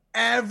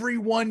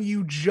 everyone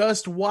you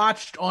just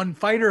watched on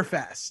Fyter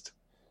Fest.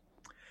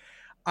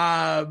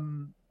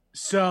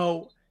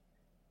 So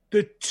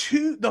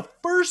the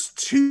first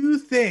two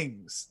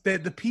things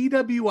that the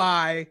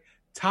PWI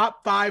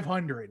top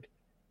 500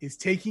 is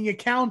taking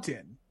account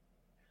in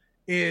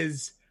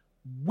is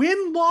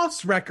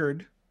win-loss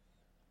record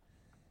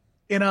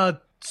in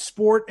a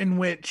sport in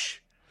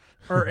which,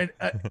 or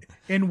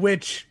in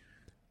which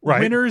right,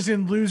 winners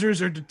and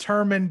losers are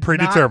determined,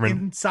 predetermined,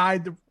 not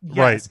inside the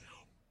right,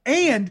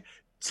 and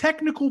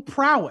technical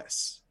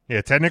prowess.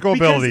 Yeah, technical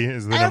ability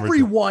is the number two.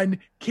 Everyone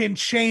can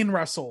chain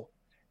wrestle,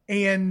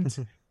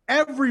 and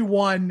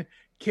everyone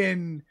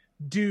can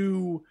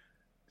do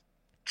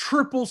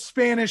triple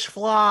Spanish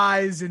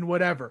flies and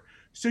whatever.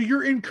 So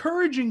you're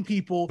encouraging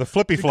people the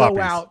flippy to floppies,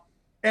 go out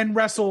and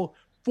wrestle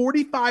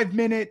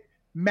 45-minute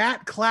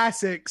mat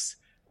classics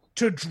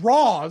to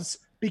draws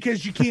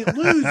because you can't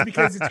lose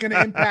because it's going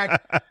to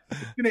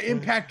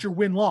impact your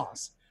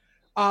win-loss.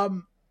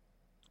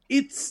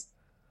 It's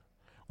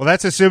well,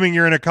 that's assuming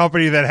you're in a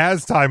company that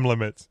has time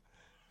limits.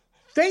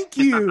 Thank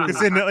you.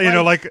 It's in,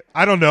 like,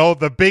 I don't know,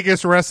 the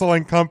biggest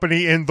wrestling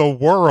company in the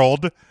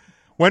world.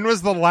 When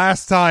was the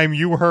last time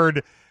you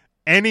heard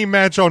any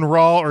match on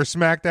Raw or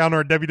SmackDown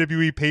or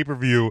WWE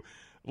pay-per-view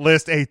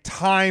list a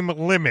time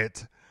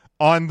limit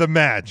on the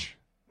match?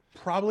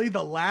 Probably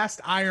the last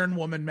Iron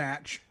Woman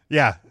match.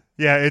 Yeah,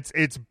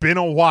 it's been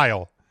a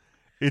while.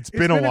 It's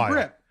been a while.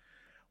 Grip.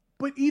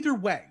 But either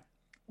way,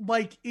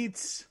 like,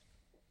 it's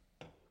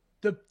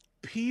the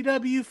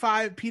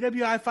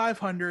PWI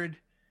 500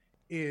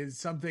 is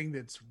something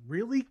that's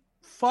really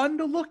fun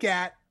to look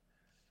at.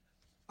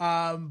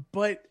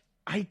 But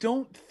I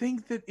don't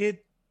think that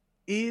it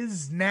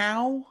is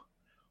now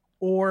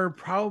or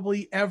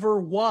probably ever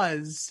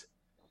was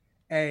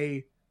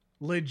a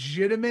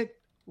legitimate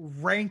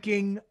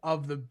ranking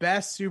of the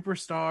best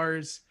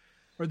superstars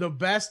or the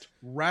best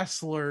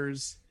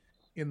wrestlers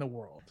in the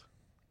world.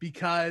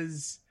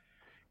 Because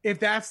if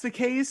that's the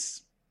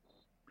case,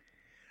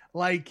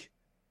 like,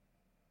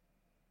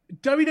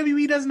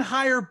 WWE doesn't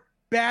hire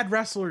bad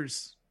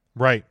wrestlers.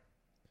 Right.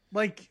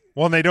 Like,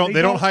 well, they don't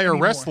hire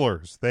anymore.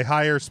 wrestlers. They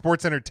hire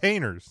sports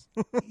entertainers.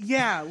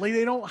 Yeah, like,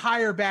 they don't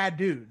hire bad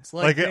dudes.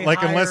 Like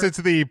unless it's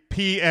the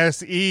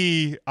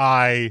PSEI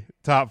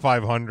top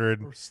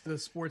 500, or the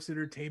sports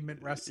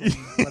entertainment wrestling,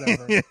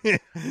 whatever.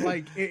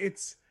 Like,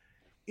 it's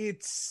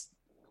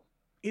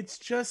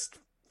just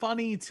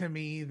funny to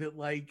me that,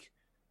 like,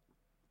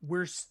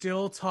 we're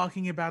still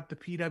talking about the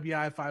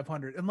PWI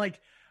 500, and, like,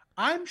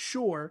 I'm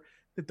sure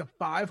that the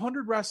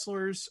 500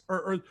 wrestlers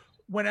or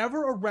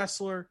whenever a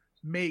wrestler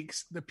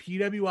makes the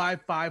PWI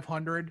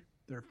 500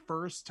 their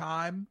first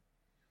time,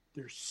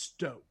 they're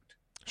stoked.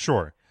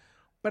 Sure.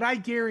 But I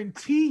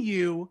guarantee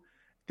you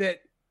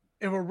that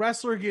if a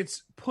wrestler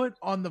gets put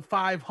on the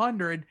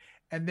 500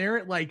 and they're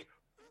at like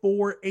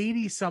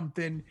 480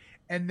 something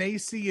and they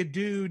see a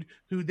dude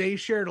who they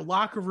shared a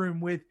locker room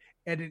with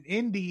at an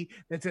indie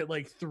that's at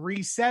like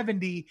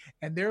 370,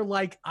 and they're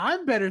like,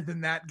 I'm better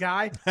than that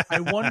guy.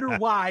 I wonder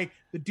why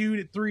the dude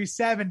at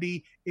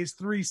 370 is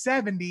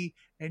 370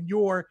 and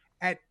you're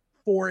at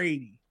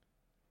 480.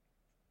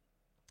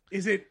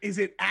 Is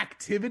it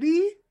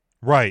activity?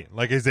 Right.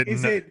 Like, is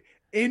it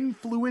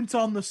influence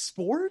on the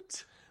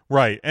sport?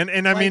 Right.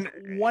 And I mean,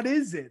 what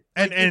is it?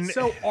 Like, and it's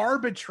so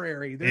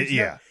arbitrary.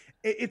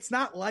 It's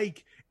not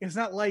like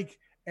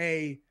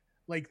the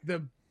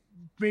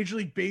Major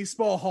League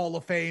Baseball Hall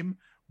of Fame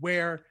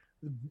where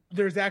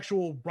there's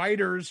actual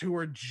writers who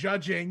are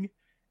judging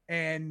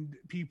and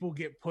people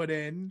get put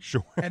in.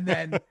 Sure. And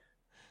then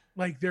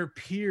like their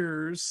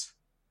peers,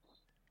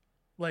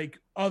 like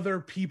other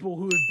people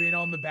who have been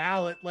on the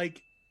ballot,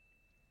 like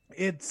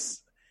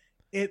it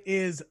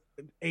is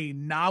a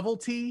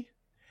novelty.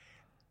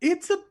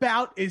 It's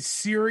about as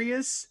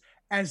serious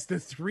as the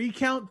 3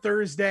 Count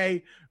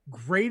Thursday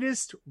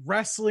greatest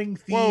wrestling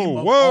theme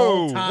of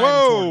all time.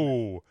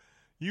 Whoa!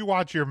 You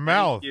watch your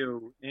mouth.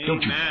 You.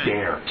 Don't you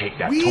dare take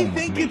that. We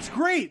think it's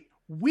great.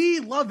 We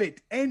love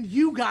it, and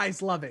you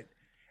guys love it.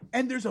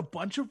 And there's a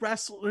bunch of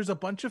wrestlers, a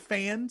bunch of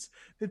fans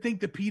that think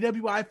the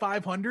PWI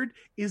 500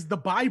 is the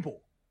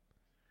Bible.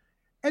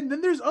 And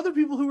then there's other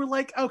people who are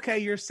like, okay,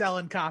 you're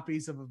selling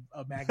copies of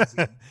a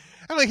magazine.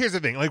 And like, here's the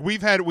thing: like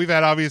we've had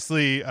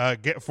obviously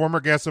former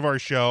guests of our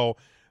show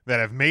that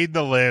have made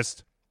the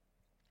list,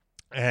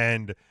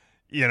 and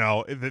you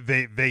know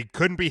they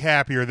couldn't be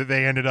happier that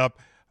they ended up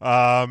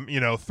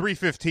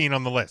 315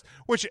 on the list,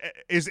 which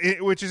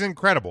is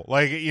incredible.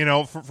 Like, you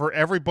know, for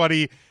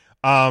everybody,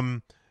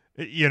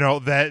 you know,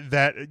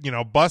 that you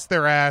know, busts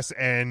their ass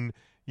and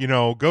you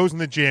know goes in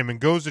the gym and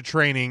goes to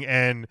training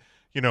and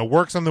you know,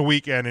 works on the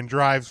weekend and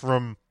drives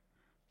from,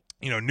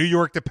 you know, New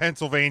York to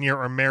Pennsylvania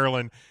or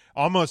Maryland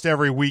almost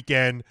every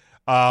weekend,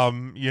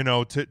 you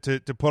know,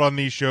 to put on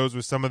these shows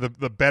with some of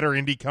the better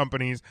indie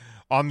companies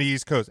on the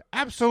East Coast.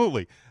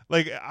 Absolutely.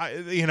 Like,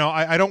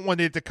 I don't want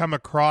it to come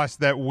across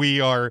that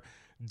we are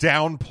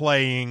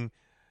downplaying,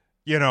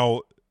 you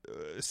know,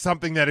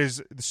 something that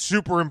is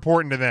super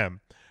important to them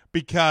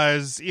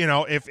because, you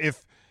know,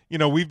 if you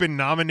know, we've been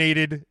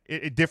nominated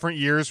in different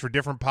years for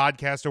different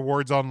podcast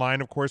awards online.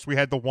 Of course, we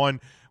had the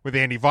one with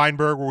Andy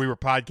Weinberg where we were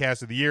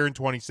Podcast of the Year in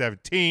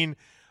 2017.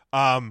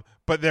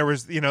 But there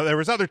was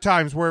other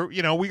times where,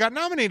 you know, we got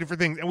nominated for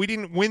things and we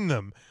didn't win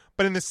them.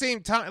 But in the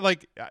same time,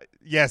 like,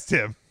 yes,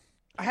 Tim.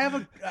 I have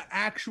an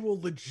actual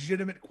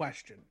legitimate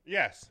question.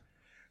 Yes.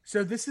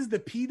 So this is the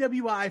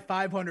PWI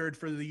 500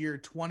 for the year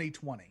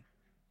 2020,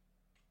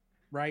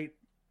 right?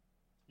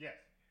 Yes.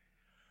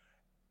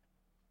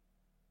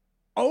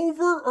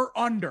 Over or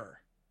under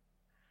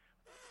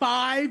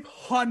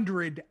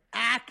 500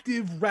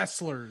 active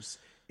wrestlers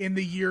in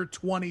the year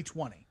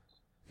 2020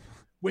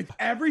 with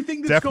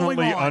everything that's definitely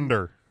going on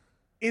under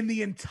in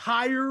the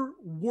entire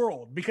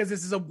world, because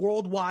this is a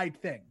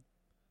worldwide thing.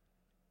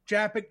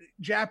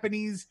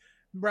 Japanese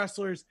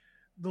wrestlers,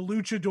 the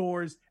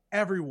luchadors,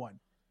 everyone.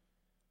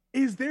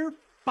 Is there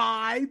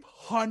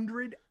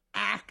 500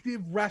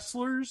 active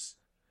wrestlers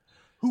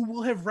who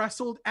will have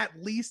wrestled at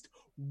least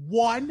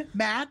one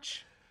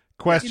match?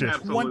 Question. In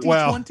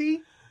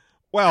 2020?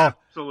 Well,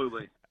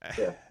 absolutely.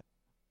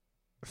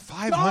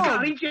 500.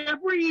 Johnny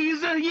Jeffrey,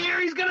 he's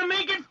gonna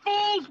make it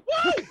Fools.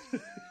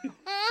 Woo!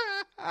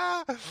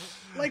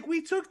 Like,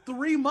 we took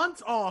 3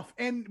 months off,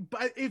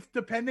 but if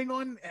depending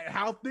on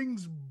how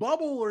things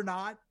bubble or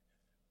not,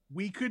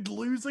 we could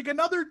lose like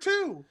another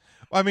 2.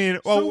 I mean,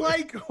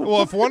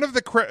 well, if one of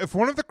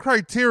the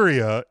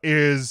criteria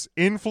is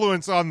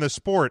influence on the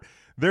sport,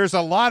 there's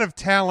a lot of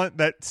talent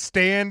that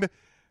stand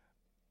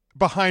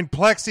behind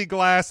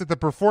plexiglass at the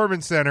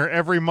Performance Center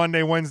every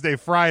Monday, Wednesday,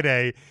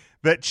 Friday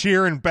that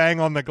cheer and bang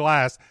on the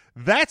glass.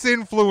 That's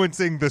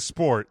influencing the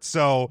sport.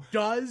 So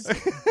does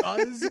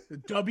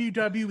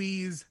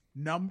WWE's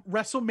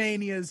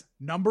WrestleMania's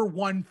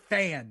 #1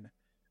 fan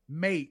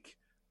make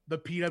the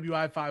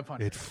PWI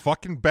 500? It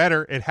fucking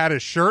better. It had a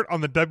shirt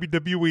on the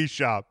WWE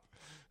shop.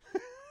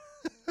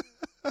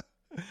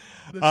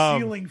 The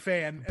ceiling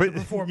fan at the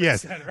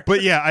Performance Center.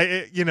 But yeah,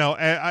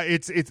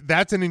 it's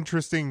that's an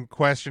interesting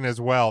question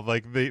as well.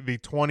 Like the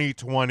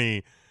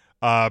 2020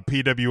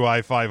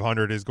 PWI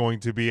 500 is going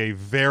to be a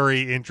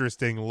very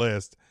interesting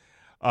list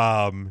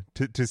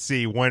to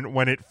see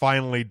when it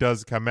finally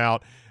does come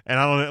out. And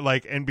I don't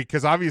like, and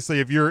because obviously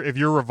if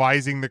you're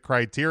revising the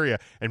criteria,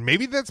 and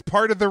maybe that's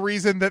part of the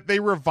reason that they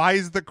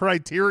revised the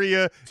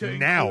criteria to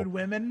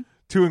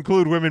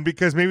include women,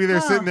 because maybe they're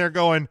sitting there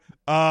going,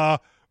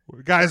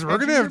 guys, we're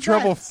going to have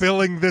trouble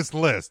filling this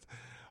list.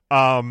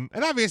 And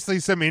obviously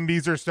some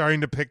indies are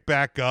starting to pick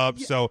back up.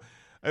 Yeah. So,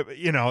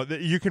 you know,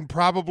 you can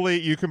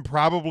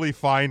probably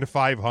find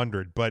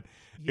 500, but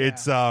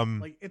it's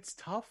like, it's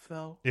tough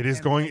though. It is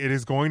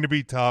going to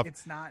be tough.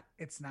 It's not,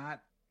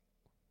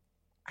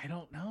 I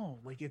don't know.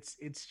 Like, it's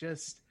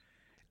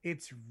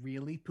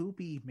really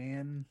poopy,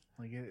 man.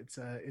 Like, it's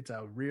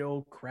a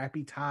real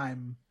crappy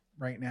time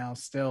right now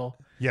still.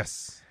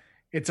 Yes.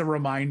 It's a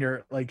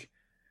reminder, like,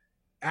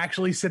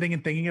 actually sitting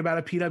and thinking about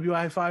a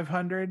PWI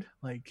 500,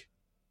 like,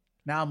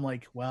 Now I'm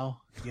like,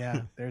 well,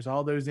 yeah, there's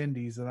all those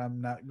indies that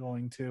I'm not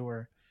going to,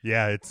 or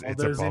it's all a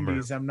those bummer.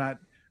 indies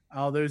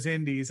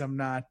I'm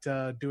not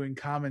doing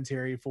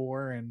commentary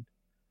for, and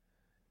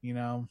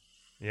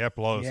it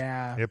blows.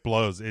 Yeah, it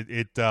blows.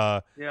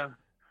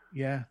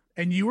 Yeah.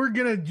 And you were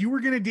gonna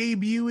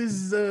debut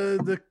as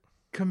the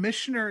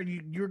commissioner.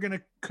 You were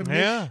gonna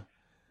commission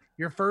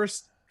your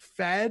first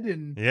Fed,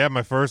 and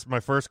my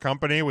first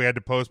company. We had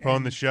to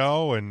postpone the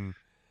show, and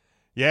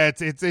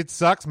it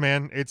sucks,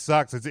 man. It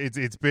sucks.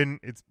 It's been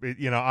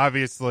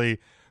obviously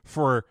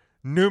for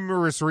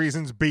numerous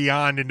reasons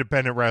beyond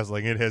independent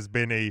wrestling, it has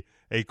been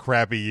a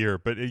crappy year.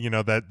 But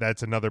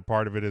that's another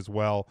part of it as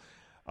well.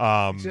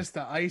 It's just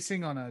the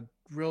icing on a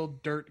real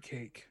dirt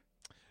cake.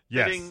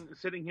 Yes.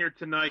 Sitting here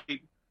tonight,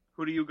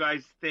 who do you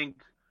guys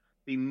think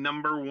the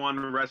number one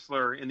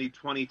wrestler in the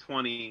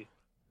 2020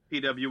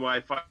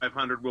 PWI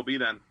 500 will be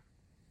then?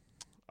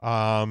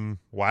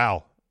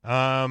 Wow.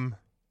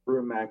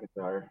 Drew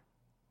McIntyre.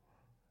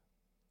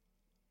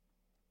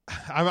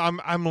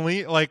 I'm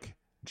like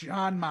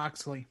John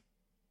Moxley.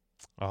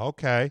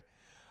 Okay.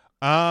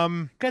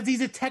 Because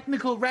he's a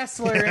technical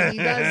wrestler and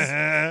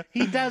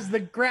he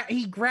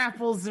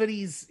grapples, but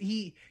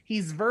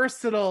he's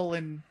versatile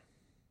and.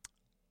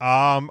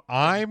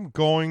 I'm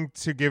going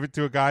to give it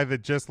to a guy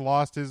that just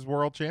lost his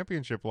world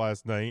championship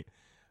last night,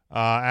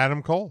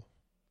 Adam Cole.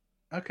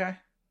 Okay.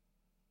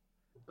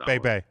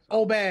 Bay.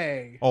 Old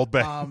Bay. Old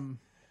Bay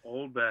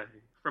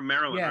from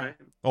Maryland, right?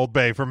 Old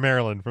Bay from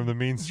Maryland, from the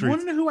mean streets. You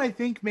want to know who I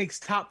think makes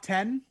top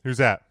 10? Who's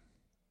that?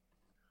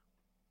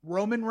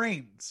 Roman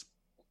Reigns.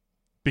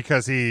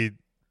 Because he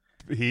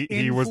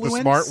was the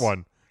smart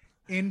one.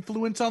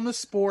 Influence on the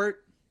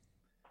sport.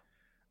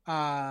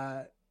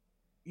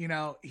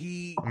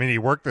 He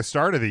worked the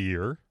start of the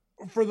year.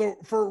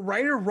 For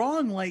right or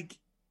wrong, like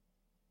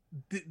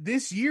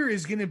this year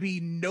is going to be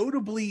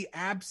notably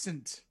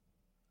absent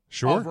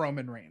of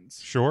Roman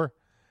Reigns. Sure.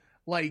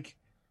 Like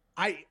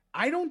I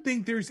don't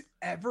think there's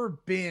ever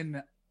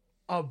been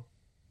a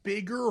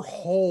bigger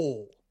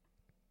hole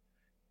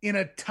in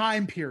a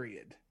time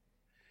period.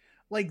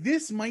 Like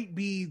this might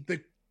be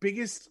the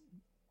biggest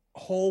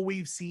hole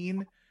we've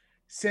seen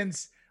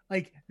since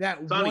like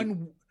that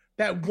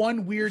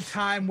one weird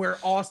time where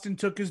Austin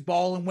took his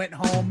ball and went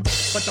home,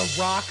 but The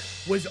Rock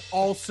was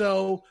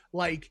also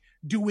like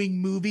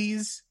doing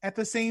movies at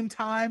the same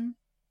time.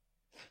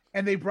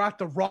 And they brought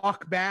The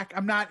Rock back.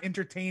 I'm not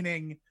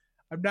entertaining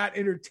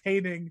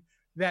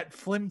that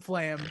flim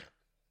flam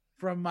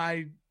from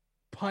my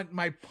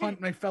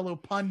fellow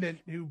pundit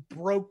who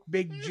broke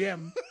Big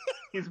Jim.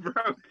 He's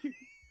broke.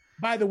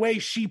 By the way,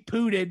 she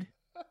pooted.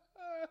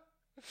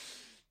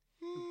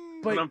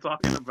 What I'm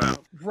talking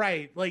about.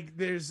 Right. Like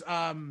there's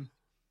the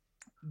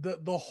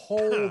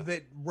hole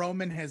that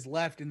Roman has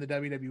left in the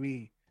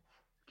WWE.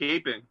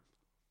 Gaping.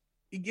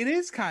 It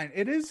is kind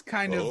of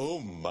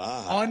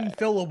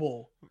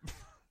unfillable.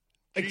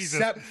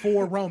 Except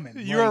for Roman.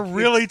 You're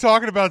really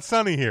talking about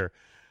Sonny here.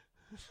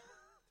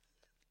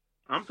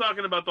 I'm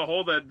talking about the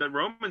hole that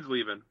Roman's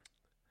leaving.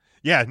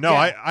 Yeah, no,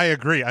 yeah. I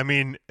agree. I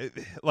mean,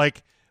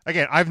 like,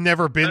 again, I've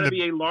never been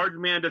be a large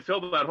man to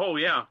fill that hole,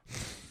 yeah.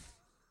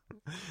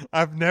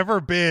 I've never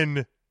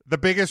been the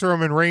biggest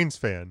Roman Reigns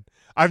fan.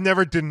 I've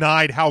never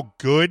denied how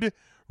good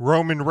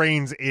Roman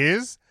Reigns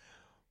is,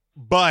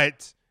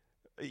 but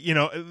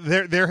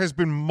there has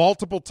been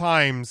multiple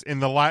times in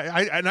the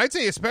and I'd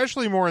say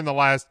especially more in the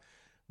last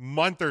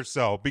month or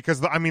so,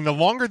 because the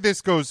longer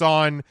this goes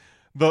on,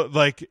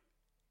 the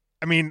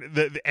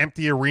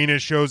empty arena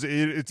shows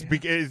it's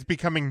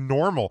becoming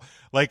normal.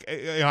 Like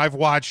I've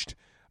watched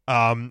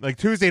like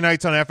Tuesday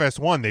nights on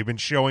FS1, they've been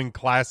showing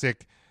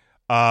classic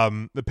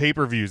the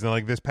pay-per-views, and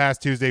like this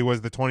past Tuesday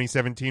was the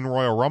 2017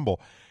 Royal Rumble.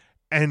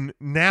 And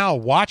now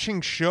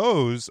watching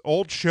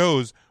old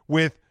shows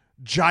with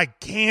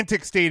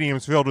gigantic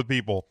stadiums filled with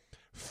people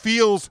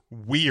feels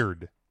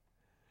weird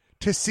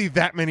to see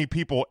that many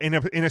people in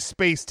a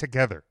space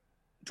together.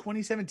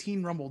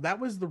 2017 Rumble, that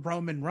was the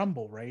Roman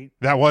Rumble, right?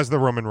 That was the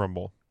Roman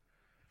Rumble.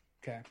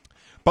 Okay.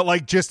 But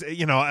like just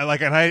and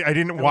I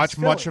didn't watch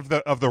much of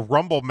the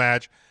Rumble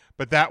match,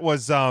 but that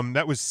was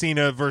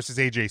Cena versus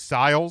AJ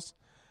Styles.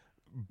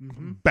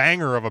 Mm-hmm.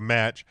 Banger of a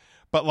match.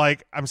 But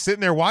like I'm sitting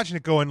there watching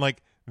it going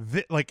like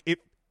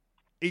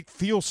it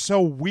feels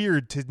so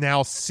weird to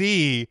now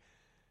see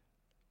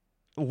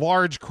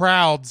large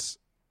crowds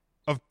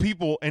of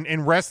people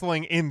and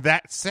wrestling in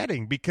that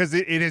setting, because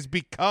it has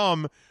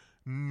become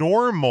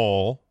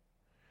normal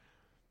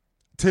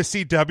to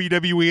see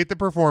WWE at the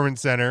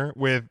Performance Center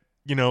with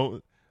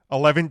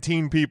 11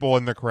 people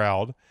in the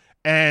crowd,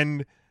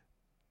 and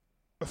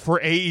for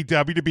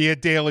AEW to be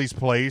at Daly's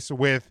Place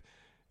with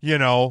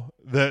the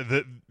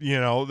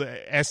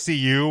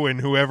SCU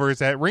and whoever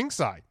is at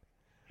ringside,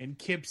 and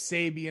Kip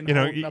Sabian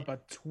holding up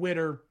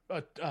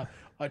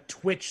a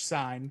Twitch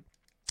sign.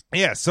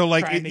 Yeah, so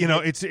like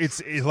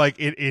it's like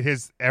it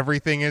has,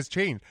 everything has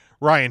changed.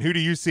 Ryan, who do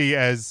you see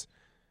as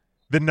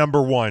the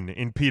number one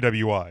in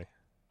PWI?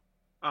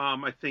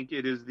 I think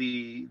it is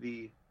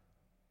the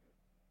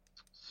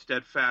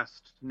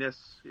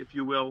steadfastness, if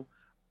you will,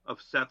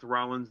 Seth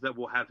Rollins that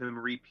will have him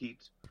repeat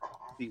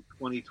the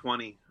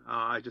 2020.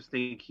 I just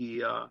think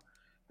he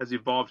has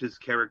evolved his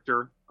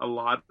character a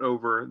lot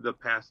over the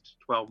past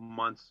 12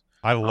 months.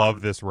 I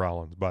love this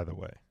Rollins, by the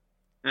way,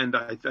 and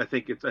I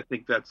think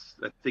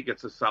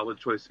it's a solid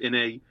choice in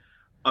a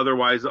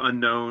otherwise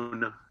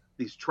unknown,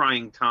 these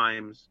trying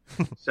times.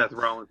 Seth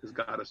Rollins has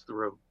got us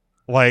through.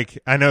 Like,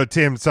 I know,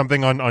 Tim,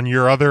 something on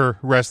your other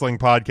wrestling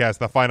podcast,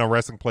 The Final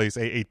Wrestling Place,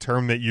 a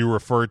term that you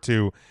refer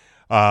to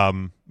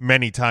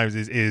many times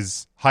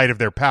is height of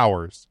their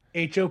powers.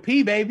 HOP,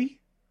 baby.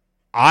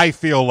 I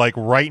feel like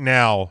right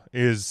now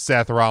is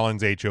Seth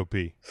Rollins HOP.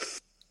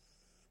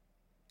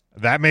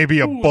 That may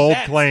be a bold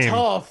claim,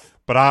 tough.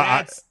 But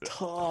that's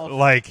tough.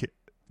 Like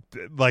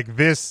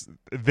this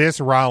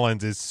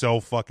Rollins is so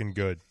fucking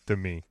good to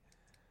me.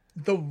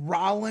 The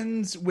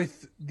Rollins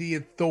with the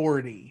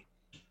authority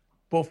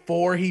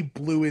before he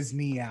blew his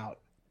knee out,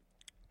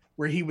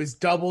 where he was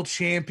double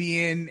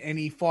champion and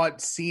he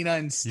fought Cena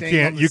and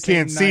Sting. You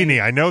can't see me.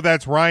 I know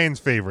that's Ryan's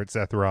favorite,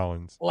 Seth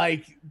Rollins.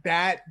 Like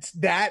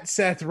that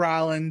Seth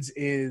Rollins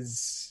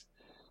is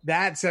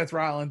almost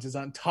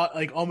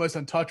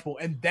untouchable.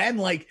 And then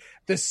like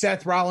the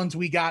Seth Rollins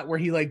we got where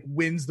he like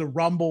wins the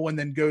Rumble and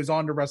then goes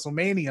on to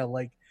WrestleMania.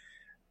 Like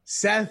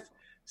Seth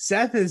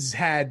has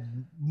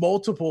had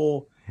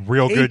multiple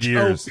real good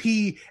years,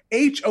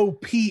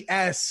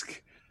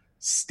 HOP-esque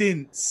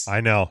stints. I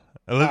know.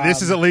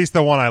 This is at least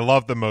the one I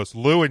love the most.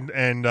 Lou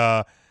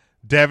and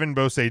Devin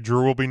both say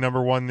Drew will be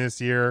number one this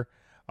year,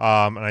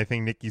 and I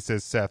think Nikki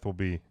says Seth will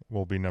be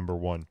number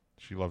one.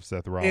 She loves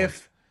Seth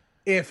Rollins.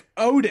 If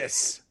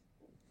Otis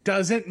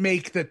doesn't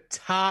make the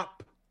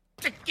top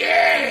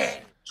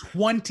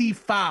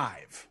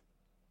 25,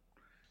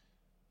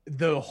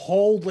 the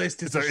whole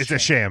list is it's a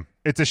sham.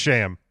 It's a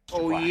sham.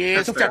 Oh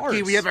yes,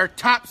 Ducky, we have our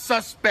top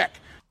suspect,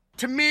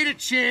 Tomato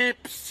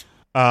Chips.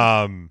 We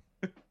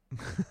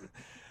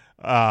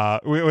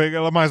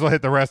might as well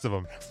hit the rest of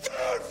them.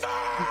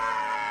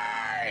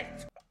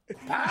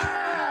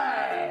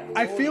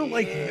 I feel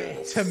like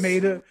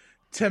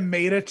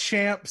Tomato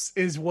Champs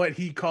is what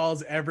he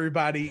calls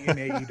everybody in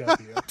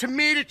AEW.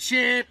 Tomato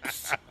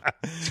Champs.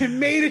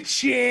 Tomato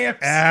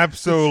Champs.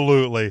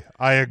 Absolutely.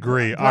 I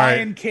agree.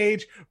 Brian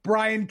Cage,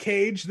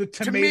 the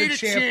Tomato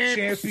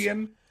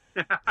Champion.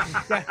 He's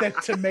got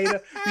that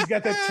tomato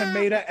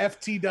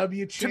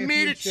FTW championship.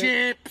 Tomato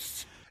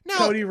Chips. No.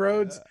 Cody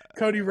Rhodes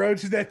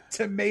is that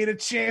tomato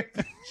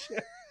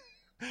championship.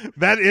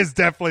 That is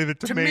definitely the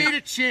tomato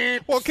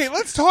chips. Well, okay,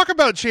 let's talk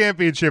about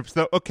championships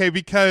though. Okay,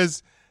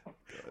 because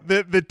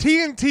the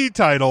TNT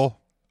title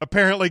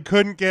apparently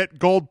couldn't get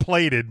gold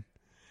plated.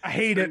 I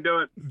hate it.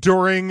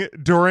 During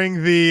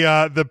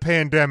the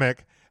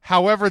pandemic.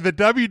 However, the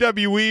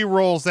WWE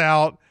rolls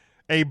out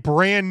a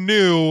brand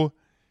new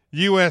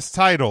U.S.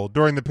 title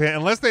during the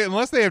unless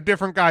they have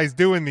different guys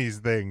doing these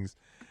things.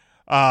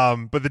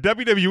 But the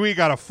WWE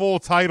got a full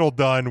title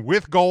done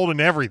with gold and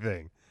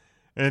everything,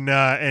 and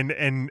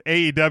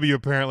AEW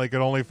apparently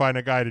could only find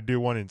a guy to do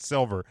one in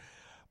silver.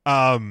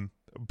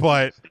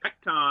 But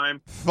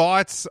time.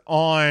 Thoughts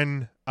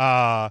on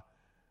oh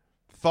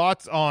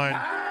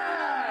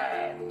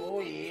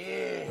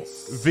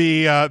yes,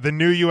 the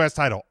new U.S.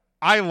 title.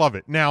 I love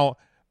it. Now,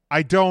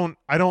 I don't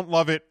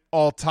love it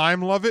all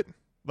time. Love it.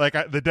 Like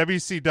the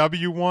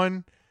WCW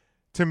one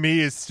to me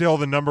is still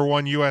the number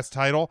one U.S.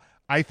 title.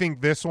 I think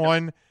this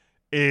one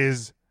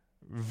is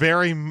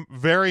very,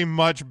 very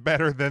much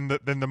better than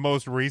the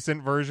most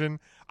recent version.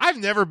 I've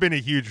never been a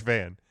huge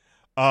fan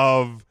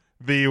of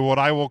what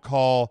I will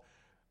call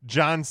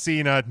John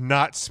Cena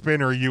not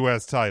spinner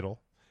U.S.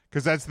 title,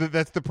 because that's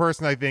the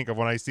person I think of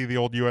when I see the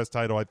old U.S.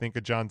 title. I think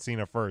of John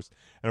Cena first,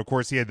 and of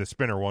course he had the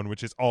spinner one,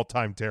 which is all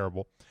time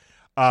terrible.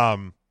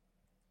 But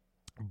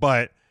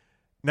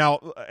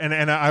now,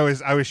 and I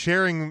was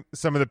sharing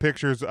some of the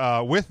pictures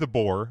with the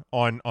Boar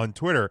on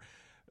Twitter.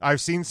 I've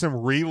seen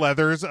some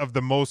re-leathers of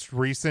the most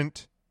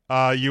recent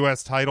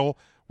U.S. title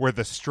where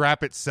the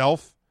strap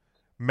itself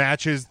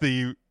matches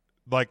the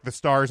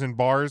stars and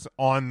bars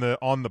on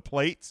the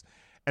plates,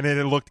 and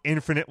it looked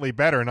infinitely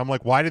better. And I'm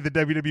like, why did the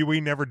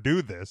WWE never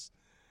do this?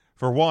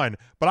 For one,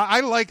 but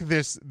I like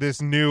this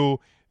new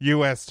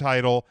U.S.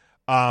 title.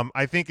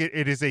 I think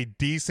it is a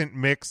decent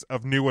mix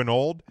of new and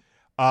old.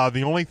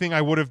 The only thing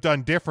I would have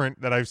done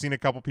different that I've seen a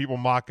couple people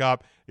mock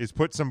up is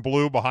put some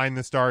blue behind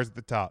the stars at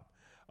the top.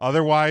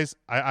 Otherwise,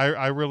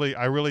 I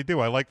really do.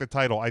 I like the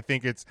title. I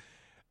think it's,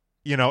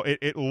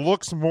 it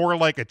looks more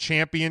like a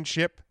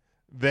championship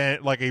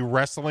than like a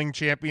wrestling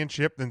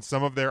championship than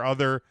some of their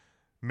other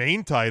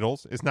main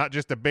titles. It's not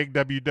just a big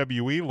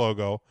WWE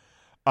logo.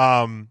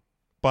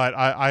 But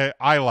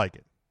I like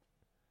it.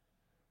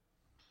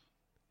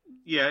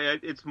 Yeah,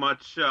 it's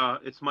much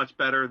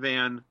better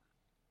than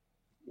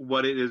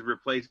what it is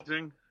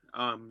replacing.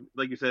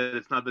 Like you said,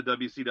 it's not the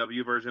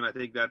WCW version. I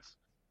think that's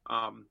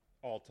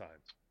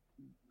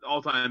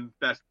all-time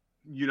best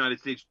United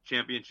States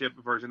Championship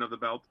version of the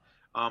belt.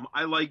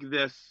 I like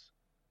this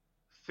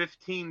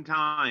 15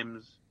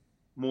 times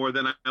more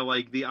than I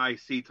like the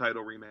IC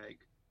title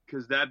remake,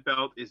 because that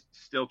belt is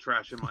still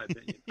trash in my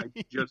opinion. I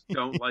just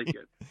don't like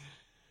it.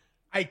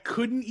 I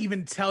couldn't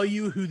even tell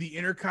you who the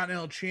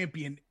Intercontinental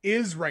Champion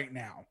is right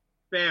now.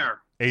 Fair.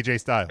 AJ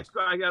Styles.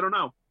 I don't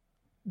know.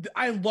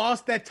 I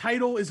lost. That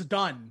title is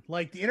done.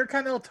 Like the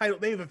Intercontinental title,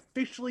 they've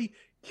officially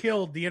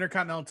killed the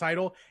Intercontinental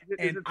title.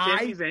 Is it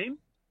Sami Zayn?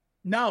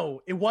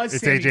 No, it was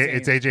It's Sami AJ. Zayn.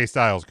 It's AJ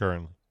Styles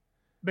currently.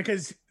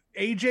 Because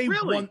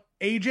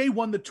AJ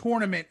won the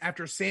tournament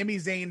after Sami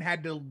Zayn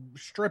had to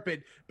strip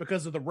it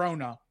because of the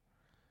Rona.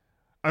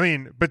 I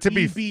mean, but to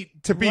be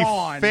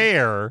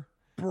fair,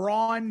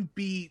 Braun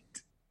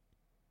beat.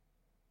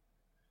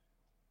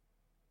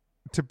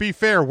 To be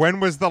fair, when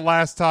was the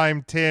last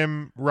time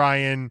Tim,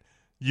 Ryan,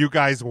 you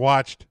guys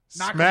watched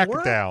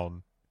Nakamura?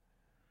 SmackDown?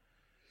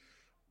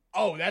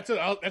 Oh, that's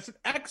an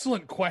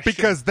excellent question.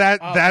 Because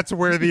that's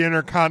where the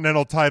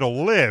Intercontinental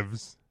title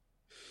lives.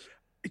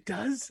 It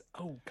does?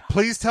 Oh, God.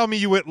 Please tell me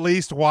you at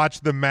least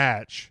watched the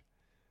match.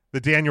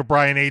 The Daniel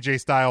Bryan, AJ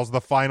Styles,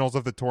 the finals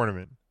of the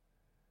tournament.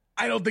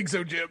 I don't think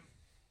so, Jim.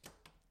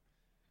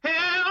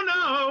 Hell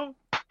no.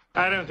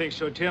 I don't think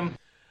so, Tim.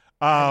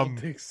 I don't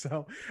think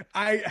so.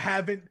 I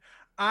haven't.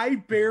 I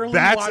barely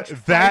watched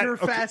Fyter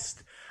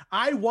Fest.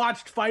 I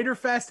watched Fyter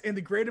Fest and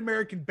the Great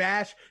American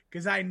Bash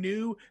because I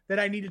knew that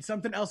I needed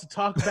something else to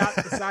talk about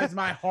besides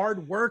my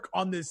hard work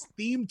on this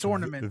theme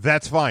tournament.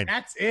 That's fine.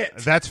 That's it.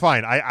 That's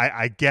fine.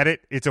 I get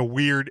it. It's a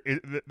weird.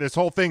 This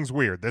whole thing's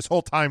weird. This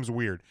whole time's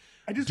weird.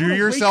 I just do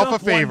yourself wake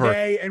up a favor, one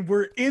day and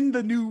we're in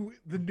the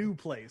new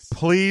place.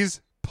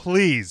 Please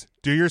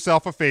do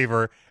yourself a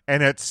favor,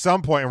 and at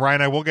some point, and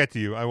Ryan, I will get to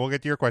you. I will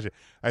get to your question.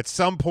 At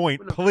some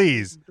point,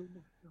 please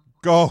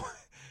go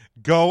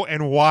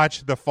and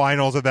watch the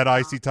finals of that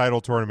IC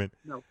title tournament.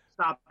 No,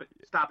 stop it.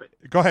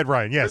 Go ahead,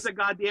 Ryan. Yes. You're the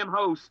goddamn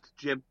host,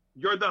 Jim.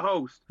 You're the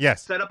host.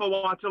 Yes. Set up a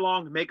watch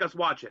along. Make us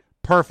watch it.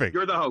 Perfect.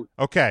 You're the host.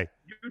 Okay.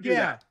 You do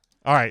that.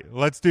 All right.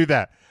 Let's do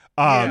that.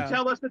 You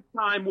tell us the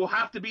time. We'll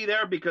have to be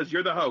there because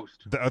you're the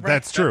host.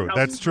 That's true.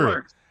 That's true.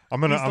 Works. I'm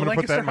gonna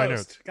put that in my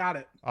notes. Got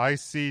it.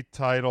 IC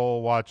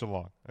title watch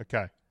along.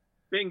 Okay.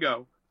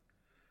 Bingo.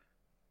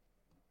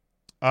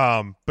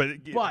 But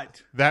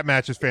that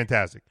match is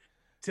fantastic.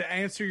 To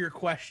answer your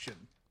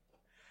question,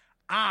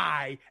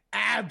 I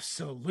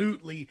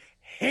absolutely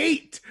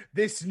hate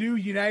this new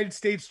United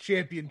States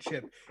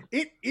Championship.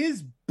 It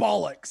is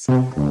bollocks.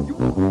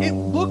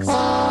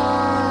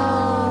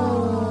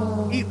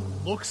 It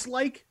looks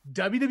like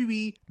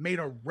WWE made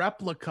a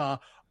replica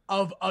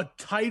of a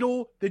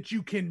title that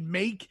you can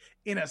make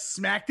in a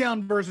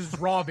SmackDown versus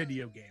Raw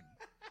video game.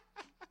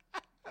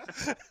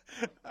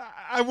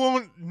 I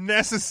won't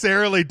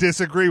necessarily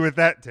disagree with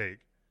that take.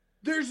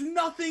 There's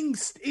nothing.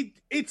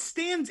 It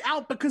stands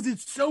out because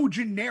it's so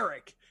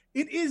generic.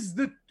 It's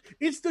the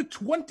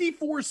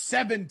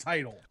 24/7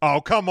 title.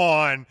 Oh, come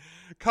on.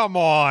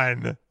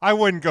 I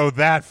wouldn't go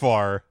that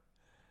far.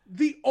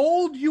 The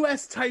old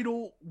U.S.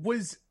 title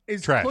was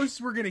as trash. Close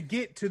as we're gonna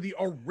get to the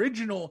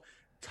original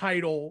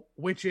title,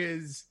 which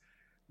is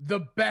the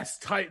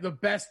best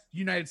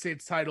United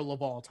States title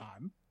of all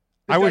time.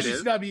 The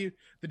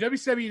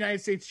WCW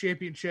United States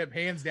Championship,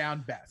 hands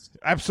down, best.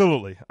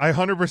 Absolutely, I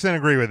 100%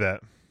 agree with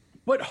that.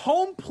 But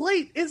home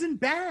plate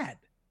isn't bad.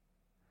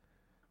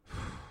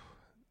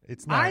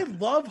 It's not. I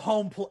love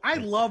home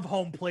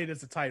plate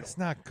as a title. It's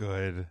not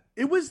good.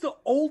 It was the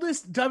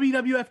oldest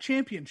WWF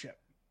championship.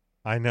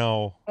 I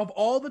know. Of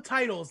all the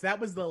titles,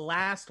 that was the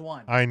last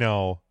one. I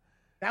know.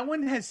 That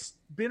one has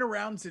been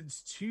around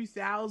since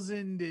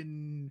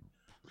 2002.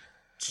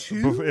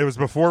 It was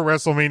before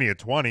WrestleMania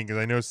 20 because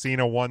I know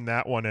Cena won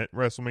that one at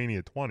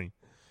WrestleMania 20.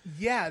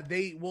 Yeah,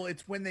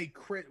 it's when they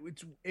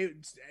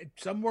it's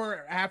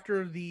somewhere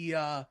after the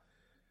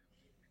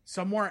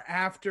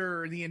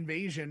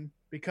invasion,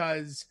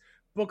 because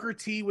Booker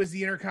T was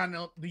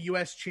the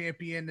US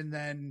champion, and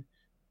then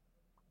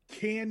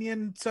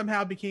Kanyon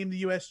somehow became the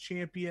US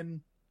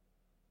champion,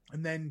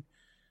 and then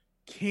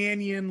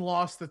Kanyon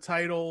lost the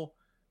title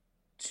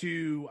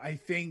to, I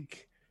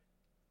think,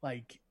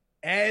 like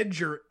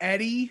Edge or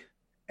Eddie,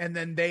 and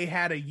then they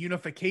had a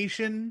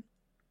unification.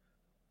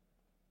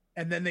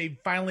 And then they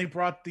finally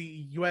brought the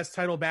U.S.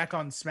 title back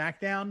on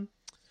SmackDown.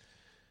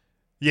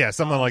 Yeah,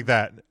 something like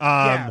that.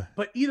 Yeah,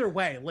 but either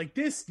way, like,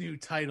 this new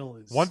title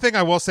is... One thing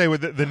I will say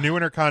with the new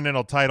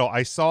Intercontinental title,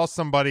 I saw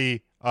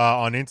somebody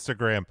on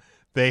Instagram,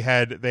 they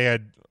had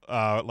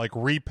like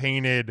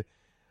repainted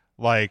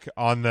like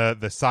on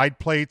the side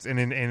plates and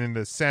in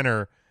the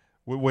center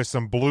with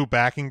some blue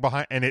backing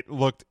behind, and it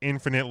looked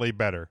infinitely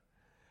better.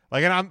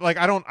 Like, and I'm like,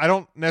 I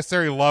don't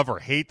necessarily love or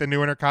hate the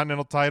new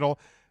Intercontinental title.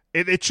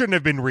 It shouldn't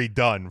have been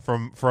redone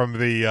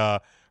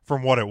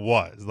from what it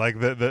was. Like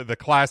the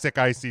classic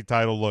IC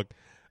title look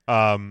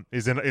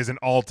is an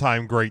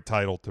all-time great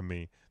title to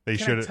me.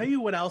 Can I tell you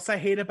what else I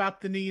hate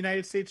about the new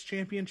United States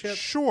Championship?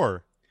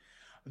 Sure.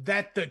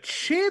 That the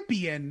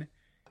champion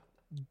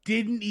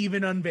didn't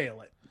even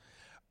unveil it.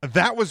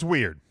 That was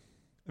weird.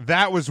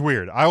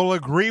 I will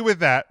agree with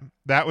that.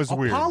 That was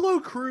weird.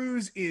 Apollo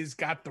Crews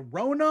got the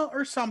Rona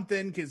or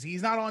something because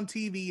he's not on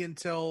TV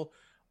until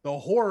the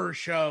horror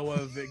show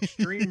of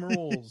Extreme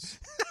Rules.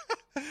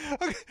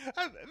 Can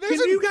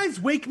you guys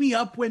wake me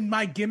up when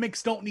my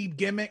gimmicks don't need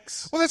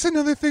gimmicks? Well, that's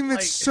another thing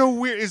that's so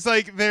weird. Is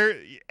like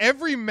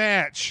every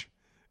match,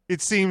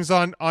 it seems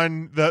on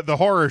the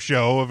horror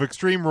show of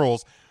Extreme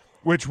Rules,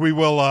 which we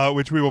will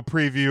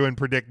preview and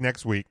predict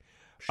next week,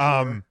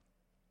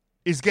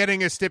 is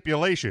getting a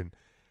stipulation.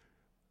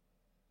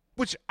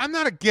 Which I'm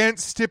not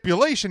against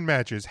stipulation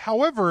matches.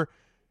 However,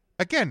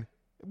 again,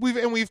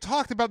 we've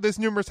talked about this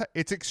numerous times.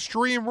 It's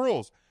Extreme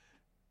Rules.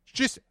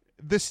 Just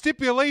the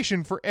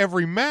stipulation for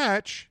every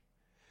match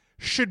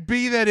should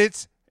be that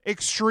it's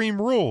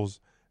Extreme Rules.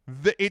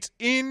 It's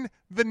in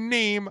the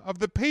name of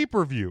the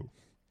pay-per-view.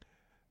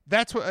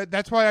 That's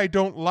why I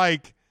don't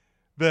like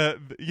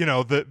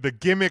the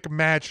gimmick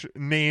match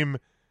name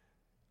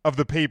of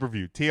the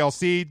pay-per-view.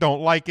 TLC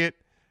don't like it.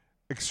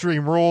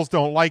 Extreme Rules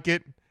don't like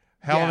it.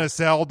 Hell in a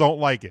Cell don't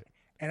like it.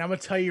 And I'm going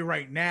to tell you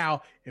right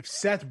now, if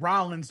Seth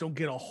Rollins don't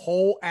get a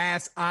whole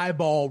ass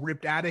eyeball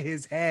ripped out of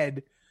his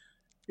head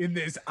in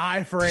this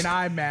eye for an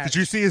eye match. Did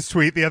you see his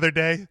tweet the other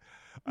day?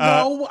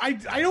 No, I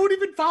don't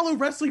even follow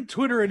wrestling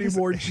Twitter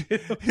anymore, Jim.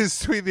 His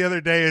tweet the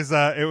other day is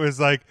it was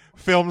like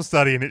film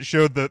study, and it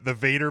showed the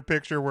Vader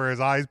picture where his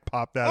eyes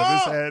popped out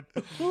of his head.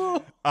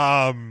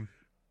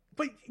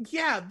 But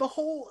yeah, the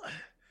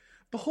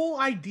whole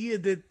idea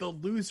that the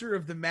loser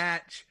of the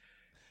match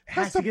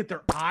has to get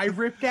their eye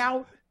ripped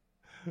out.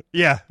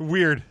 Yeah,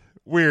 weird.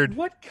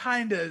 What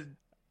kind of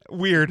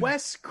weird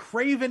Wes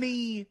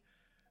Craven-y,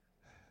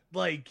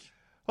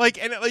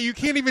 and you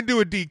can't even do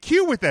a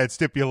DQ with that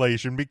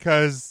stipulation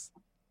because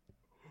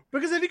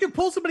if you can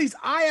pull somebody's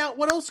eye out,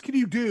 what else can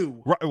you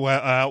do?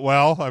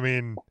 Well, I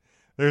mean,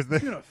 there's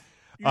the you're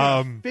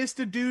gonna fist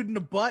a dude in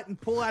the butt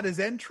and pull out his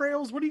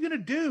entrails. What are you gonna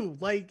do?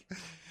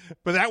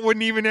 But that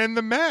wouldn't even end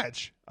the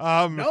match.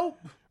 Nope.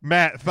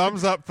 Matt,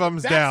 thumbs up,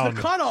 thumbs down. That's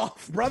the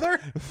cutoff,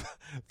 brother.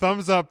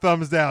 Thumbs up,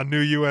 thumbs down.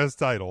 New U.S.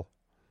 title.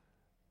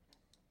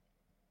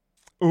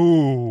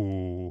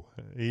 Ooh,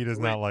 he does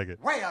not like it.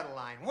 Way out of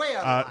line. Way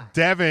out of line.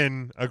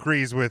 Devin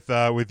agrees with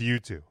you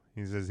two.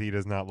 He says he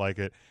does not like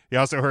it. He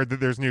also heard that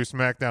there's new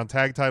SmackDown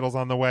tag titles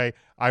on the way.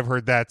 I've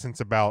heard that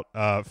since about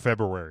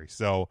February.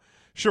 So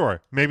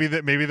sure, maybe if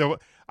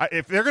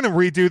they're going to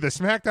redo the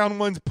SmackDown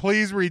ones,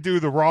 please redo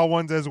the Raw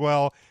ones as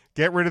well.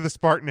 Get rid of the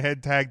Spartan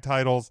Head tag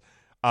titles.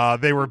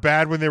 They were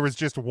bad when there was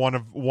just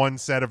one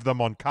set of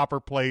them on copper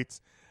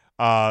plates.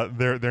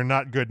 They're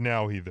not good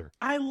now either.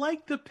 I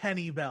like the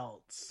penny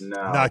belts.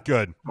 No, not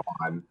good.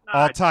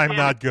 All time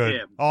not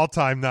good. All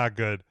time not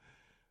good.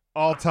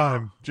 All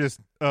time just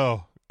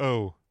oh.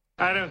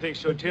 I don't think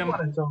so, Tim. You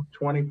want its own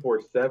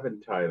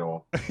 24/7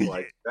 title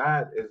like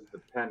that is the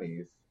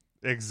pennies.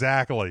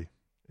 Exactly.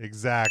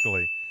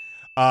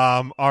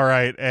 All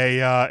right,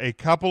 a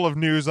couple of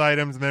news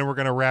items, and then we're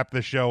going to wrap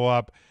the show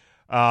up.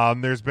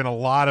 There's been a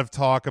lot of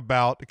talk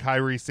about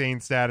Kairi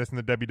Sane's status in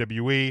the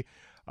WWE.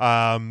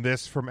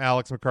 This from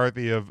Alex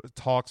McCarthy of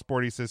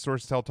TalkSport. He says,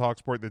 sources tell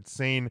TalkSport that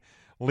Sane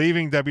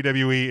leaving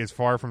WWE is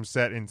far from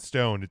set in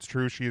stone. It's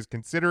true she is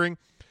considering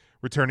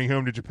returning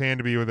home to Japan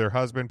to be with her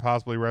husband,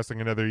 possibly wrestling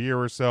another year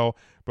or so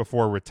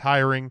before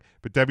retiring.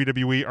 But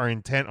WWE are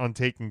intent on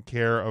taking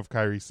care of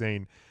Kairi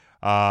Sane.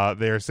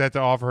 They are set to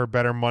offer her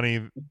better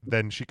money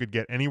than she could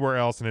get anywhere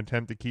else in an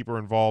attempt to keep her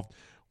involved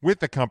with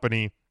the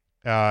company,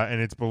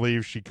 and it's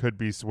believed she could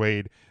be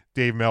swayed.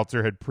 Dave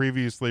Meltzer had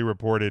previously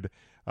reported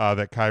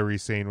that Kairi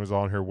Sane was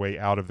on her way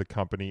out of the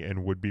company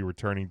and would be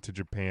returning to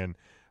Japan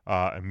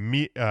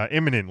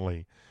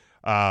imminently.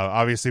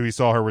 Obviously, we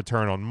saw her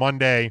return on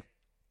Monday.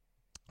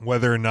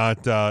 Whether or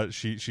not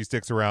she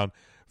sticks around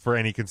for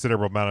any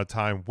considerable amount of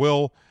time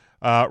will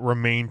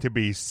remain to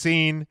be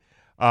seen.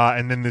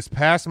 And then this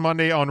past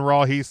Monday on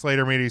Raw, Heath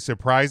Slater made a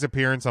surprise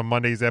appearance on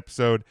Monday's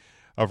episode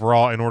of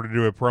Raw in order to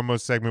do a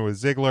promo segment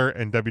with Ziggler,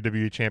 and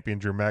WWE Champion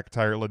Drew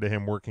McIntyre led to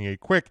him working a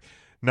quick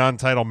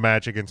non-title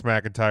match against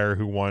McIntyre,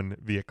 who won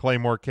via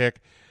Claymore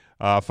kick.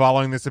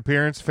 Following this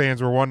appearance,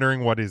 fans were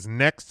wondering what is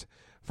next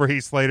for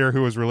Heath Slater,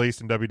 who was released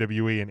in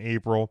WWE in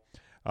April.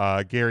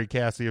 Gary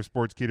Cassidy of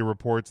Sportskeeda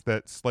reports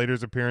that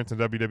Slater's appearance in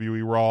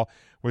WWE Raw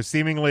was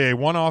seemingly a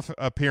one-off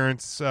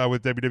appearance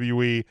with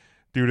WWE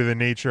due to the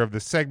nature of the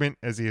segment,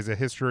 as he has a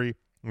history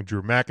with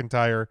Drew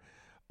McIntyre.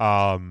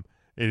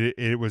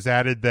 It was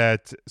added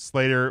that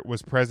Slater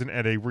was present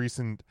at a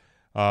recent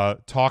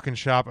Talkin'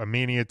 Shop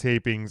Mania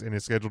tapings and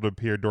is scheduled to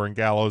appear during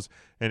Gallows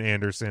and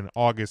Anderson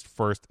August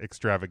 1st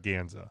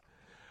extravaganza.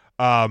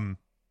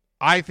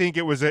 I think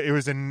it was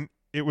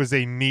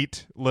a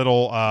neat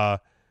little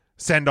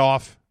send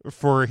off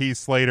for Heath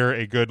Slater,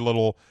 a good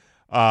little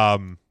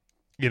kind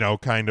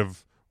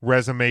of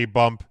resume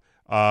bump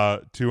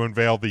to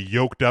unveil the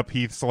yoked up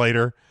Heath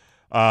Slater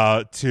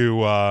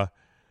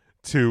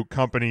to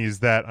companies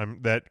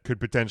that could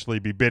potentially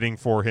be bidding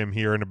for him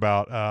here in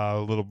about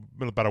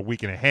a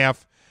week and a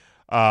half.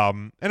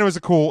 And it was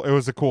a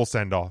cool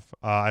send off.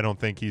 I don't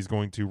think he's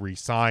going to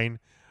re-sign,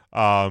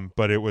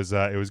 but it was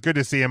good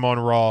to see him on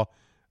Raw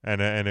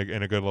and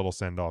a good little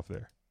send off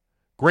there.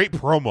 Great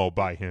promo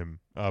by him,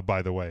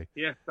 by the way.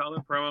 Yeah,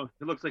 solid promo.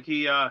 It looks like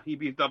he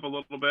beefed up a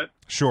little bit.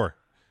 Sure.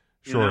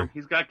 Sure. You know,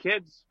 he's got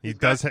kids. He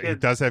does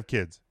have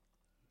kids.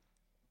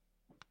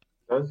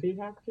 Does he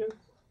have kids?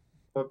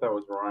 I thought that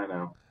was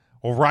Rhino.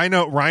 Well,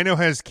 Rhino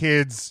has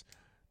kids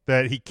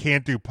that he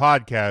can't do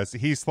podcasts.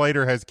 Heath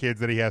Slater has kids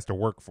that he has to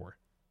work for.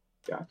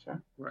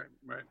 Gotcha. Right.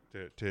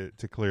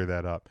 To clear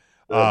that up.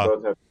 They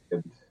both have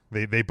kids.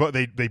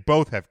 They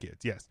both have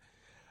kids. Yes.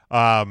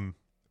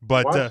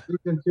 But watch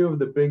season 2 of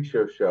the Big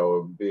Show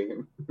of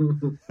being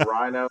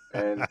Rhino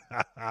and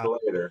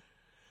Slater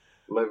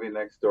living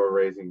next door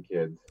raising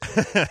kids.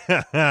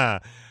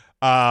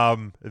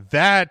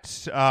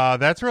 That's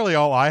really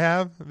all I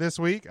have this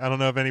week. I don't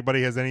know if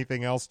anybody has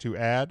anything else to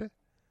add.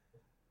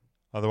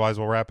 Otherwise,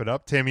 we'll wrap it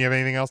up. Tim, you have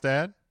anything else to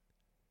add?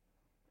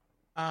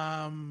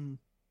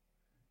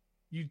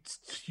 You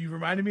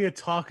reminded me of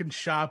Talking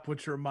Shop,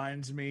 which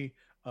reminds me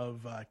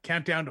of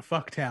Countdown to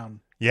Fucktown.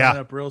 Yeah,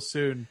 coming up real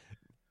soon.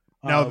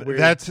 Now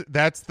that's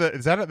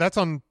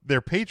on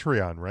their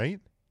Patreon, right?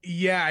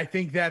 Yeah, I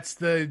think that's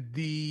the.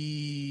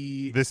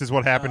 This is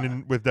what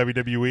happened with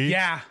WWE.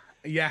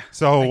 Yeah.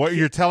 So what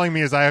you're telling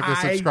me is I have to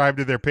subscribe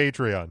to their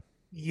Patreon.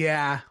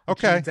 Yeah.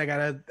 Okay.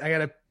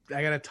 I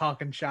gotta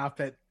Talking Shop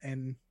it,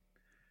 and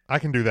I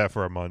can do that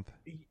for a month.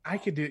 I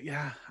can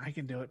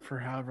do it for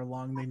however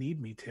long they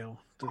need me to.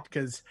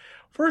 Because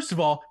first of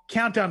all,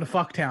 Countdown to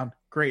Fucktown,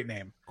 great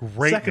name.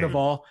 Second of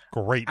all,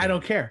 great name. I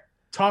don't care.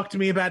 Talk to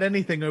me about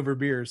anything over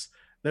beers.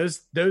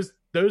 Those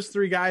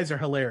three guys are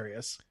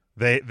hilarious.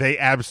 They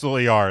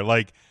absolutely are.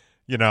 Like,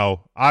 you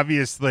know,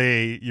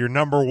 obviously your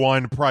number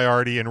one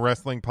priority in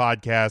wrestling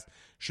podcast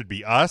should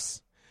be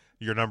us.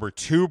 Your number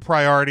 2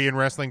 priority in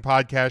wrestling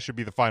podcast should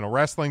be the Final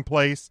Wrestling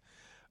Place.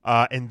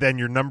 And then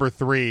your number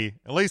 3,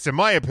 at least in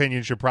my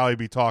opinion, should probably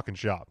be Talking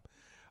Shop.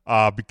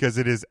 Because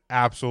it is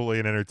absolutely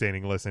an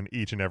entertaining listen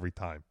each and every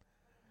time.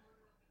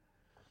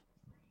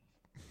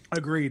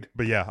 Agreed.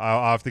 But yeah,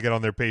 I'll have to get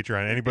on their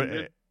Patreon.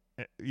 Anybody?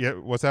 Yeah,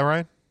 what's that,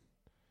 Ryan?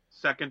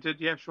 Seconded.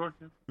 Yeah, sure.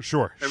 Yeah.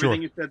 Sure.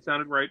 Everything you said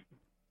sounded right.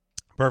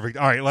 Perfect.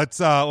 All right, let's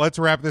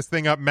wrap this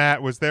thing up.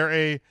 Matt, was there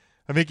I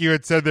think you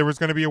had said there was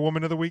going to be a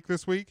Woman of the Week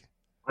this week?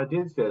 I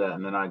did say that,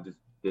 and then I just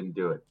didn't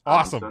do it.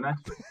 Awesome. So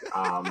next week,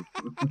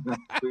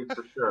 next week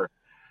for sure,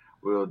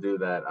 we will do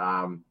that.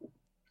 A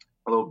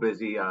little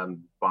busy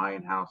on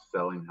buying house,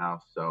 selling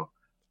house, so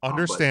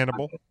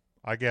understandable.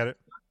 I get it.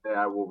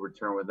 I will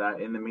return with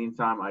that. In the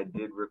meantime, I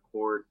did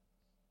record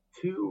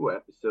 2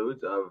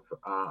 episodes of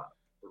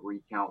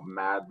Recount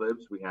Mad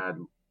Libs. We had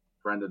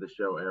friend of the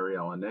show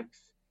Ariella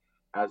Nix,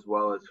 as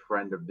well as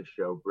friend of the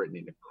show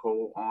Brittany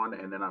Nicole on,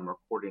 and then I'm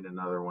recording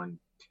another one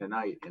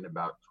tonight in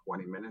about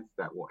 20 minutes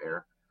that will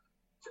air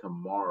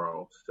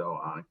tomorrow.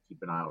 So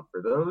keep an eye out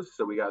for those.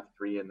 So we got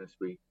 3 in this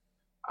week.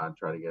 I'll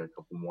try to get a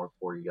couple more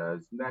for you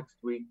guys next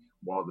week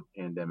while the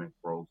pandemic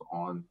rolls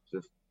on.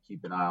 Just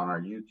keep an eye on our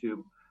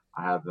YouTube.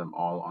 I have them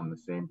all on the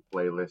same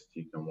playlist.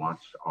 You can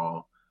watch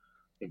all. I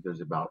think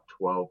there's about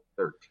 12,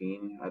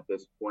 13 at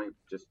this point.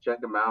 Just check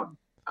them out.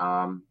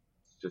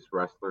 It's just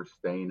wrestlers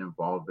staying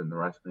involved in the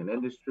wrestling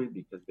industry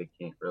because they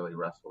can't really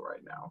wrestle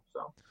right now.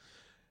 So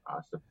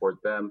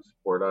support them,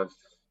 support us.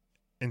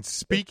 And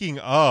speaking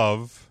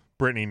of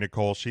Brittany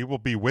Nicole, she will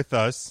be with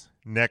us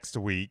next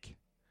week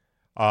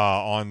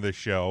on the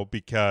show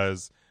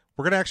because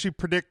we're going to actually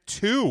predict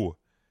 2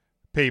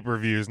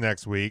 pay-per-views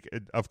next week.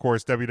 Of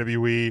course,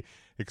 WWE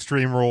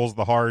Extreme Rules,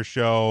 the horror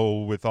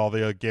show with all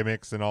the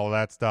gimmicks and all of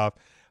that stuff.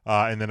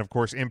 And then, of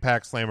course,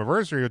 Impact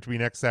Slammiversary, which will be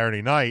next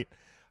Saturday night.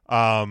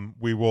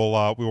 We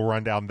will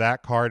run down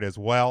that card as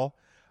well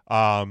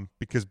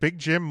because Big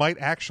Jim might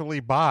actually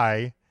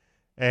buy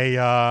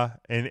an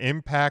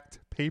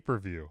Impact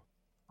pay-per-view.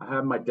 I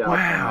have my doubts.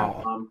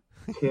 Wow.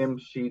 Tim,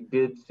 she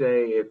did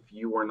say if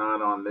you were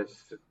not on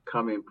this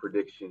coming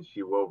prediction,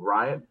 she will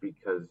riot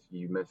because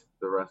you missed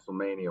the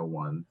WrestleMania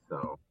one.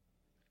 So,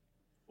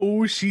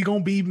 oh, she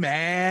gonna be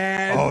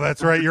mad. Oh,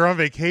 that's right. You're on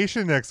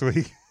vacation next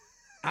week.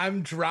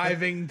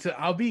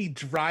 I'll be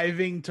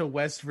driving to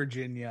West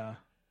Virginia.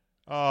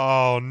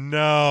 Oh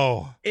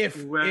no!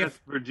 West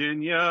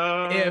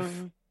Virginia.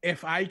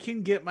 If I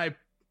can get my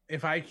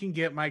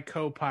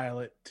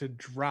co-pilot to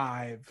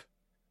drive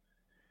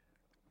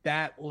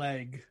that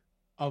leg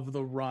of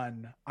the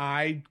run,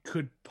 I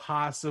could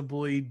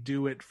possibly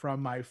do it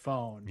from my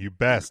phone. You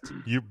best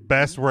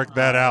work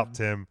that out,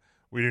 Tim.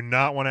 We do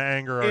not want to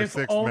anger our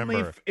 6th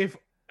member. If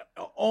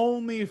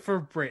only for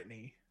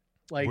Brittany,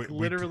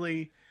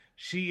 literally,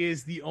 she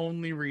is the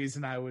only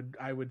reason I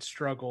would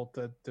struggle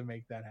to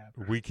make that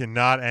happen. We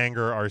cannot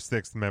anger our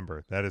 6th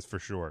member. That is for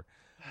sure.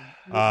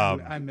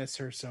 I miss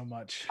her so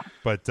much.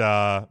 But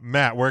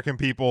Matt, where can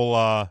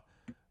people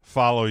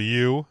follow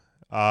you?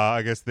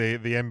 I guess the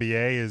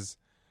NBA is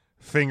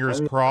fingers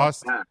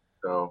crossed.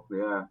 So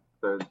yeah,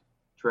 the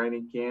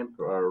training camp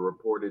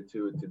reported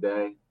to it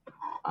today.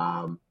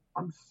 I'm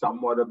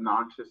somewhat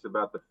obnoxious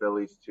about the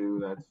Phillies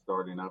too. That's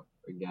starting up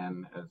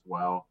again as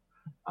well.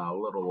 A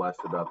little less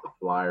about the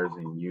Flyers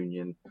and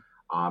Union.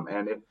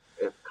 And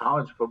if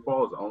college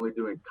football is only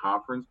doing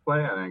conference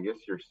play, and I guess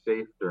you're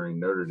safe during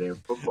Notre Dame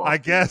football. I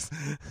guess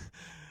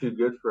too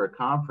good for a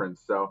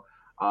conference. So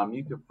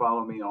You can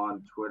follow me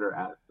on Twitter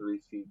at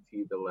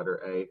 3CT, the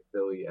letter A,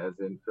 Philly as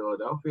in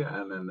Philadelphia,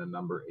 and then the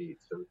number 8,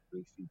 so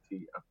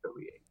 3CT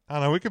affiliate. I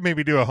don't know. We could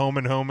maybe do a home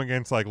and home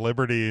against like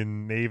Liberty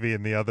and Navy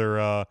and the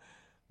other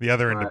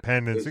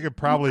independents. We could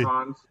probably.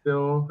 UConn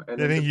still. I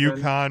think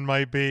UConn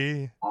might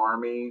be.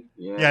 Army.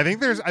 Yeah. Yeah, I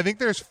think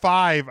there's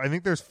 5. I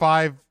think there's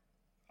 5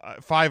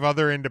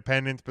 other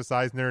independents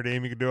besides Notre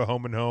Dame. You could do a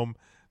home and home.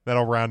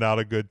 That'll round out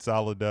a good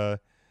solid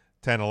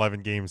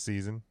 10-11 game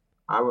season.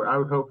 I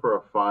would hope for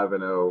a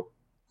 5-0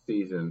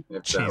 season.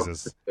 If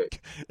Jesus.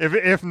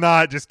 If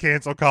not, just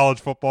cancel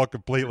college football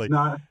completely.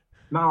 Not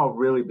I'll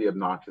really be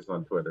obnoxious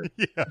on Twitter.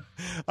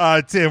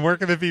 Yeah. Tim, where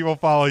can the people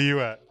follow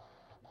you at?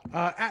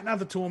 At Not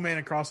the Tool Man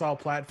across all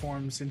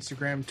platforms,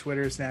 Instagram,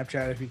 Twitter,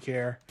 Snapchat, if you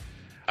care.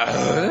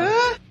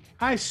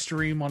 I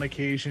stream on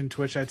occasion,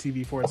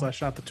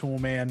 twitch.tv/Not the Tool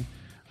Man.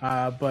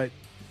 But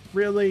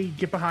really,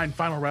 get behind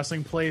Final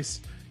Wrestling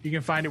Place. You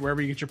can find it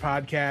wherever you get your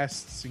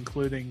podcasts,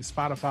 including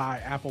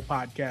Spotify, Apple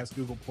Podcasts,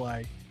 Google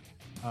Play,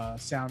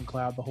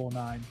 SoundCloud, the whole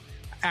 9.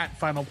 At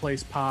Final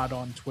Place Pod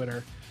on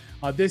Twitter.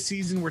 This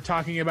season, we're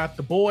talking about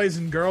the boys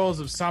and girls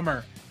of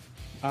summer.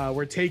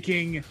 We're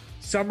taking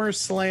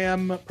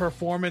SummerSlam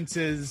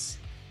performances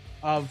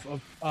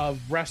of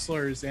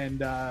wrestlers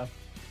and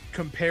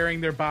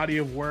comparing their body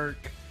of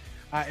work.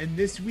 And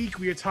this week,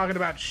 we are talking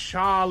about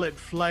Charlotte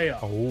Flair.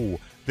 Oh,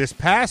 this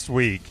past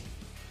week,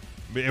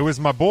 it was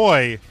my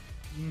boy.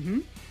 Mm-hmm.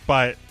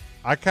 But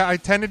I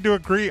tended to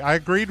agree. I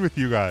agreed with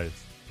you guys.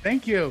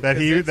 Thank you.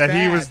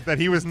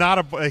 He's not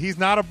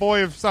a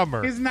boy of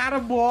summer. He's not a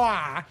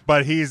boy.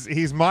 But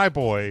he's my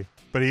boy.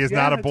 But he is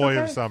not a boy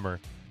of summer.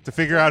 To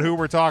figure out who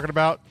we're talking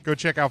about, go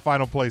check out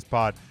Final Place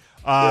Pod.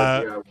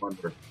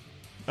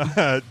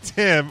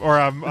 Tim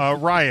or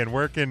Ryan,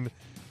 where can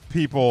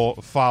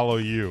people follow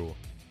you?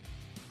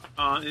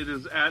 It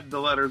is at the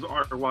letters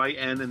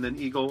RYN and then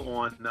Eagle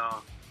on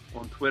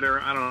Twitter.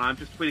 I don't know. I'm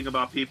just tweeting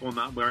about people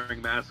not wearing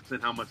masks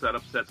and how much that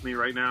upsets me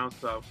right now.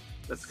 So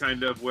that's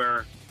kind of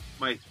where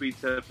my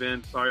tweets have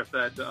been. Sorry if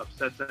that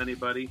upsets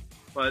anybody.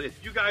 But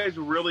if you guys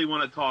really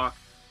want to talk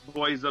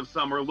boys of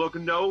summer, look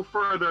no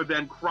further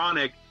than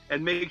Chronic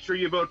and make sure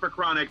you vote for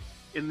Chronic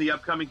in the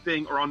upcoming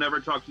thing or I'll never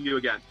talk to you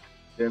again.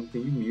 Tim,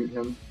 can you mute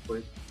him,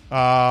 please?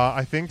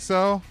 I think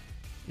so.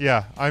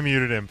 Yeah, I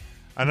muted him.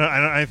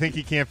 I think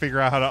he can't figure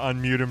out how to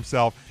unmute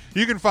himself.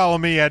 You can follow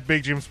me at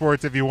Big Jim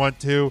Sports if you want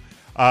to.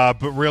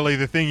 But really,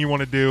 the thing you want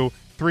to do,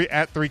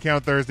 at 3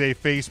 Count Thursday,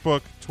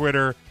 Facebook,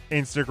 Twitter,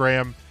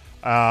 Instagram.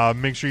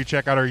 Make sure you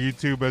check out our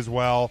YouTube as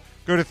well.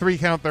 Go to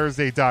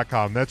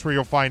 3countthursday.com. That's where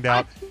you'll find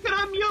out. I can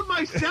unmute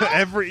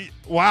myself.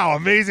 Wow,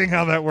 amazing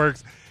how that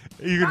works.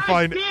 You can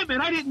find. Damn it!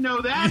 I didn't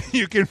know that.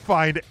 You can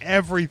find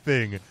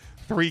everything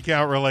 3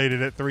 Count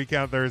related at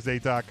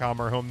 3countthursday.com.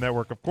 Our home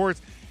network, of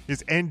course,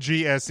 is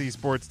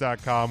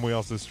ngscsports.com. We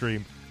also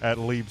stream at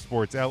Leib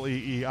Sports,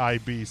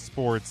 LEEIB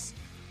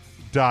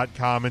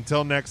Sports.com.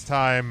 Until next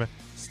time,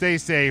 stay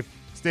safe,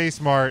 stay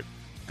smart,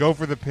 go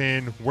for the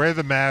pin, wear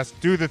the mask,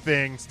 do the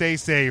thing, stay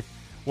safe.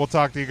 We'll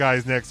talk to you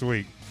guys next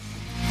week.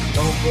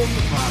 Don't vote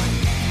for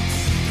Chronic.